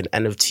get like an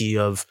NFT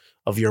of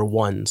your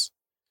ones,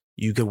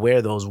 you could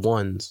wear those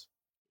ones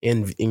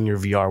in your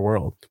VR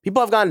world.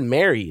 People have gotten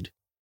married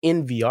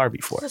in VR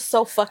before. It's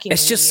so fucking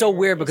It's just so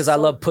weird because I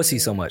love pussy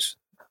so much.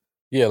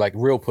 Yeah, like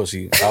real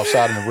pussy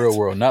outside in the real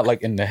world, not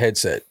like in the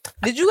headset.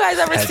 Did you guys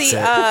ever see?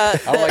 I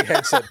don't like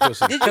headset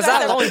pussy. Because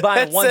I was only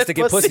buying ones to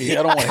get pussy.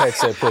 I don't want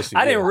headset pussy.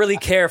 I didn't really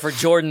care for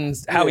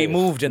Jordan's how he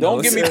moved in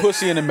Don't those. give me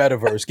pussy in the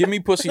metaverse. Give me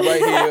pussy right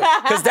here.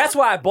 Because that's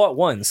why I bought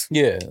ones.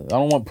 Yeah, I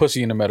don't want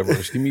pussy in the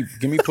metaverse.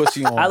 Give me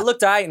pussy on. I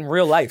looked alright in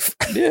real life.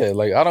 Yeah,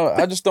 like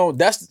I just don't.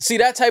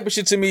 That type of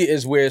shit to me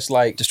is where it's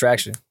like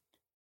distraction.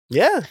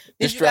 Yeah,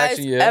 Did you guys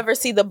ever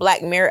see the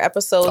Black Mirror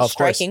episode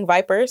Striking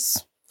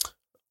Vipers?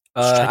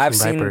 I've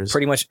seen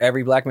pretty much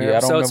every Black Mirror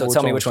episode, so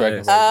tell me which one it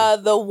is.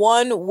 The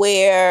one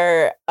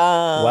where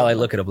while I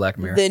look at a Black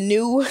Mirror. The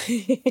new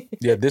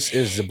Yeah, this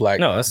is the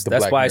Black No, that's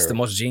Black why Mirror. it's the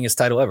most genius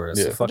title ever.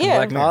 It's the fucking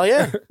Black Mirror. Oh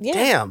yeah. Yeah.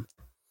 Damn.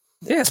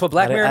 Yeah, that's what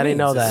Black Mirror I didn't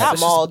know that. Not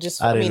Maul,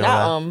 just I mean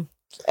not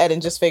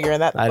Eden just figuring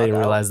that I didn't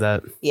realize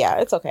that.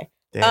 Yeah, it's okay.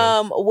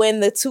 Damn.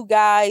 When the two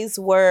guys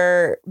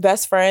were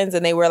best friends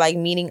and they were like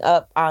meeting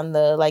up on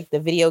the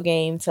video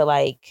game to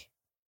like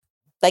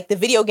the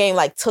video game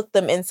like took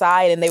them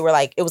inside and they were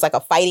like it was like a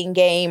fighting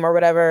game or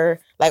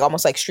whatever, like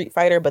almost like Street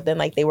Fighter, but then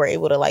like they were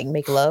able to like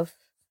make love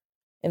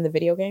in the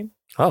video game.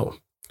 Oh,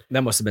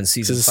 that must have been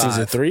season 5.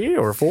 Season 3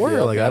 or 4?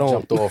 Yeah, like I don't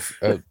jumped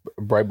off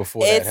right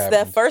before it's that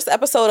happened. the first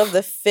episode of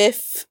the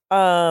fifth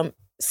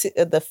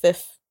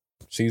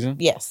season.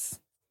 Yes.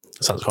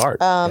 That sounds hard.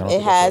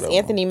 It has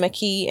Anthony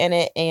Mackie in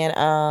it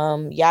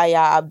and Yahya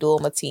Abdul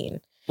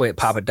Mateen. Wait,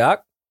 Papa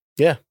Doc?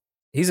 Yeah,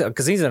 he's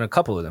in a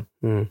couple of them.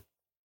 Mm.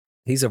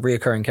 He's a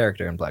reoccurring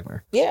character in Black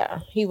Mirror. Yeah,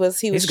 he was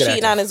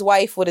cheating on his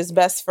wife with his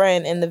best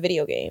friend in the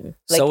video game.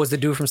 Like, so was the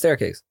dude from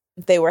Staircase.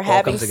 They were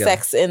having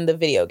sex in the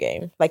video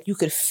game. Like you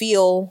could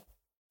feel,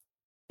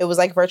 it was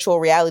like virtual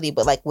reality,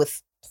 but like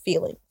with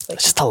feeling. Like,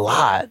 it's just a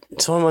lot.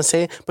 That's what I'm gonna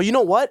say. But you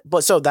know what?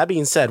 But so that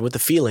being said, with the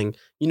feeling,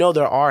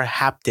 there are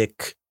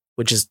haptic,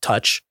 which is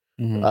touch.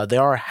 Mm-hmm.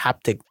 There are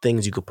haptic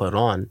things you could put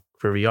on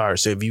for VR.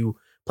 So if you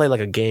play like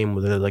a game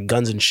with like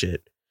guns and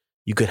shit,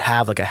 you could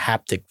have like a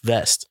haptic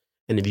vest.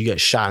 And if you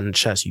get shot in the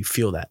chest, you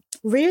feel that.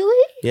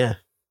 Really? Yeah.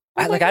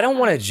 I don't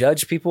want to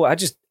judge people. I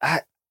just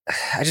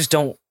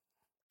don't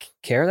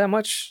care that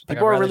much.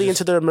 People are really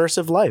into their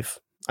immersive life.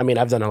 I mean,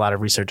 I've done a lot of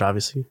research,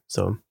 obviously.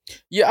 So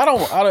yeah, I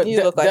don't.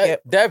 You look like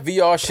it. That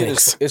VR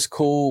shit is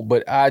cool,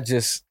 but I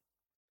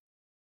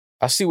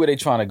see where they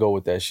trying to go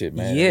with that shit,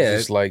 man. Yeah,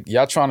 it's just like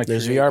y'all trying to.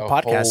 There's VR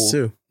podcasts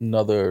too.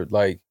 Another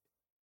like.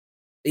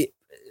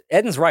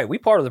 Eden's right. We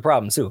part of the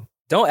problem too.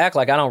 Don't act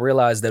like I don't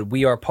realize that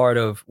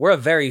we're a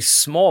very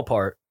small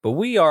part, but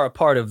we are a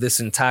part of this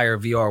entire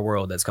VR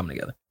world that's coming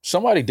together.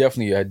 Somebody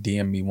definitely had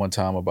DM'd me one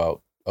time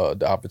about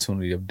the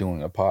opportunity of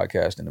doing a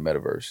podcast in the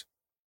metaverse.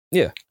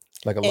 Yeah.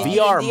 Like a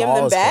VR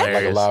mall is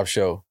like a live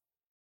show.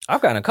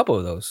 I've gotten a couple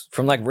of those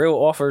from like real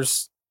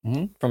offers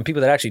from people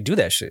that actually do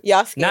that shit.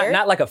 Y'all scared?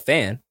 Not like a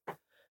fan.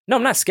 No,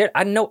 I'm not scared.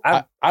 I know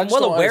I'm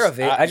well aware of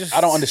it. I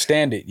don't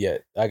understand it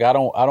yet. Like I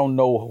don't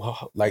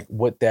know like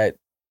what that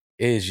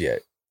is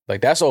yet. Like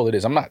that's all it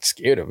is. I'm not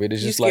scared of it.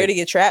 It's you just scared like to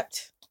get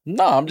trapped?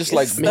 No, I'm just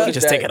like, You can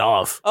just take it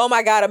off. Oh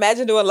my God,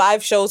 imagine doing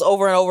live shows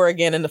over and over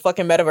again in the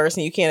fucking metaverse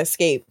and you can't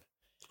escape.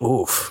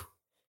 Oof.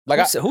 Like,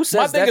 who says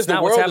my thing that's is the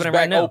not what's world is happening back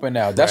right now? open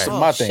now. That's Right.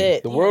 my Oh, thing.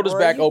 shit. The world is Yeah,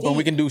 back bro, open. you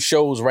We deep. can do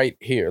shows right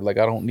here. Like,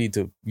 I don't need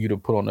you to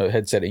put on a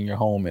headset in your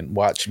home and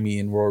watch me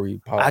and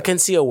Rory pod. I can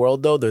see a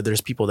world though that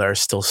there's people that are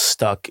still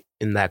stuck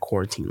in that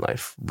quarantine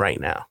life right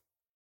now.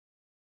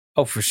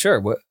 Oh, for sure.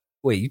 What?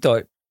 Wait, you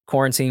thought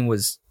quarantine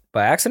was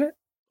by accident?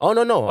 Oh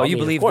no! Oh, you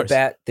believe the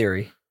bat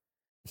theory?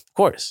 Of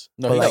course.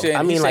 No, But he's like, saying,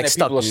 I mean, he's like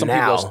saying that stuck some now.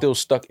 people are still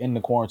stuck in the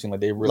quarantine.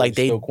 Like, they really Like,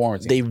 they- still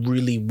quarantined. They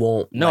really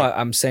won't. No, like,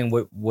 I'm saying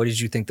what did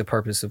you think the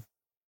purpose of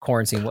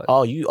quarantine was?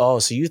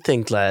 so you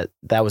think that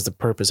was the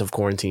purpose of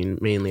quarantine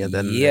mainly at the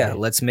end of the Yeah, day?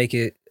 let's make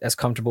it as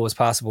comfortable as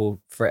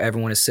possible for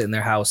everyone to sit in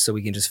their house so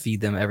we can just feed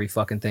them every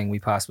fucking thing we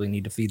possibly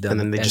need to feed them. And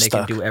then they just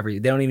can stuck. do they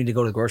don't even need to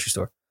go to the grocery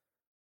store.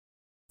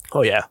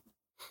 Oh yeah.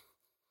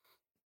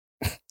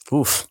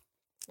 Oof.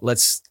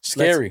 Let's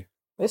Scary.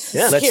 This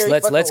Yeah. is scary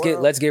fucking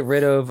world. let's get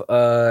rid of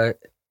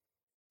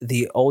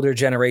the older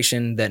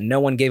generation that no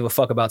one gave a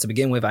fuck about to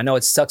begin with. I know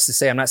it sucks to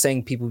say. I'm not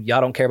saying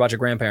y'all don't care about your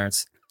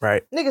grandparents.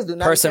 Right. Niggas do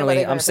not Personally,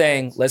 care about I'm their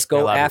saying grandparents. let's Yeah,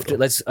 a go lot of after. people.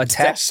 Let's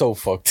attack. That's so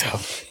fucked up.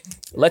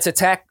 Let's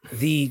attack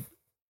the.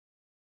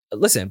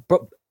 Listen,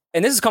 bro,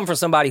 and this is coming from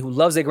somebody who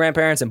loves their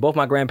grandparents, and both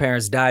my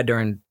grandparents died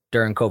during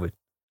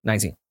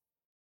COVID-19.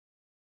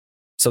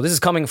 So this is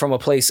coming from a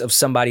place of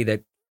somebody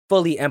that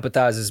fully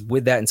empathizes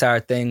with that entire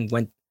thing.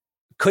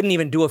 Couldn't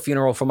even do a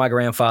funeral for my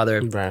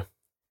grandfather. Right.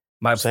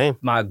 My Same.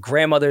 my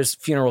grandmother's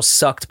funeral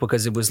sucked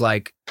because it was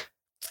like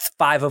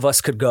 5 of us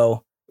could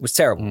go. It was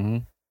terrible. Mm-hmm.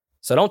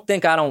 So don't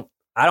think I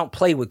don't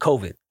play with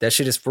COVID. That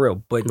shit is for real.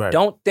 But Right.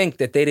 don't think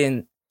that they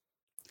didn't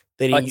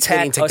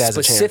attack take a that as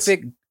a chance.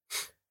 specific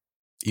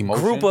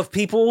Emotion. group of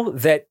people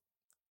that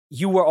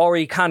you were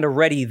already kind of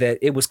ready that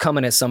it was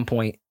coming at some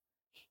point.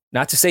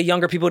 Not to say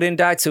younger people didn't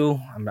die too.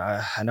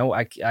 I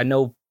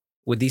know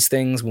with these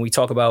things, when we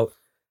talk about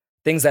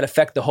things that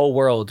affect the whole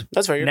world,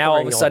 That's right. You're now all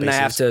of covering a sudden I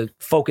have bases. to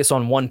focus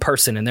on one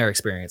person and their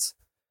experience.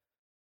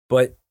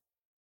 But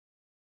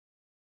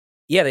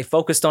yeah, they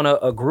focused on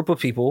a group of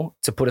people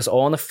to put us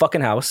all in the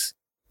fucking house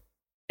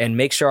and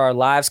make sure our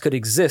lives could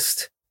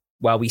exist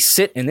while we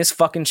sit in this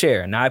fucking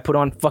chair. Now I put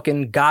on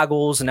fucking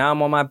goggles. Now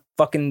I'm on my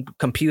fucking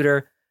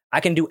computer.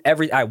 I can do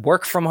I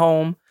work from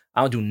home.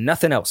 I don't do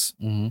nothing else.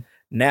 Mm-hmm.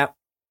 Now,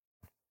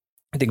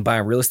 I think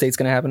buying real estate's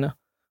gonna happen now.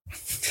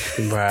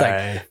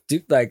 Right.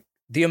 Dude, like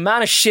the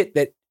amount of shit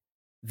that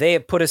they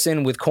have put us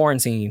in with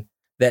quarantine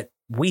that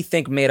we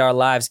think made our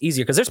lives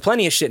easier. Because there's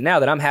plenty of shit now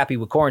that I'm happy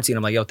with quarantine.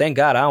 I'm like, yo, thank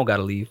God I don't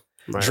gotta leave.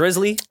 Right.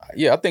 Drizzly,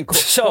 Yeah, I think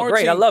so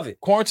great. I love it.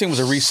 Quarantine was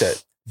a reset.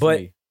 for But-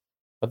 me.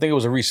 I think it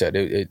was a reset.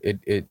 It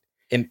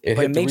And hit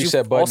but the it made you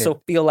reset button.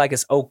 also feel like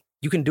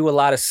you can do a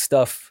lot of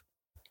stuff,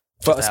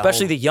 for, Just at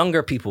especially home. the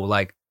younger people.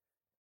 Like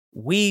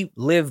we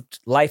lived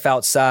life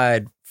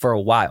outside for a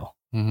while,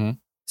 Mm-hmm.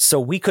 so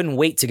we couldn't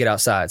wait to get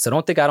outside. So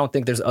I don't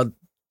think there's a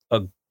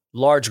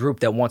large group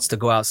that wants to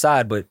go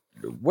outside, but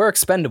we're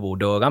expendable,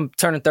 dog. I'm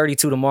turning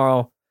 32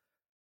 tomorrow.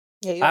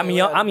 Yeah, you I'm don't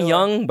young. really I'm do it.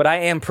 young, but I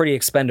am pretty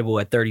expendable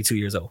at 32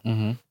 years old.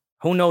 Mm-hmm.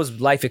 Who knows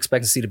life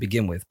expectancy to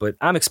begin with, but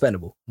I'm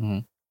expendable.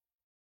 Mhm.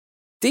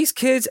 These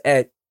kids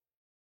at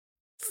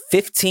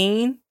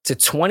 15 to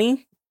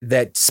 20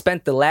 that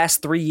spent the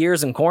last 3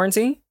 years in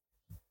quarantine,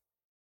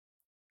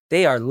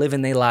 they are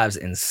living their lives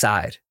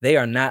inside. They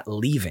are not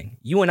leaving.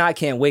 You and I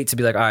can't wait to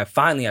be like, all right,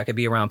 finally I could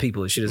be around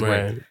people. This shit is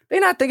great. Right.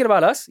 They're not thinking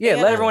about us. Yeah,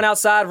 Yeah. let everyone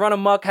outside, run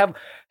amok,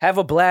 have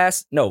a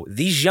blast. No,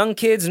 these young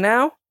kids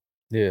now,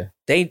 Yeah,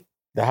 they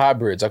the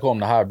hybrids. I call them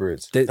the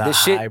hybrids. the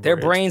shit, their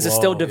hybrids. brains are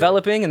still Whoa.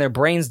 developing and their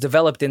brains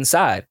developed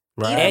inside.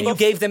 Right. And you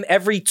gave them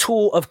every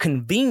tool of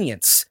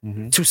convenience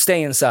Mm-hmm. to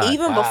stay inside.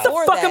 Even Wow. What the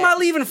before fuck that, am I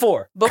leaving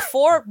for?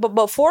 before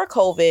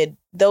COVID,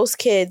 those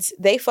kids,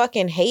 they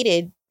fucking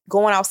hated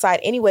going outside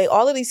anyway.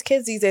 All of these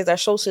kids these days are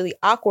socially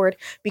awkward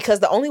because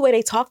the only way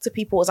they talk to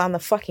people is on the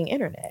fucking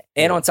internet.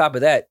 And on top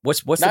of that,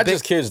 what's the Not big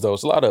just kids though.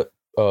 It's a lot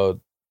of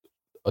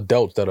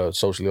adults that are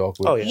socially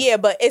awkward. Oh, yeah. Yeah,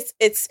 but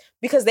it's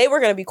because they were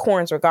going to be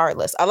corns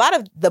regardless. A lot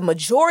of the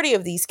majority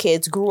of these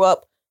kids grew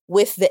up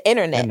with the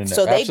internet.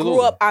 So they absolutely.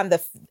 grew up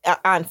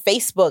on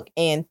Facebook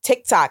and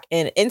TikTok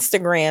and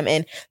Instagram,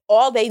 and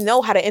all they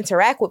know how to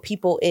interact with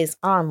people is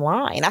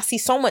online. I see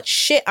so much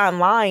shit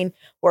online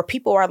where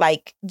people are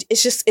like,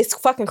 it's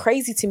fucking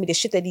crazy to me, the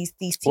shit that these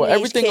teenage Well,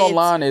 everything kids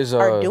online is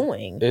are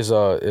doing. is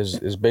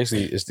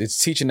basically it's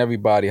teaching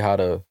everybody how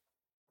to.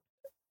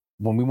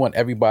 When we want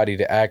everybody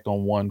to act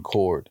on one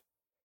chord,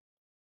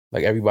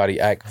 like everybody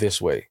act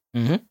this way.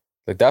 Mhm.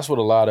 Like that's what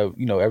a lot of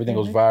everything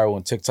goes Mhm. viral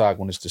on TikTok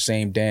when it's the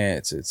same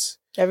dance. It's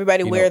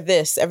Everybody you wear know,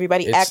 this.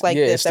 Everybody it's- act like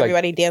yeah, this. it's like-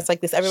 Everybody dance like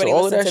this. Everybody so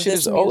all of listen that to shit this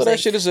is all of that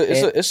music. shit is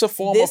it's a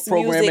form of this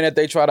programming music- that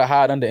they try to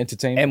hide under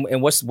entertainment.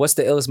 and what's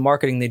the illest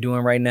marketing they're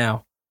doing right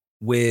now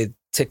with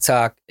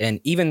TikTok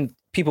and even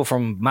people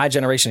from my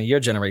generation and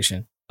your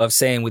generation of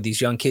saying with these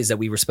young kids that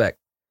we respect,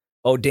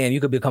 oh damn, you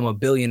could become a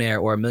billionaire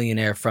or a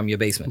millionaire from your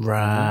basement.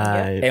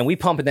 Right. And we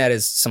pumping that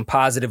as some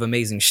positive,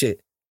 amazing shit.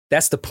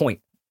 That's the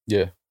point.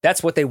 Yeah.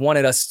 That's what they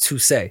wanted us to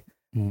say.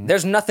 Mhm.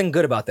 There's nothing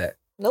good about that.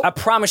 Nope. I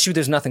promise you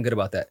there's nothing good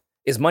about that.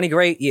 Is money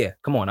great? Yeah.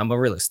 Come on, I'm a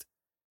realist.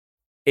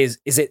 Is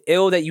it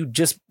ill that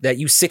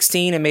you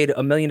 16 and made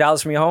 $1 million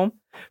from your home?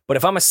 But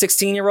if I'm a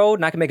 16-year-old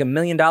and I can make $1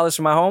 million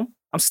from my home,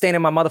 I'm staying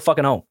in my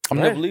motherfucking home. I'm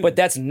never leaving. But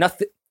that's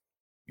nothing.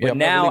 Yeah, But I'm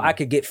never now leaving. I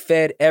could get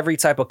fed every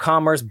type of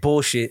commerce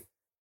bullshit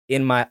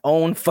in my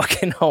own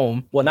fucking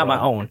home. Well, not my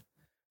own.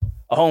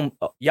 A home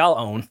y'all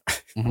own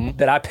Mhm.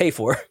 that I pay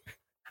for.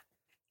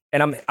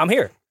 And I'm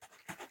here.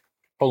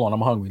 Hold on,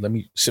 I'm hungry. Let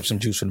me sip some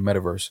juice from the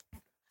metaverse.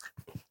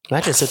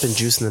 Imagine sipping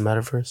juice in the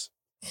metaverse.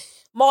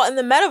 Well, in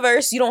the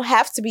metaverse, you don't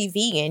have to be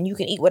vegan. You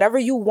can eat whatever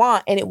you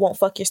want and it won't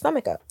fuck your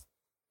stomach up.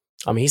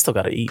 I mean, he still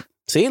got to eat.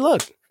 See,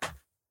 look.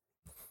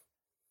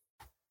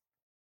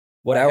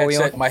 What hour are we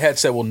on? My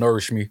headset will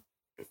nourish me.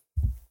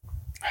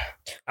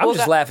 I'm Well,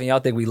 just that- laughing. Y'all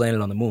think we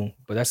landed on the moon,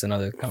 but that's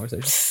another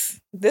conversation.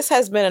 This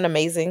has been an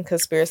amazing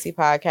conspiracy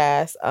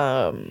podcast.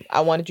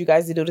 I wanted you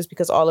guys to do this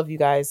because all of you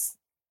guys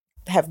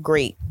have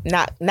great,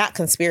 not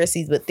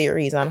conspiracies, but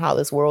theories on how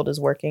this world is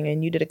working,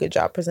 and you did a good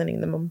job presenting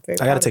them. I'm very I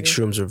got proud to of take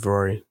you. shrooms with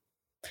Rory.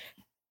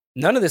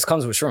 None of this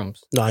comes with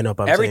shrooms. No, I know,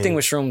 but I'm Everything saying,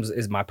 with shrooms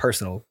is my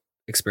personal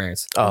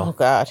experience. Oh Oh,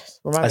 God,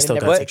 Remind I me still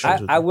never- gotta But take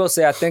shrooms with I you. will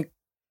say, I think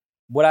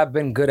what I've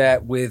been good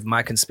at with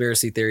my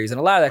conspiracy theories, and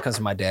a lot of that comes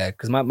from my dad,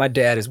 because my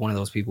dad is one of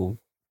those people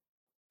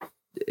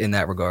in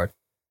that regard,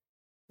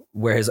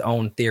 where his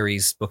own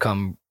theories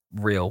become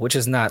real, which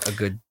is not a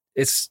good,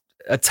 it's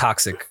a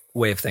toxic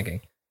way of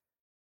thinking.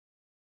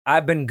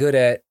 I've been good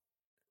at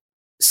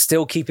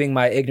still keeping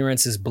my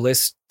ignorance is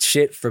bliss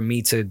shit for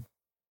me to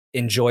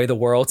enjoy the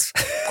world.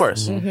 of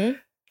course. Mhm. Mhm.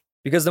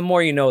 Because the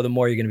more you know, the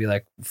more you're going to be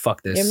like,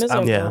 fuck this. You're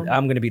miserable. Yeah.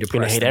 I'm going to be You're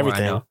gonna depressed. hate the more I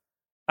everything.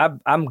 know.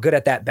 I'm good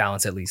at that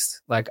balance, at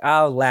least. Like,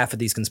 I'll laugh at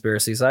these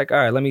conspiracies. Like, all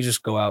right, let me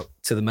just go out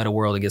to the meta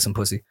world and get some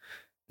pussy.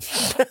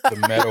 The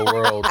meta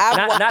world.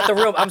 Not the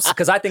real,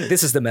 because I think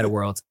this is the meta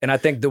world. And I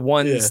think the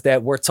ones Yeah.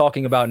 that we're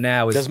talking about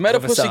now is Does meta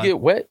the pussy facade. get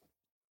wet?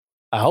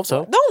 I hope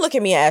so. Don't look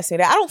at me and ask me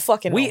that. I don't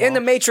fucking know. We in the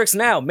Mom. Matrix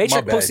now.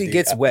 Matrix bad, pussy D.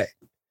 gets wet.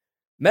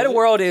 Meta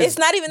world is, It's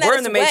not even that we're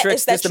it's in the wet. Matrix,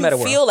 It's that this the you meta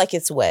world. feel like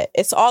it's wet.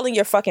 It's all in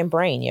your fucking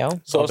brain, yo.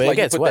 So Oh, it's but it like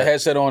you gets put wet. the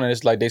headset on and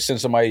it's like they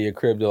send somebody to your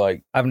crib to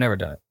like, I've never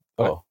done it.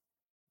 oh,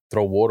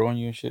 throw water on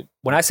you and shit.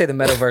 When I say the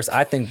metaverse,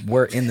 I think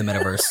we're in the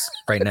metaverse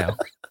right now.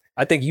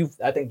 I think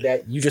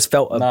that you just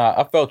felt. Nah,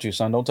 I felt you,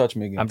 son. Don't touch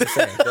me again. I'm just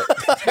saying.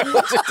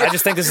 I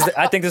just think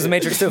I think this is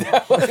Matrix too.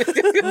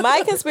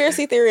 My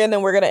conspiracy theory, and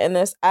then we're gonna end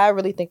this. I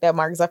really think that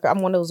Mark Zuckerberg. I'm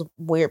one of those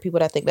weird people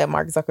that think that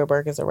Mark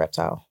Zuckerberg is a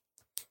reptile.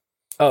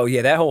 Oh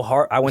yeah, that whole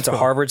I went to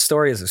Harvard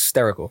story is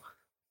hysterical.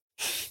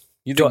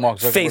 You think Mark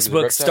Zuckerberg is a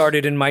Facebook reptile?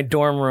 started in my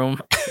dorm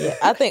room. Yeah,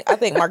 I think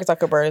Mark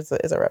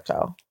Zuckerberg is a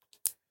reptile,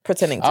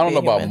 pretending to I don't be know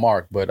a about human.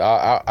 Mark, but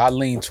I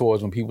lean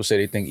towards when people say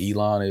they think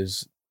Elon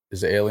is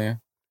an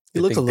alien. He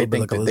They looks a think- little bit they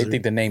like think a that- They lizard.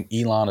 think the name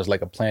Elon is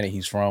like a planet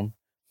he's from.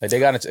 Like they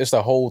got it's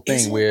the whole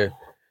Is thing it? where,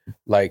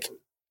 like,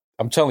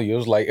 I'm telling you, it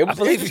was like it was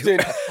believe you.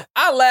 interesting.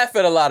 I laugh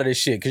at a lot of this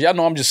shit because y'all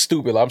know I'm just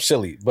stupid. I'm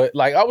silly, but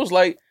like I was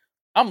like,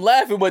 I'm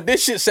laughing, but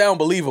this shit sound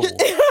believable.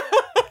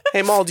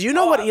 Hey, Maul, do you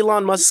know what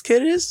Elon Musk's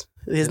kid is?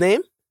 His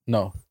name?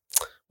 No,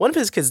 One of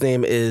his kids'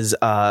 name is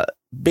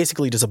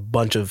basically just a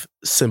bunch of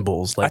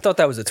symbols. I Like, thought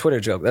that was a Twitter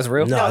joke. That's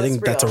real. no, No, I it's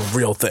think that's a real.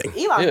 real thing. Elon's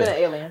Yeah. been an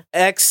alien.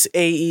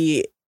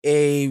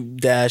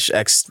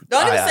 XAEA-X.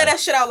 Don't even say that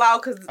shit out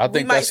loud because I we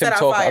think might that's him set on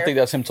talking. fire. I think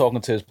that's him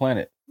talking to his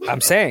planet.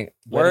 I'm saying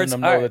Letting words.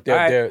 them know all right, that they're- all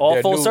right, they're- all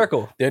they're full new-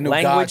 circle. Their new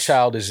Language,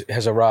 godchild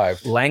has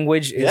arrived,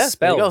 language is Yeah,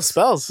 there you go,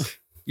 spelled. spells.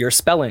 You're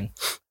spelling.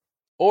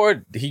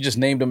 or he just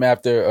named him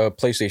after a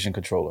PlayStation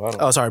controller. I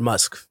don't know. Oh, sorry,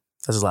 Musk.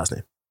 That's his last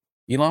name.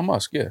 Elon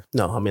Musk. Yeah.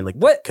 No, I mean like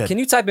What? kid. Can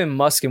you type in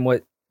Musk and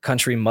what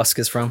country Musk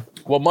is from?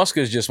 Well, Musk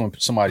is just when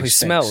somebody He stinks.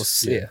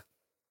 smells. Yeah.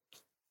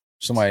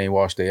 Somebody ain't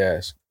washed their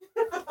ass.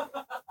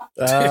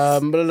 Blah,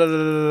 blah, blah,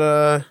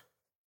 blah,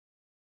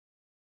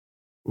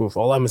 blah. Oof,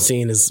 all I'm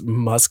seeing is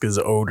Musk is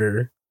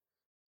odor.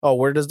 Oh,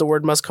 where does the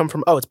word Musk come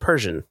from? Oh, it's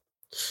Persian.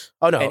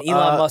 Oh no, And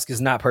Elon Musk is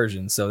not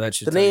Persian, so that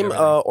should The tell you name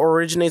everything.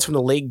 originates from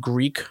the late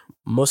Greek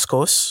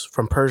muskos,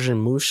 from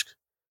Persian mushk,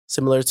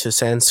 similar to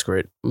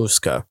Sanskrit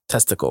muska,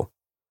 testicle.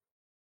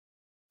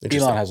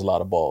 Elon has a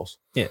lot of balls.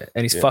 Yeah,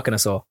 and he's Yeah. fucking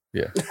us all.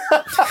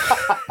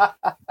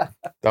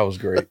 That was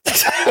great.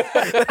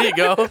 There you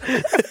go.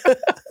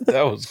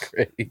 That was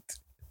great.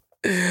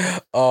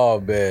 Oh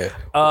man.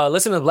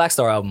 Listen to the Black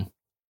Star album,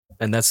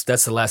 and that's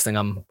the last thing.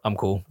 I'm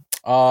cool.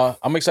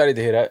 I'm excited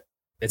to hear that.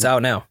 It's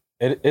out now.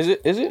 Is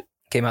it?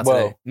 Came out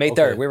Well, today, May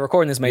 3rd. okay. We're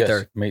recording this May yes,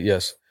 3rd.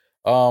 Yes.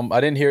 I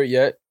didn't hear it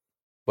yet,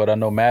 but I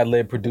know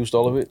Madlib produced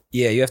all of it.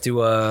 Yeah, you have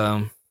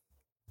to.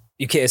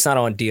 You can't. It's not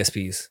on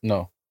DSPs.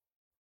 No.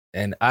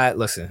 And I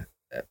listen.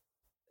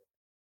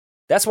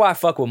 That's why I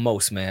fuck with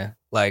most, man.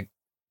 Like,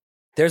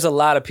 there's a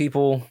lot of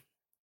people,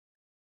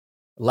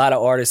 a lot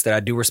of artists that I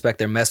do respect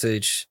their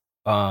message,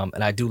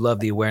 and I do love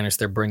the awareness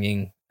they're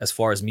bringing as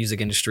far as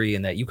music industry,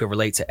 and that you can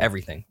relate to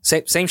everything.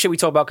 Same shit we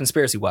talk about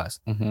conspiracy wise,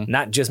 Mm-hmm.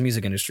 not just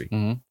music industry,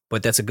 Mhm.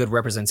 but that's a good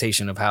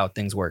representation of how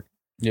things work.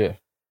 Yeah.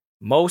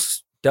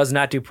 Most does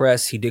not do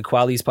press. He did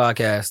Quality's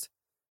podcast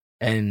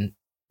and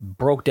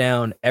broke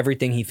down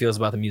everything he feels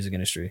about the music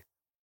industry.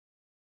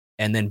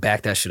 and then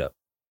back that shit up.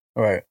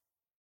 All right.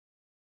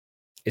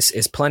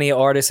 It's plenty of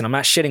artists, and I'm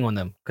not shitting on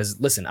them because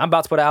listen, I'm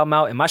about to put an album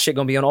out, and my shit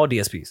gonna be on all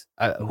DSPs.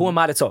 Who am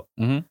I to talk?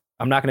 Mhm.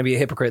 I'm not gonna be a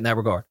hypocrite in that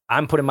regard.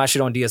 I'm putting my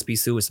shit on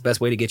DSPs too. It's the best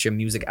way to get your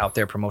music out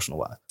there promotional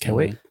wise. Can't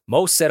wait.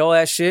 Most said all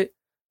that shit.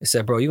 They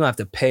said, bro, you're gonna have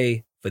to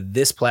pay for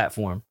this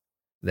platform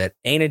that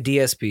ain't a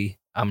DSP.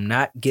 I'm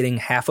not getting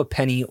half a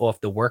penny off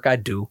the work I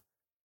do.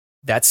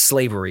 That's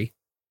slavery.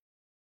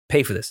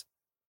 Pay for this.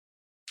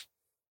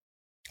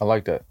 I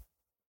like that.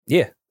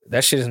 Yeah.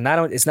 That shit is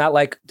not, it's not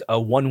like a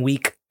 1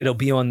 week, it'll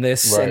be on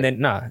this. Right.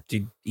 And then,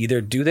 you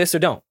either do this or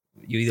don't.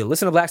 You either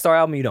listen to Black Star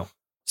album or you don't.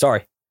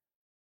 Sorry.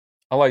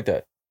 I like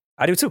that.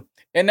 I do too.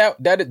 And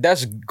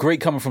that's great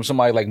coming from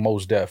somebody like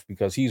Mos Def,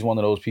 because he's one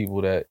of those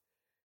people that,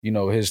 you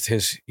know,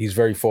 he's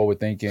very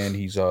forward thinking.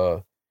 He's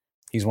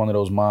one of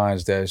those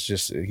minds that's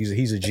just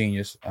he's a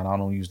genius, and I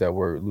don't use that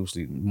word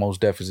loosely. Mos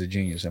Def is a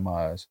genius in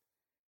my eyes,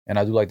 and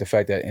I do like the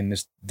fact that in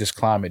this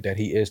climate that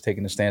he is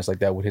taking a stance like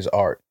that with his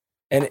art.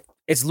 And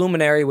it's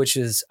Luminary, which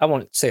is, I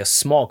won't say a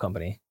small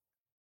company.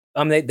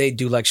 They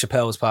do like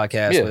Chappelle's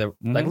podcast. Yeah.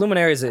 Mm-hmm. Like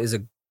Luminary is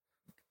a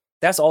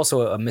that's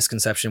also a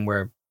misconception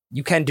where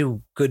you can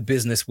do good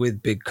business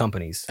with big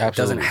companies. Absolutely. It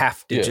doesn't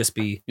have to just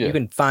be, you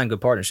can find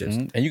good partnerships.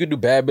 Mm-hmm. And you can do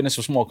bad business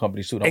with small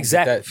companies too. Don't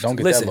get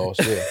that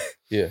lost.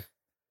 Yeah.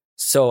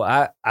 So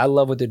I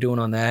love what they're doing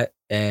on that.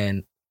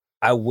 And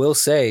I will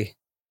say,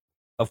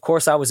 of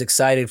course, I was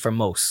excited for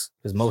Mos,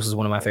 because Mos is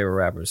one of my favorite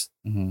rappers.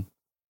 Mm-hmm.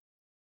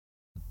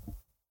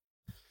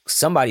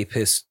 Somebody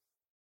pissed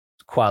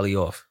Kweli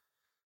off.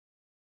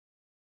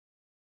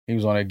 He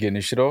was on there getting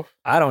his shit off?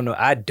 I don't know.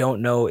 I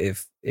don't know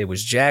if it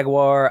was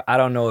Jaguar. I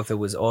don't know if it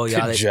was all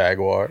y'all.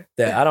 Jaguar.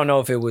 I don't know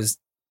if it was.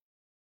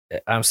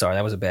 I'm sorry,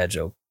 that was a bad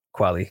joke,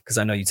 Kweli, because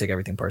I know you take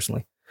everything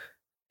personally,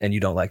 and you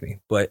don't like me.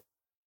 But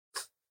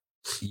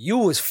you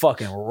was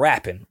fucking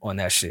rapping on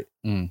that shit.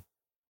 I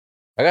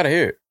gotta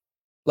hear it.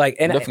 Like,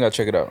 and definitely gotta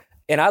check it out.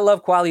 And I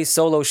love Kweli's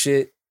solo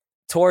shit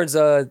towards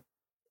the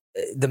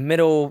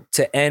middle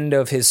to end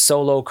of his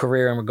solo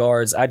career. In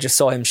regards, I just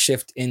saw him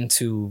shift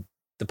into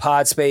the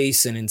pod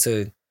space and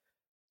into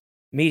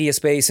media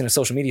space and a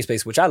social media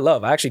space, which I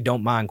love. I actually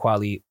don't mind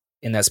Kweli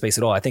in that space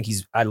at all.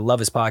 I love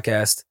his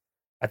podcast.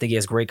 I think he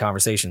has great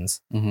conversations.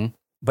 Mm-hmm.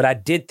 But I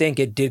did think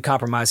it did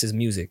compromise his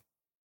music.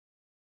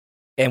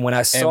 And when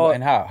I saw...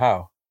 And how?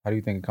 How do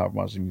you think it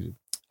compromised his music?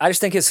 I just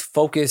think his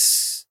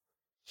focus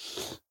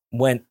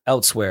went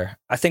elsewhere.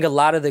 I think a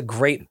lot of the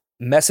great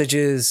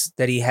messages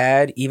that he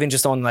had, even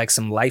just on like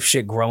some life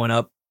shit growing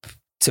up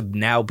to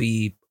now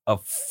be a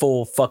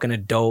full fucking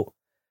adult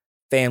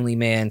family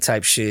man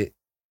type shit,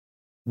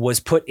 was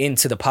put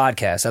into the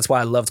podcast. That's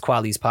why I loved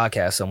Kweli's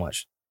podcast so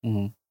much.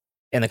 Mm-hmm.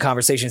 And the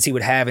conversations he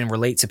would have and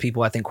relate to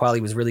people. I think Kweli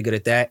was really good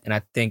at that. And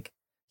I think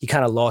he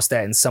kind of lost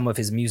that in some of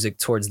his music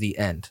towards the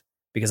end,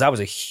 because I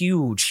was a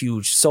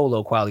huge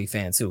solo Kweli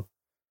fan too.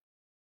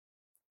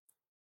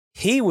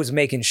 He was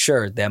making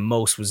sure that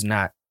Mos was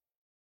not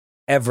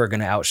ever going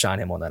to outshine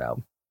him on that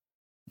album.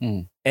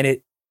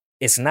 And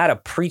it's not a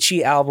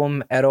preachy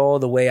album at all,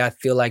 the way I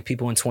feel like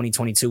people in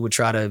 2022 would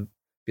try to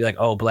be like,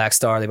 oh, Black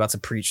Star, they about to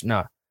preach.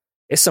 Nah,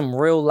 it's some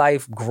real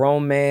life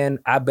grown man.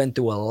 I've been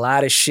through a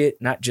lot of shit,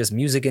 not just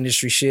music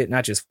industry shit,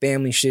 not just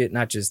family shit,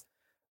 not just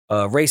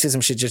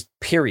racism shit, just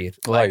period.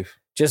 Life.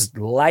 Just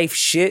life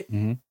shit.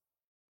 Mm-hmm.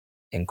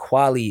 And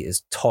Kweli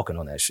is talking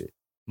on that shit.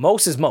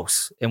 Mos is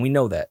Mos, and we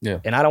know that. Yeah.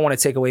 And I don't want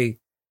to take away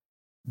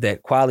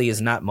that Kweli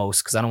is not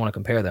Mos, because I don't want to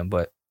compare them,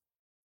 but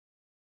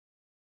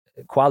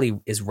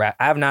Kweli is rap.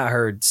 I've not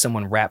heard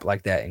someone rap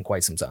like that in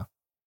quite some time.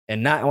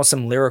 And not on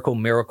some lyrical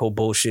miracle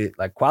bullshit.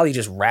 Like, Kweli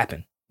just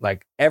rapping.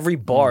 Like, every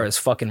bar is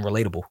fucking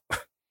relatable. I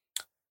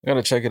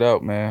gotta check it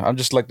out, man. I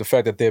just like the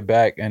fact that they're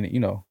back, and, you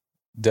know,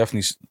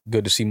 definitely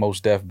good to see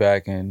Mos Def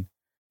back. And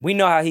we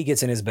know how he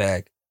gets in his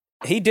bag.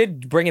 He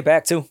did bring it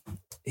back too.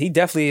 He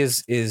definitely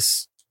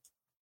is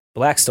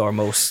Black Star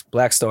Mos,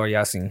 Black Star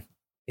Yasin.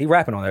 He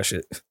rapping on that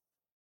shit.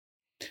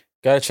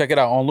 Gotta check it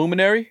out on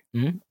Luminary.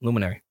 Mm-hmm.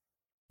 Luminary.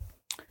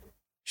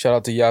 Shout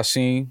out to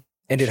Yasin.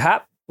 And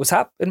was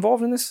Hop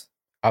involved in this?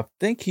 I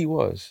think he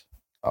was.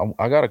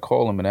 I gotta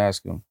call him and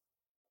ask him.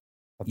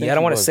 I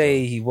don't want to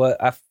say he was.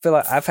 I feel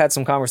like I've had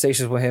some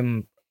conversations with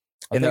him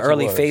in the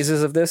early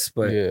phases of this,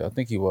 but yeah, I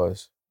think he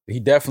was. He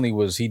definitely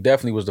was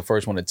the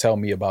first one to tell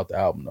me about the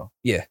album, though.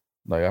 Yeah,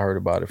 like I heard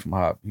about it from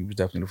Hop. He was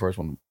definitely the first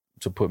one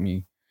to put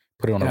it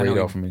on the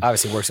radar for me.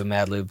 Obviously works with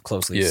Madlib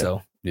closely,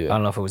 so I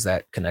don't know if it was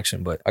that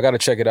connection, but I gotta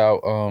check it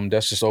out.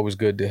 That's just always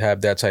good to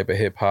have that type of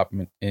hip hop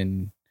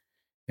in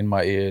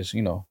my ears.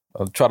 You know,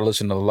 I'll try to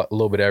listen to a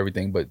little bit of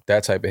everything, but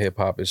that type of hip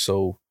hop is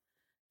so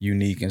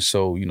unique and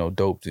so, you know,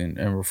 dope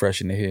and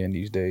refreshing to hear in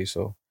these days.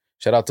 So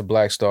shout out to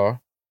Black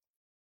Star.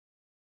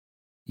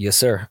 Yes,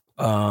 sir.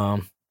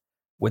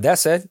 With that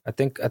said, I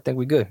think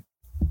we good.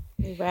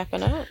 We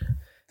wrapping up.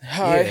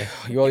 Hi.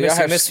 Yeah. You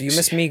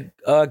missed me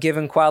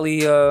giving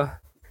Kweli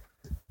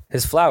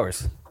his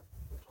flowers.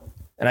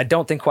 And I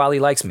don't think Kweli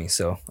likes me,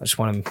 so I just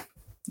want to...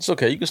 It's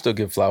okay. You can still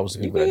give flowers to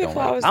people that don't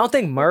like. I don't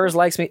think Murs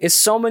likes me. It's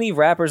so many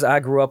rappers I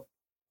grew up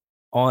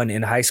on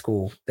in high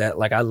school that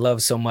like I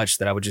love so much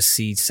that I would just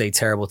say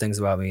terrible things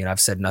about me, and I've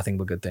said nothing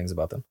but good things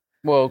about them.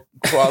 Well,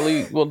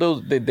 probably. Well,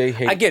 those they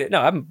hate. I get it.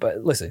 No,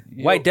 but listen,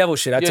 Yo, white devil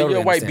shit. I totally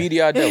you're a white understand.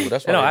 beady eyed devil.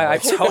 That's why. No, I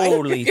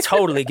totally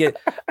get.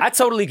 I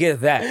totally get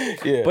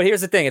that. Yeah. But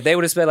here's the thing: if they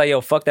would have said like, "Yo,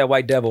 fuck that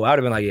white devil," I would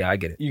have been like, "Yeah, I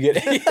get it." You get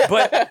it.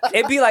 But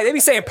it'd be like they be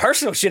saying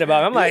personal shit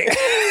about me. I'm like,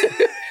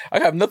 I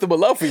have nothing but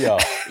love for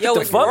y'all. Yo,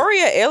 the is fuck?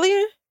 Rory an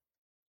alien?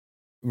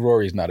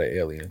 Rory's not an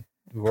alien.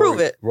 Prove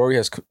it. Rory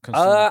has consumed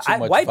too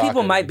much white vodka.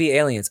 people might be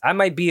aliens. I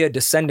might be a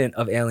descendant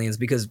of aliens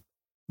because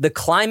the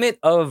climate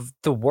of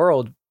the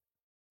world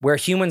where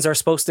humans are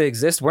supposed to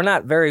exist, we're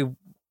not very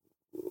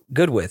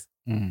good with.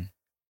 Mhm.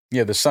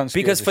 Yeah, the sun.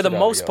 Because for the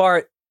most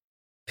part,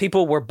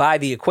 people were by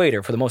the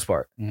equator for the most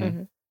part.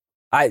 Mhm.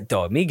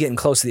 Me getting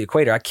close to the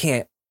equator, I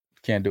can't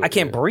Can't do it. I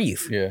can't yeah.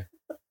 breathe. Yeah.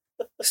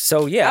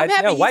 So yeah, I'm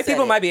happy he white said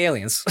people it. might be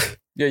aliens.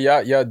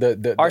 Yeah.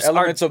 The Our-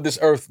 elements of this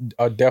earth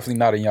are definitely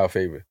not in y'all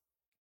favor.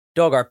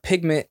 Dog, our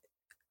pigment,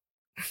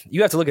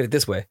 you have to look at it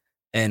this way.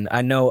 And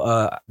I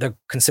know they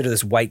consider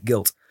this white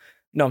guilt.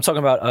 No, I'm talking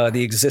about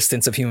the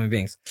existence of human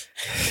beings.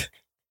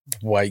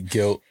 White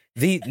guilt.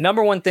 The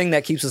number one thing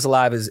that keeps us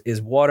alive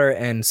is water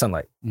and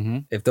sunlight. Mm-hmm.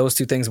 If those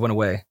two things went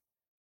away,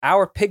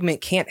 our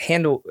pigment can't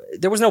handle.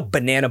 There was no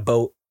banana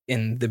boat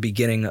in the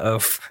beginning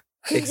of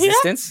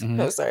existence. Mm-hmm.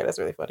 Oh, sorry, that's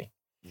really funny.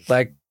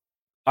 Like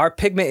our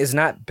pigment is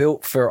not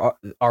built for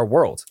our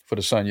world. For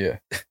the sun, yeah.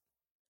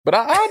 But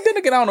then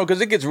again, I don't know,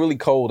 because it gets really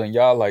cold and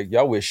y'all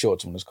wear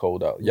shorts when it's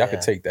cold out. Y'all Yeah.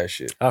 could take that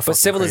shit. But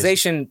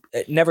civilization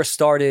it never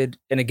started.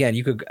 And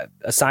again,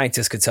 a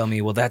scientist could tell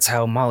me, well, that's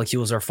how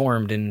molecules are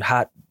formed in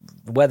hot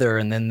weather,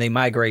 and then they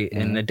migrate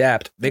and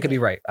adapt. They could be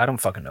right. I don't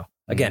fucking know.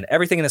 Again,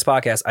 everything in this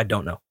podcast, I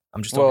don't know.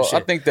 I'm just talking Well,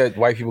 shit. I think that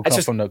white people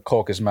come from the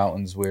Caucasus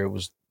Mountains where it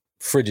was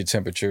frigid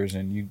temperatures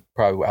and you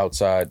probably were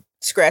outside,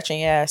 Scratching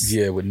your ass.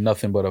 yeah, with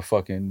nothing but a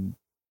fucking.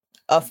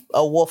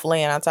 A wolf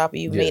laying on top of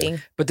you, Yeah.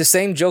 mating. But the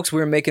same jokes we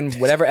were making,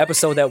 whatever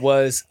episode that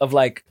was, of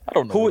like, I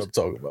don't know what I'm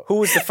talking about. who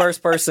was the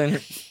first person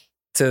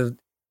to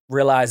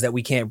realize that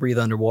we can't breathe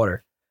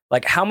underwater?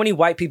 Like, how many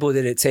white people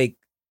did it take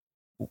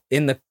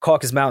in the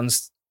Caucasus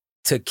Mountains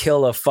to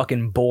kill a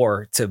fucking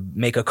boar to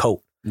make a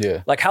coat?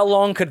 Yeah. Like, how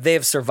long could they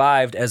have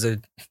survived as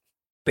a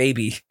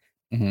baby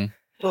Mm-hmm.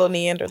 Little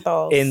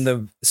Neanderthals. in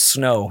the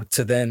snow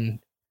to then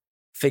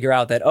figure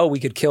out that, oh, we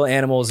could kill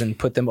animals and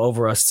put them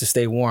over us to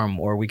stay warm,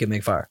 or we could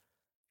make fire?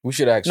 We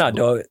should ask. No,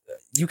 dog.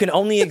 You can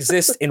only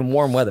exist in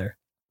warm weather.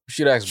 We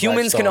should ask.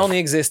 Humans can only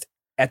exist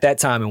at that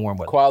time in warm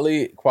weather.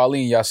 Kweli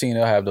and Yasin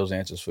will have those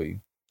answers for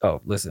you.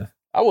 Oh, listen.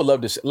 I would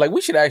love to.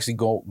 We should actually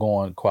go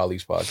on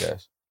Kweli's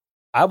podcast.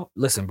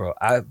 Listen, bro.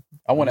 I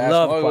want to ask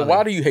love him, Kweli.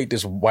 why do you hate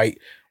this white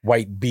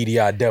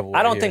beady-eyed devil?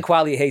 I don't right think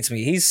Kweli hates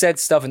me. He's said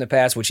stuff in the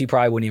past which he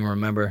probably wouldn't even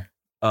remember.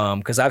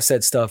 Because I've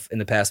said stuff in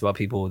the past about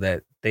people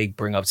that they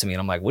bring up to me, and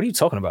I'm like, "What are you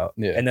talking about?"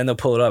 Yeah. And then they'll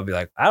pull it up and be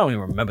like, "I don't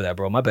even remember that,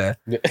 bro. My bad."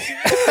 here?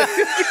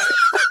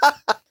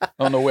 I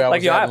don't know where I was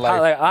Like, yo, at in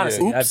life. like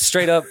honestly, Yeah. I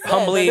straight up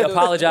humbly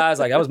apologize.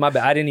 Like, that was my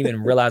bad. I didn't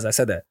even realize I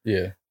said that.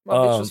 Yeah. My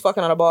bitch was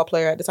fucking on a ball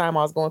player at the time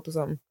I was going through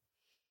something.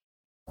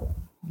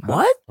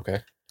 What?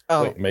 Okay.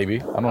 Oh, Wait,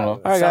 maybe. I don't know.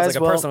 All right, Sounds guys, like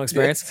a well- personal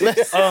experience.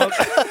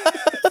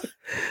 I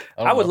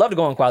I would love to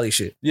go on Kweli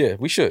shit. Yeah,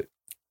 we should.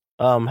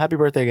 Happy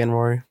birthday again,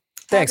 Rory.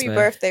 Thanks, happy man.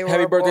 birthday,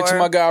 Happy birthday to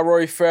my guy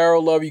Rory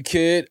Farrell. Love you,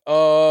 kid.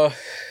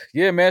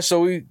 Yeah, man.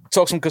 So we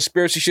talk some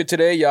conspiracy shit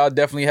today. Y'all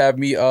definitely have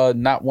me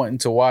not wanting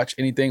to watch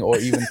anything or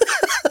even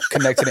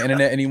connect to the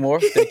internet anymore.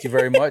 Thank you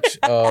very much.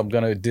 I'm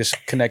gonna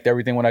disconnect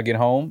everything when I get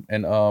home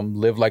and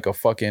live like a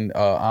fucking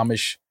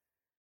Amish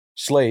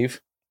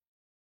slave.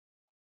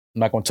 I'm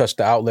not gonna touch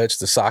the outlets,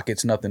 the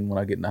sockets, nothing when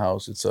I get in the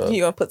house. It's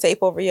You gonna put tape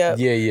over your?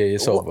 yeah,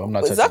 it's over. I'm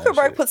not touching that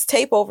Zuckerberg shit. puts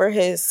tape over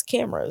his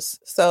cameras,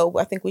 so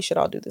I think we should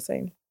all do the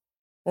same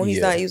when he's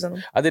Yeah. not using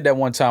them. I did that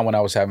one time when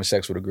I was having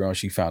sex with a girl and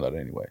she found out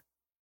anyway.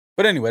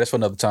 But anyway, that's for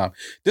another time.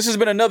 This has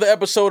been another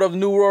episode of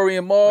New Rory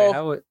and Maul. Wait,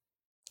 how would,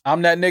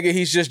 I'm that nigga.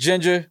 He's just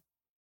Ginger.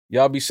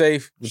 Y'all be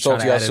safe. We'll talk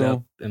to y'all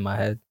soon. In my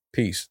head.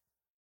 Peace.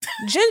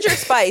 Ginger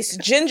Spice.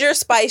 Ginger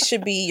Spice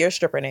should be your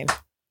stripper name.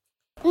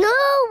 No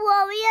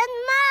worry and